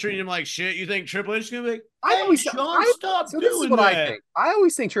Shawn is treating him like shit, you think Triple H is gonna be like, hey, Shawn, stop so doing this is what that. I think. I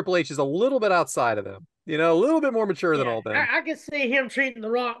always think Triple H is a little bit outside of them. You know, a little bit more mature than all them. I can see him treating The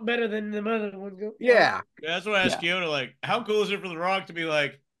Rock better than the other ones. Yeah. That's what I asked Kyoto. Like, how cool is it for The Rock to be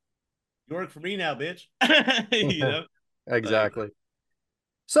like, you work for me now, bitch? You know? Exactly.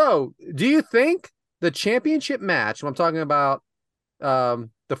 So, do you think the championship match, I'm talking about the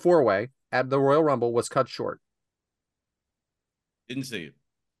 4-way at the Royal Rumble, was cut short? Didn't see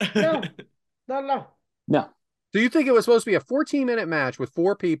it. No. Do you think it was supposed to be a 14-minute match with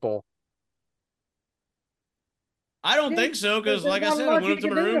 4 people? I don't think so, because like I said, I went up to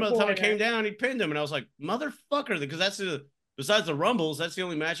my room. By the time I came down, he pinned him, and I was like, motherfucker, because that's besides the Rumbles, that's the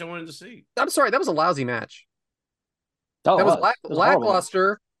only match I wanted to see. I'm sorry, that was a lousy match. Oh, that was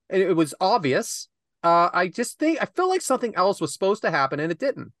lackluster, and it was obvious. I feel like something else was supposed to happen, and it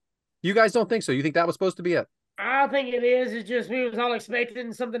didn't. You guys don't think so? You think that was supposed to be it? I think it is. It's just we was all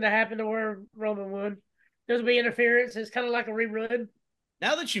expecting something to happen to where Roman won. There's be interference. It's kind of like a rerun.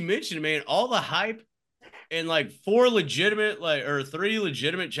 Now that you mention it, man, all the hype and like 4 legitimate, or 3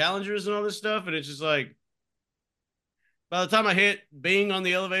 legitimate challengers and all this stuff, and it's just like, by the time I hit Bing on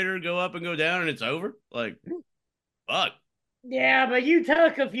the elevator, go up and go down, and it's over. Like, fuck. Yeah, but you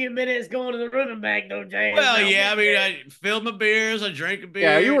took a few minutes going to the room and back, though, James. Well, yeah, I mean, I filled my beers, I drank a beer.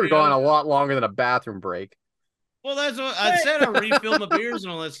 Yeah, you were gone a lot longer than a bathroom break. Well, that's what I said. I refilled my beers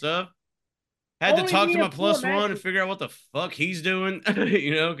and all that stuff. Had to talk to my plus one and figure out what the fuck he's doing,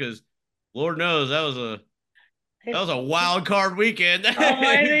 you know, because Lord knows that was a wild card weekend. You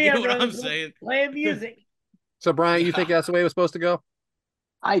know what I'm saying? Playing music. So, Brian, you think that's the way it was supposed to go?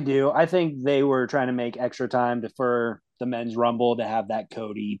 I do. I think they were trying to make extra time for the men's Rumble to have that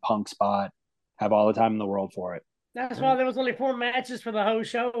Cody Punk spot, have all the time in the world for it. That's why there was only 4 matches for the whole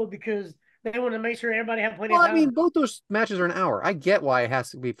show, because they wanted to make sure everybody had plenty of time. I mean, both those matches are an hour. I get why it has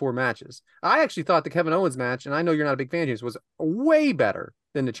to be 4 matches. I actually thought the Kevin Owens match, and I know you're not a big fan, James, was way better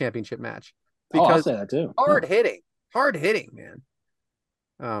than the championship match. Because I'll say that too. Hard hitting, man.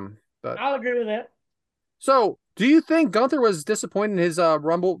 But I'll agree with that. So, do you think Gunther was disappointed in his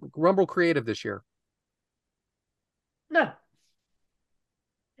Rumble creative this year? No.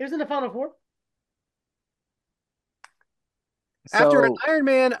 He was in the Final 4. After an Iron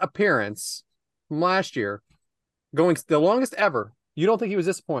Man appearance from last year, going the longest ever, you don't think he was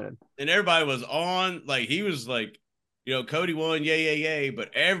disappointed? And everybody was on, like, he was like, you know, Cody won, yay,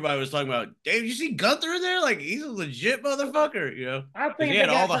 but everybody was talking about, Dave, you see Gunther in there? Like, he's a legit motherfucker, you know? I think he had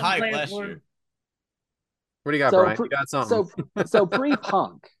all the hype last year. What do you got, Brian? You got something. So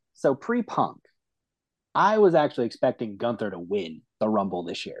pre-Punk, I was actually expecting Gunther to win the Rumble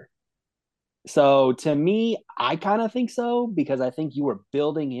this year. So to me, I kind of think so, because I think you were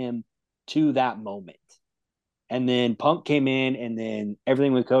building him to that moment. And then Punk came in, and then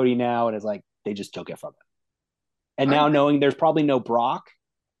everything with Cody now, and it's like they just took it from him. And now knowing there's probably no Brock,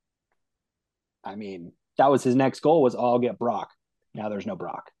 I mean, that was his next goal, was I'll get Brock. Now there's no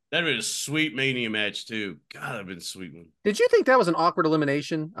Brock. That'd been a sweet Mania match too. God, that'd been a sweet one. Did you think that was an awkward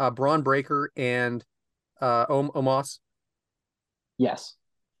elimination? Braun Breaker and Omos? Yes.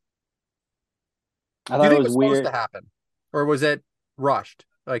 I thought it was weird. Supposed to happen, or was it rushed?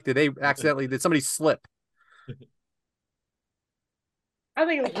 Like, did somebody slip? I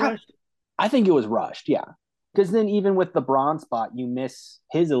think it was rushed. I think it was rushed, yeah. Because then even with the Braun spot, you miss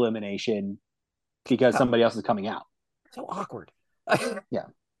his elimination because somebody else is coming out. So awkward. Yeah.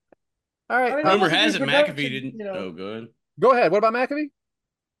 All right. Rumor has it McAfee didn't. You know. Oh, good. Go ahead. What about McAfee?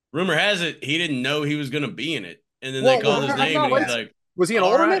 Rumor has it he didn't know he was going to be in it, and then they called his name, and he's like, "Was he an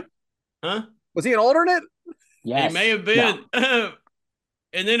alternate? Right. Huh? Was he an alternate? Yes. He may have been." Yeah.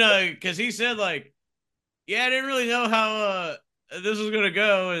 And then, because he said, like, "Yeah, I didn't really know how this was going to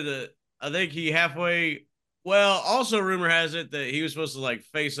go," and I think he halfway. Well, also rumor has it that he was supposed to like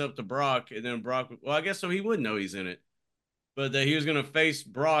face up to Brock, and then Brock. Well, I guess so. He would know he's in it. But that he was going to face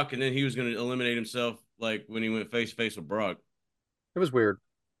Brock, and then he was going to eliminate himself, like when he went face to face with Brock. It was weird.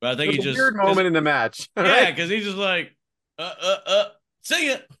 But I think he just weird moment in the match. Yeah, because he's just like, see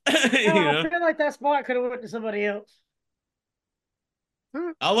ya. You know? I feel like that spot could have went to somebody else.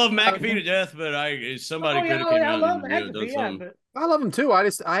 I love McAfee to death, but somebody could have came out and done something. I love him too. I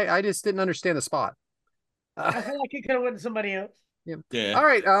just didn't understand the spot. I feel like it could have went to somebody else. Yeah. All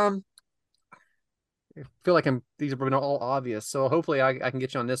right. I feel like these have been all obvious, so hopefully I can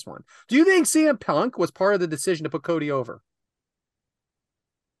get you on this one. Do you think CM Punk was part of the decision to put Cody over?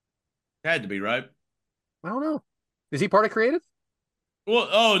 Had to be, right? I don't know. Is he part of creative? Well,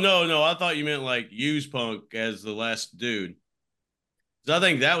 oh no, I thought you meant like use Punk as the last dude. So I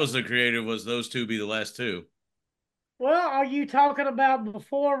think that was the creative, was those two be the last two. Well, are you talking about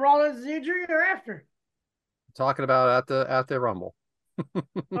before Rollins' injury or after? Talking about at the Rumble.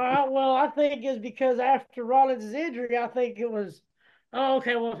 Well, I think it's because after Rollins' injury, I think it was, oh,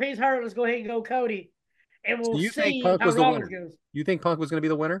 okay, well, if he's hurt, let's go ahead and go Cody. And So we'll you think see Punk how was the Rollins winner? goes. You think Punk was going to be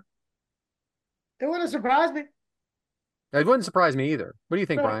the winner? It wouldn't surprise me. It wouldn't surprise me either. What do you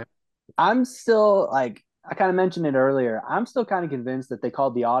think, No. Bryant? I'm still like, I kind of mentioned it earlier. I'm still kind of convinced that they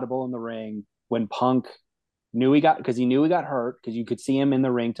called the audible in the ring when Punk knew he got hurt, because you could see him in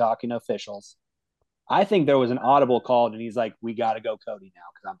the ring talking to officials. I think there was an audible called, and he's like, "We got to go Cody now."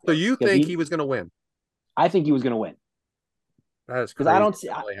 Because So you think he was going to win? I think he was going to win. That is because crazy.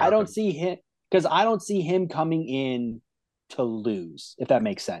 I don't see him because I don't see him coming in to lose. If that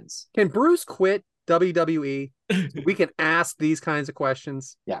makes sense. Can Bruce quit WWE? We can ask these kinds of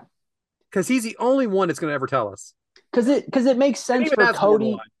questions. Yeah, because he's the only one that's going to ever tell us. Because it makes sense for Cody.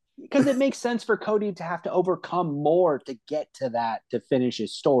 Borderline. Because it makes sense for Cody to have to overcome more to get to that, to finish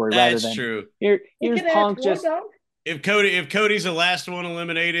his story. That's rather than true. Here's Punk just. If Cody's the last one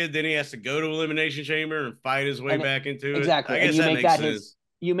eliminated, then he has to go to Elimination Chamber and fight his way back into it. Exactly. I guess you that make makes that sense.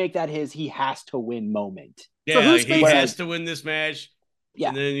 you make that his he has to win moment. Yeah, so he has to win this match. Yeah.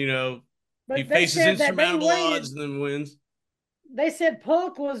 And then, he faces insurmountable odds and then wins. They said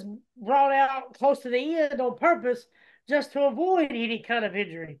Punk was brought out close to the end on purpose just to avoid any kind of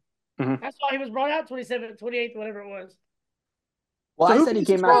injury. Mm-hmm. That's why he was brought out 27th, 28th, whatever it was. Well, so I said he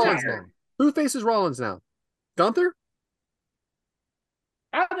came out tired. Who faces Rollins now? Gunther?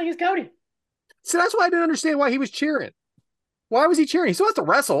 I think it's Cody. See, that's why I didn't understand why he was cheering. Why was he cheering? He still has to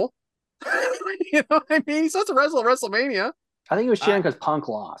wrestle. You know what I mean? He still has to wrestle at WrestleMania. I think he was cheering because Punk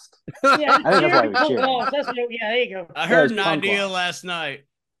lost. Yeah, I think that's why he was cheering. Yeah, there you go. I heard an idea last night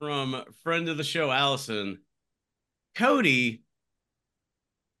from a friend of the show, Allison. Cody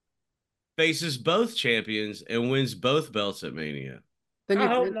faces both champions and wins both belts at Mania. I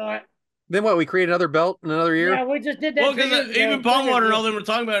hope not. Then what? We create another belt in another year? Yeah, we just did that. Well, because even Paul Water and all them were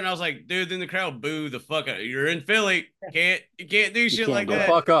talking about it, and I was like, dude, then the crowd boo the fuck out. You're in Philly. You can't do shit like that.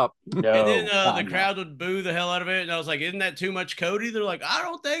 Fuck up. No, and then the crowd would boo the hell out of it. And I was like, isn't that too much Cody? They're like, I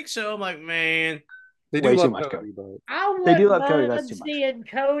don't think so. I'm like, man. They do love Cody. They do love Cody. That's too much. Seeing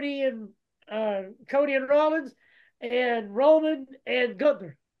Cody and Rollins and Roman and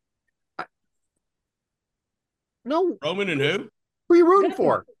Gunther. No. Roman and who? Who are you rooting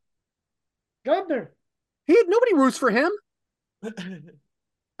for? Gunther. Nobody roots for him.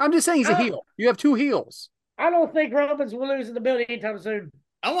 I'm just saying he's a heel. You have two heels. I don't think Roman's will lose in the building anytime soon.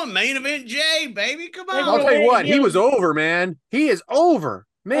 I want main event Jay, baby. Come on. I'll tell you what, he was over, man. He is over.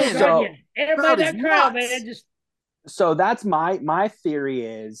 Man, so, everybody that crowd, man, just. So that's my theory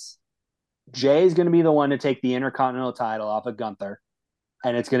is Jay's going to be the one to take the Intercontinental title off of Gunther,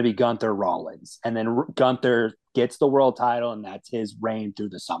 and it's going to be Gunther Rollins, and then Gunther gets the world title, and that's his reign through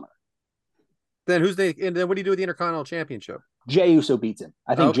the summer. Then and then what do you do with the Intercontinental Championship? Jay Uso beats him.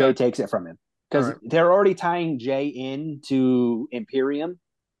 I think Jay takes it from him because they're already tying Jay into Imperium,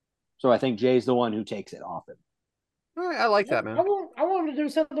 so I think Jay's the one who takes it off him. All right, I like that, man. I want him to do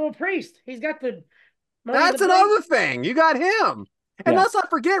something with Priest. He's got the. That's another thing. You got him, and let's not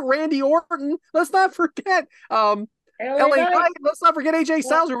forget Randy Orton. Let's not forget LA Knight. Let's not forget AJ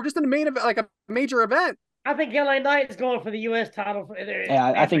Styles. We're just in the main event, like a major event. I think LA Knight is going for the U.S. title.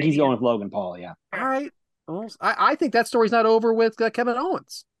 Yeah, I think he's going with Logan Paul. Yeah. All right. Well, I think that story's not over with Kevin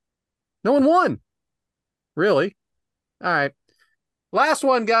Owens. No one won. Really? All right. Last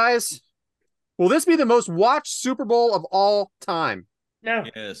one, guys. Will this be the most watched Super Bowl of all time? No.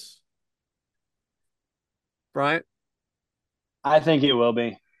 Yes. Bryant? I think it will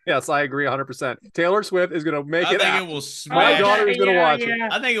be. Yes, I agree 100%. Taylor Swift is going to make it. I think it will smash. My daughter is going to watch it.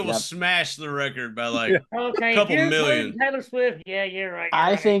 I think it will smash the record by like a couple million. Taylor Swift, yeah, you're right.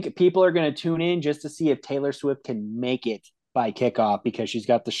 I think people are going to tune in just to see if Taylor Swift can make it by kickoff because she's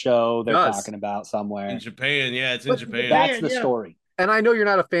got the show they're talking about somewhere. In Japan, yeah, it's in Japan. That's the story. And I know you're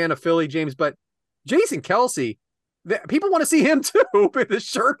not a fan of Philly, James, but Jason Kelsey, people want to see him too with his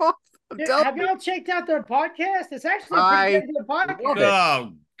shirt off. Have y'all checked out their podcast? It's actually a pretty good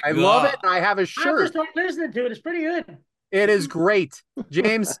podcast. I love it. I have a shirt. I just started listening to it. It's pretty good. It is great,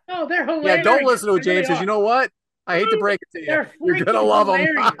 James. Oh, they're hilarious. Yeah, don't listen to it, James, because you know what? I hate to break it to you. You're gonna love them,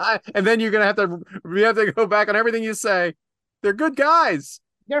 and then you're gonna have to go back on everything you say. They're good guys.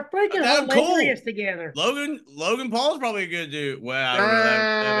 They're freaking hilarious together. Logan Paul's probably a good dude. Well,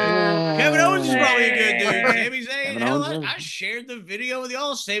 Kevin Owens is probably a good dude. Sami Zayn. Hell, I shared the video with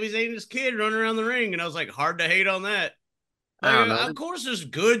y'all. Sami Zayn and his kid running around the ring, and I was like, hard to hate on that. I don't know. Of course, there's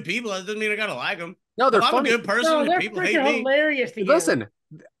good people. That doesn't mean I gotta like them. No, they're I'm funny. a good person. No, And they're people hate freaking me. hilarious together. Listen,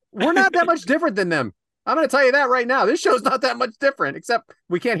 we're not that much different than them. I'm going to tell you that right now. This show's not that much different, except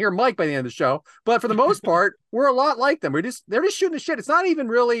we can't hear Mike by the end of the show. But for the most part, we're a lot like them. They're just shooting the shit. It's not even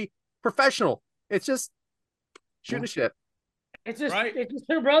really professional. It's just shooting the shit. It's just Right. it's just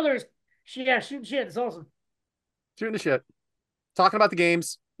two brothers. Shooting shit. It's awesome. Shooting the shit. Talking about the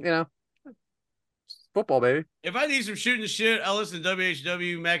games, football, baby. If I need some shooting the shit, I'll listen to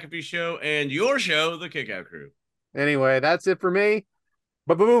WHW, McAfee Show, and your show, The Kickout Crew. Anyway, that's it for me.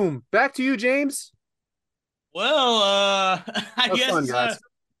 But boom, back to you, James. Well, I Have guess fun, guys.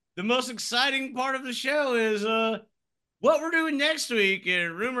 the most exciting part of the show is what we're doing next week.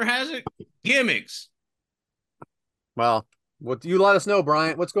 And rumor has it, gimmicks. Well, what you let us know,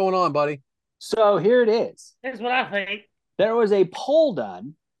 Bryant? What's going on, buddy? So here it is. That's what I think. There was a poll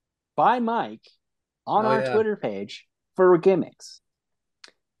done by Mike on our Twitter page for gimmicks.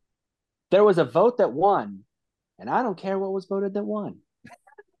 There was a vote that won, and I don't care what was voted that won.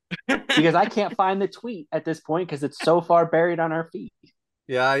 Because I can't find the tweet at this point because it's so far buried on our feed.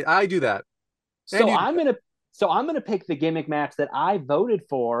 Yeah, I do that. So I'm gonna pick the gimmick match that I voted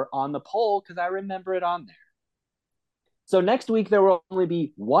for on the poll because I remember it on there. So next week there will only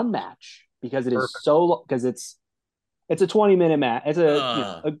be one match because it is because it's a 20-minute match. It's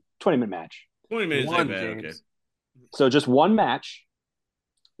a 20-minute match. 20 minutes ain't bad. Okay. So just one match.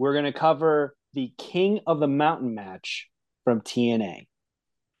 We're gonna cover the King of the Mountain match from TNA.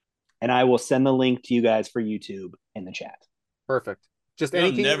 And I will send the link to you guys for YouTube in the chat. Perfect. Just I've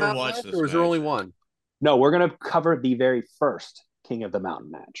anything. never watched this. Or is there only one? No, we're gonna cover the very first King of the Mountain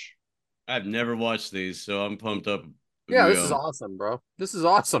match. I've never watched these, so I'm pumped up. Yeah, this is awesome, bro. This is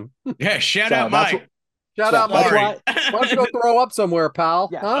awesome. Yeah, shout out Mike. Shout out Mike. Why don't you go throw up somewhere, pal?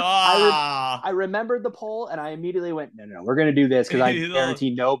 Yeah. Huh? I remembered the poll, and I immediately went, no, we're gonna do this because I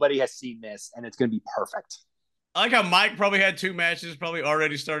guarantee nobody has seen this, and it's gonna be perfect. I like how Mike probably had two matches, probably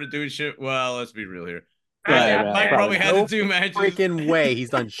already started doing shit. Well, let's be real here. Mike probably had the two matches. Freaking way he's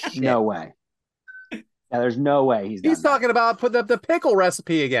done shit. No way. Yeah, there's no way he's talking about putting up the pickle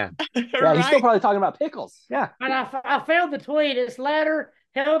recipe again. Yeah, he's still probably talking about pickles. Yeah. And I found the tweet. It's ladder,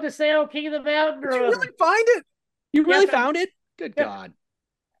 Hell to Sell, King of the Mountain. Did you really find it? You really found it? Good God.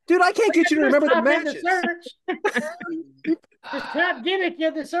 Dude, I can't get you to remember the matches. Just type gimmick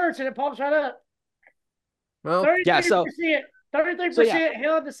in the search and it pops right up. Well, 33%, 33%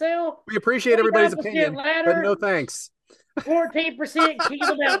 Hell to Sell. We appreciate everybody's opinion, ladder, but no thanks. 14% King of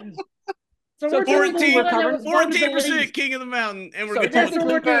the Mountain. So 14% King of the Mountain, and we're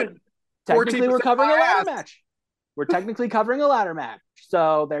technically we're covering a ladder match. We're technically covering a ladder match.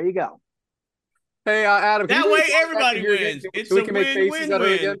 So there you go. Hey, Adam. That way everybody wins. It's a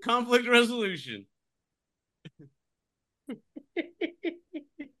win-win-win. Conflict resolution. All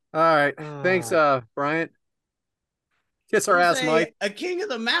right. Thanks, Bryant. Kiss our ass, Mike. A King of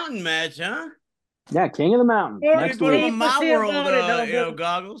the Mountain match, huh? Yeah, King of the Mountain. Next week. Put on my world,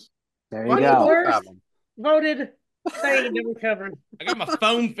 goggles. There you go. First voted thing that we covered. I got my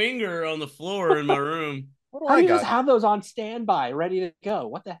foam finger on the floor in my room. How do you just have those on standby, ready to go?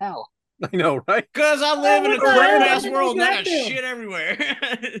 What the hell? I know, right? Because I live in a crap-ass world and I got shit everywhere.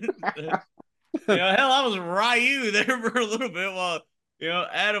 Hell, I was Ryu there for a little bit while,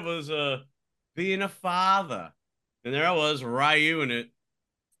 Adam was being a father. And there I was, Ryu in it.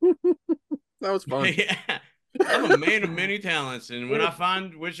 That was fun. Yeah. I'm a man of many talents, and when I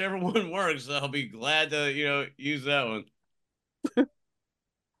find whichever one works, I'll be glad to, use that one.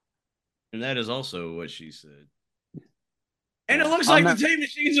 And that is also what she said. And it looks like the tape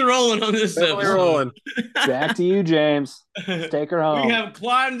machines are rolling on this episode. Rolling. Back to you, James. Take her home. We have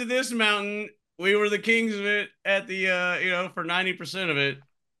climbed this mountain. We were the kings of it at the, for 90% of it.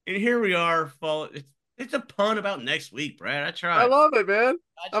 And here we are. It's a pun about next week, Brad. I tried. I love it, man.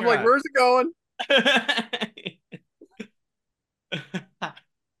 I'm like, where's it going?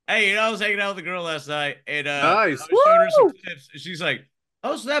 Hey, I was hanging out with a girl last night, and nice. I was showing her some clips, and she's like,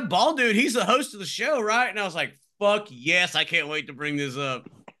 "Oh, so that bald dude, he's the host of the show, right?" And I was like, "Fuck yes, I can't wait to bring this up.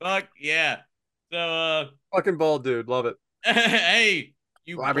 Fuck yeah." So, fucking bald dude, love it. Hey,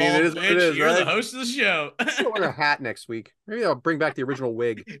 you bald bitch, you're the host of the show. I'll wear a hat next week. Maybe I'll bring back the original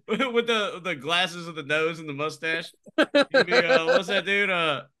wig with the glasses of the nose and the mustache. What's that dude?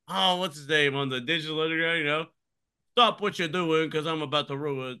 What's his name on the Digital Underground? Stop what you're doing because I'm about to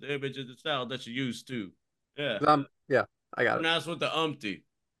ruin the image of the style that you used to. Yeah. Yeah, I got it. That's with the umpty.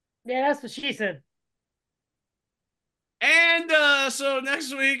 Yeah, that's what she said. And so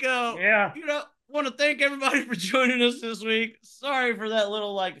next week, want to thank everybody for joining us this week. Sorry for that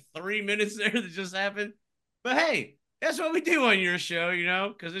little 3 minutes there that just happened. But hey, that's what we do on your show, you know,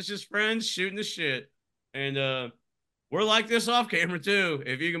 because it's just friends shooting the shit. And we're like this off camera too,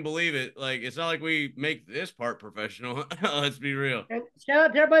 if you can believe it. Like, it's not like we make this part professional. Let's be real. And shout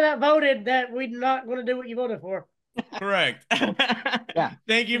out to everybody that voted that we're not going to do what you voted for. Correct. Yeah.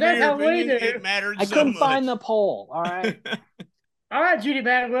 Thank you for That's your how we opinion. do. It mattered I so couldn't much. find the poll. All right. All right, Judy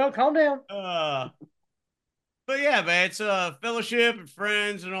Bagwell, calm down. But yeah, man, it's fellowship and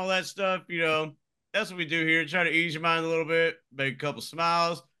friends and all that stuff. You know, that's what we do here. Try to ease your mind a little bit, make a couple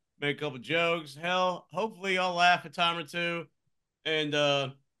smiles, make a couple jokes. Hell, hopefully y'all laugh a time or two. And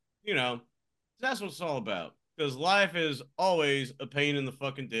you know, that's what it's all about. Because life is always a pain in the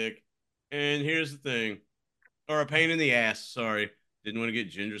fucking dick. And here's the thing, or a pain in the ass. Sorry, didn't want to get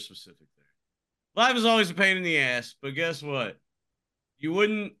gender specific there. Life is always a pain in the ass, but guess what? You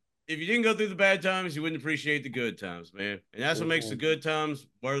wouldn't, if you didn't go through the bad times, you wouldn't appreciate the good times, man. And that's what makes the good times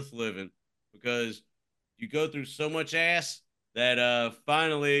worth living, because you go through so much ass that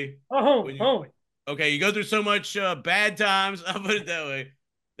finally, okay, you go through so much bad times, I'll put it that way,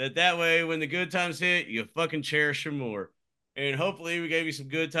 that way when the good times hit, you fucking cherish them more. And hopefully we gave you some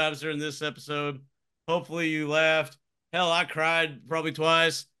good times during this episode. Hopefully you laughed. Hell, I cried probably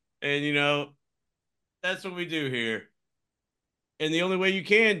twice. And, you know, that's what we do here. And the only way you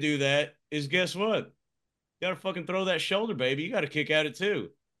can do that is, guess what? You gotta fucking throw that shoulder, baby. You gotta kick at it too.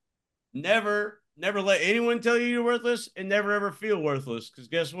 Never let anyone tell you you're worthless, and never ever feel worthless. Because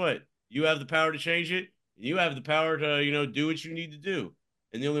guess what? You have the power to change it. And you have the power to, you know, do what you need to do.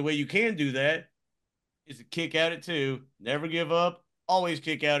 And the only way you can do that is to kick at it too. Never give up. Always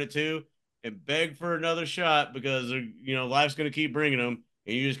kick at it too. And beg for another shot, because, you know, life's going to keep bringing them.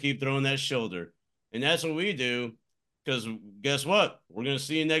 And you just keep throwing that shoulder. And that's what we do. Because guess what? We're going to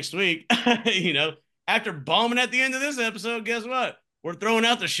see you next week. You know, after bombing at the end of this episode, guess what? We're throwing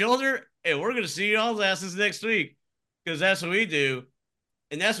out the shoulder, and we're going to see y'all's asses next week. Because that's what we do.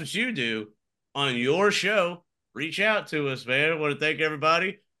 And that's what you do on your show. Reach out to us, man. I want to thank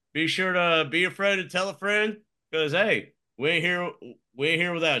everybody. Be sure to be a friend and tell a friend. Because, hey, we ain't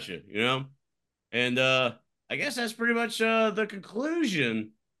here without you, you know? And I guess that's pretty much the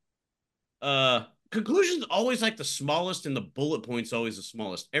conclusion. Conclusion's always like the smallest, and the bullet point's always the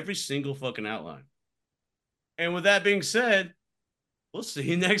smallest. Every single fucking outline. And with that being said, we'll see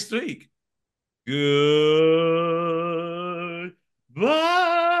you next week. Goodbye.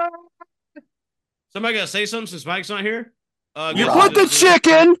 Somebody gotta say something since Mike's not here? You put the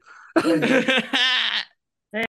chicken.